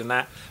dummies and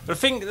that. But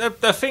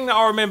the thing that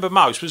I remember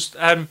most was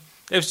there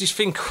was this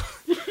thing.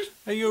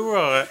 Are you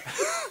alright?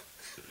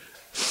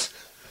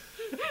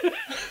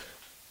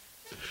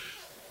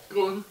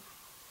 Go on.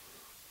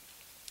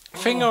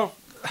 Thing I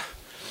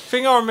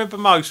remember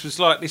most was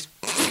like this.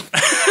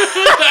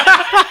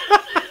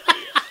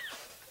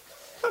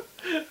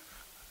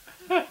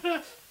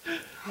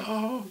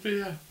 Oh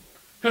dear.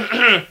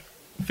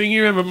 Thing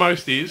you remember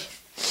most is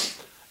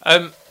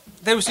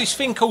there was this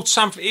thing called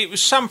something. It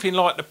was something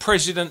like the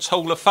President's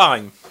Hall of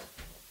Fame,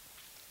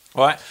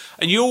 right?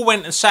 And you all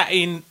went and sat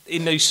in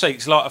these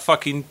seats like a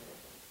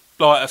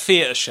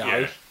theatre show.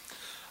 Yeah.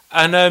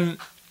 And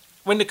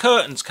when the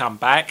curtains come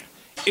back,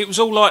 it was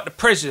all like the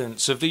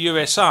presidents of the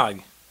USA.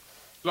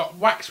 Like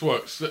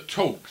waxworks that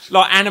talked.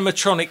 Like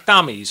animatronic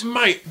dummies.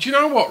 Mate, do you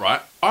know what,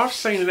 right? I've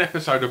seen an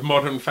episode of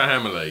Modern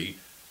Family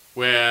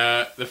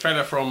where the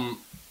fella from...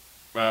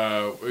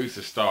 who's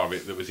the star of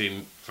it that was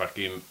in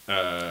fucking...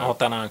 I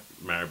don't know.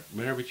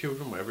 Married with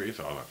Children, whatever it is.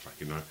 I don't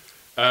fucking know.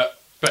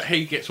 But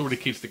he gets all the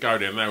kids to go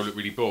there and they all look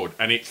really bored.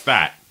 And it's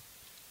that's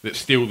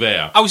still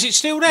there. Oh, is it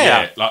still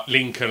there? Yeah, like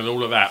Lincoln and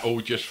all of that,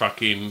 all just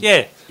fucking...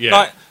 Yeah.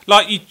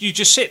 Like you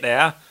just sit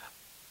there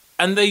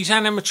and these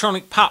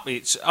animatronic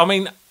puppets, I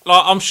mean...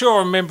 Like, I'm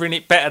sure I'm remembering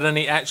it better than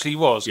it actually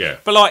was. Yeah.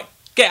 But, like,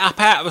 get up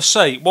out of a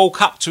seat,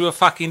 walk up to a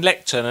fucking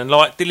lectern and,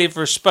 like,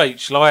 deliver a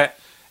speech, like...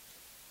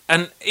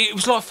 And it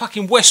was like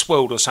fucking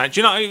Westworld or something.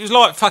 Do you know? It was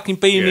like fucking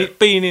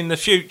being in the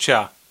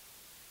future.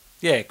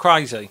 Yeah,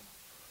 crazy.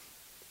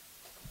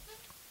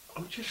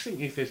 I'm just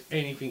thinking if there's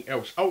anything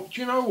else. Oh,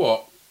 do you know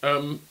what?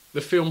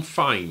 The film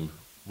Fame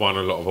won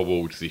a lot of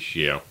awards this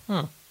year.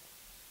 Hmm.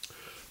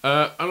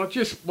 And I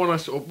just want to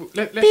sort of...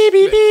 Let's... Beep,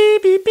 beep,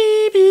 beep, beep,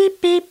 beep,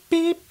 beep, beep,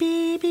 beep,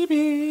 beep, beep,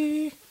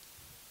 beep.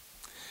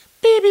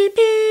 Beep, beep,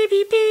 beep,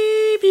 beep,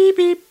 beep,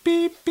 beep,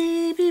 beep,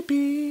 beep, beep,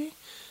 beep.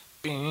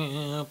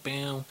 Bow,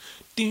 bow.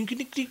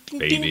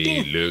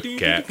 Baby,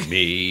 look at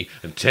me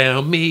and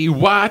tell me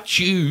what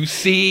you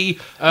see.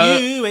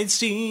 You ain't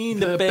seen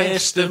the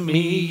best of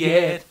me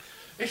yet.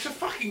 It's a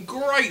fucking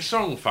great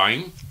song,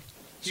 Fame.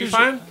 You a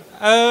fan?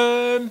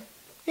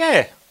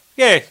 Yeah.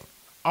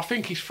 I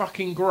think he's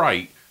fucking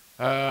great.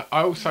 I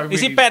also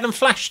Is it better than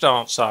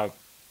Flashdance, though?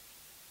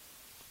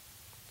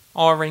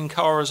 Irene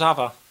Cara's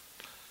other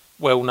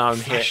well-known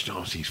hit.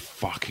 Flashdance is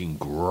fucking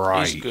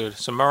great. It's good.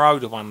 It's a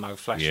Marauder one, though,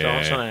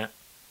 Flashdance, isn't it?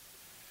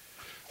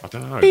 I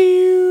don't know.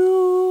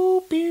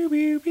 Pew, pew,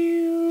 pew,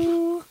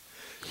 pew.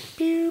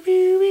 Pew,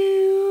 pew,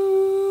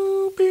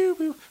 pew, pew,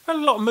 pew. Had a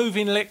lot of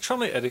moving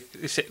electronic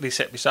this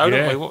episode,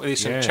 haven't we? What with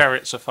some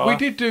Chariots of Fire? We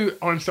did do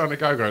Einstein a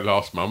Go-Go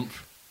last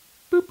month.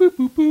 Did we?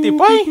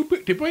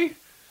 Did we?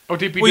 Or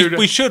did we do that?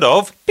 We should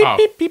have.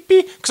 Oh.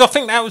 Because I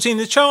think that was in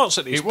the charts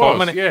at this point.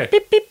 Was, yeah.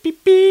 Beep, beep,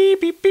 beep, beep,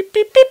 beep, beep,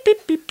 beep, beep,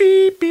 beep,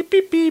 beep, beep,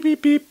 beep, beep,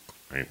 beep, beep.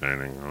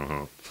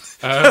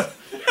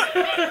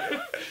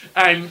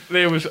 And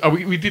there was...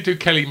 we did do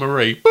Kelly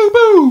Marie.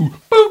 Boo-boo!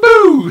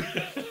 Boo-boo!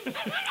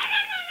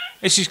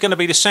 This is going to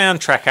be the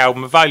soundtrack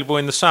album available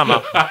in the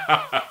summer.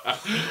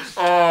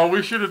 Oh,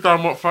 we should have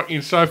done what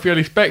fucking Sophie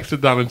Ellis Bextor had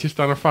done and just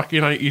done a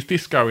fucking 80s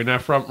disco in our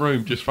front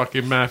room, just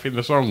fucking mouthing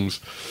the songs.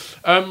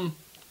 Okay,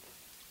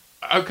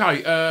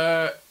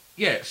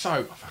 yeah, so...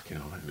 I'm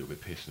a little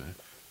bit pissed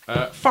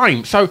now.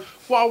 Fame. So,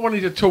 what I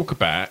wanted to talk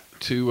about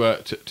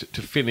to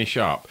finish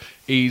up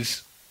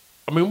is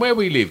I mean, where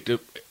we lived,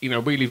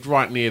 we lived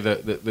right near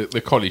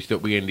the college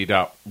that we ended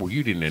up. Well,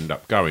 you didn't end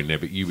up going there,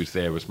 but you was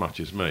there as much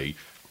as me.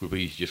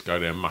 We used to just go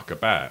there and muck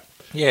about.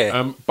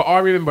 Yeah. But I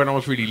remember when I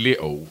was really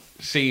little,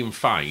 seeing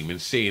Fame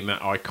and seeing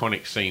that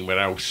iconic scene where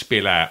they all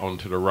spill out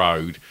onto the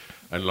road,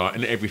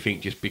 and everything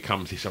just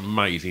becomes this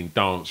amazing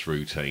dance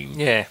routine.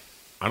 Yeah.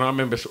 And I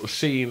remember sort of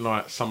seeing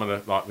some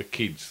of the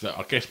kids that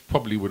I guess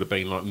probably would have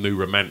been new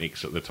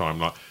romantics at the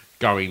time,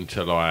 going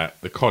to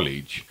the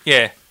college.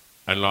 Yeah.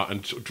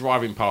 And sort of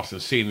driving past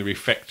and seeing the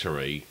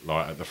refectory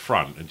at the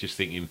front, and just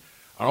thinking.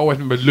 I always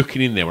remember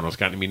looking in there when I was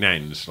going to my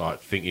nan's,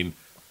 thinking,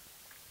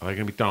 are they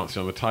going to be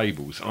dancing on the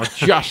tables? And I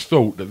just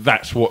thought that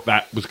that's what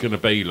that was going to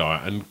be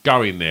like. And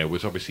going there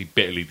was obviously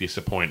bitterly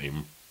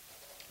disappointing.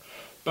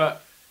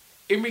 But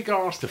in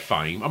regards to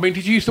Fame, I mean,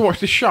 did you used to watch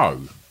the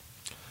show?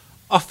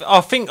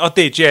 I think I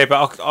did, yeah,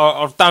 but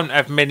I don't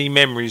have many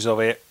memories of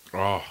it.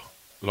 Oh,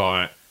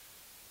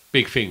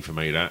 big thing for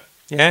me, that.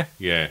 Yeah?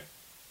 Yeah.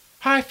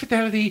 High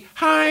fidelity,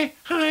 high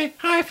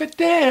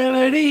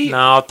fidelity. No,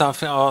 I don't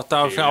think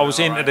I was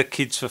into the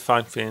Kids for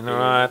Fame thing. All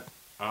right.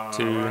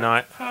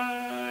 Tonight.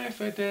 High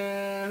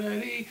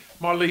fidelity.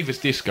 My Lever's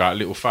Disco,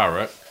 Little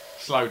Farrett.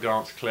 Slow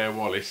dance, Claire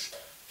Wallace.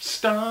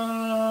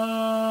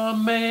 Star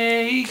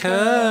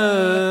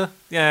Maker.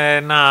 Yeah,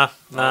 not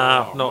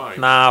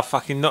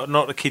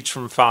the Kids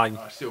from Fame.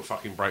 I still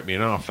fucking break me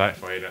in half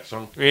if I hear that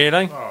song.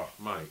 Really? Oh,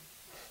 mate.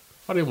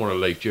 I didn't want to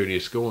leave junior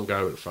school and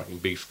go to the fucking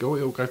big school.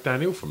 It all goes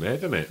downhill from there,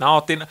 doesn't it? No,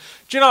 I didn't.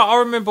 Do you know, I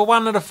remember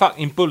one of the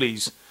fucking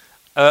bullies,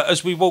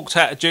 as we walked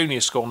out of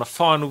junior school on the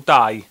final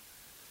day,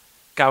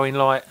 going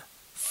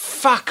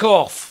fuck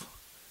off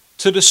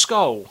to the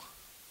school.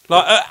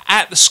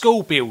 At the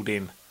school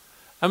building.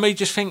 And me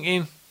just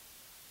thinking,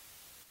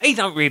 he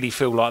don't really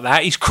feel like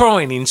that. He's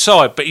crying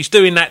inside, but he's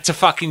doing that to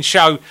fucking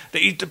show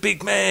that he's the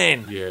big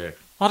man. Yeah.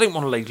 I didn't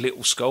want to leave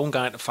little school and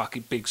go into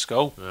fucking big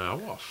school. Oh,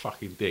 what a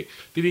fucking dick.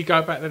 Did he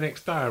go back the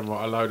next day and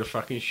write a load of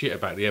fucking shit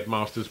about the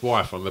headmaster's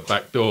wife on the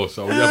back door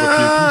so all the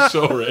other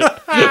people saw it?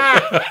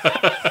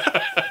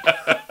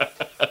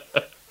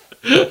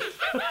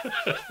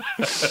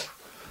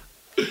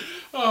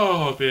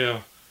 Oh,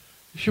 dear.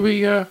 Should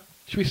we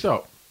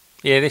stop?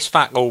 Yeah, this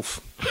fuck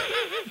off.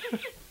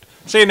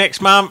 See you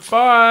next month.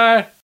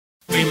 Bye.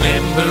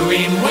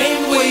 Remembering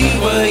when we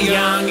were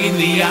young in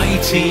the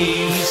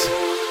 80s.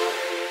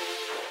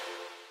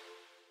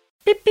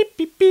 Beep, beep,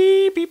 beep,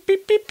 beep, beep,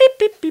 beep, beep, beep,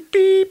 beep,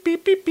 beep,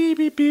 beep, beep, beep,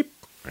 beep, beep.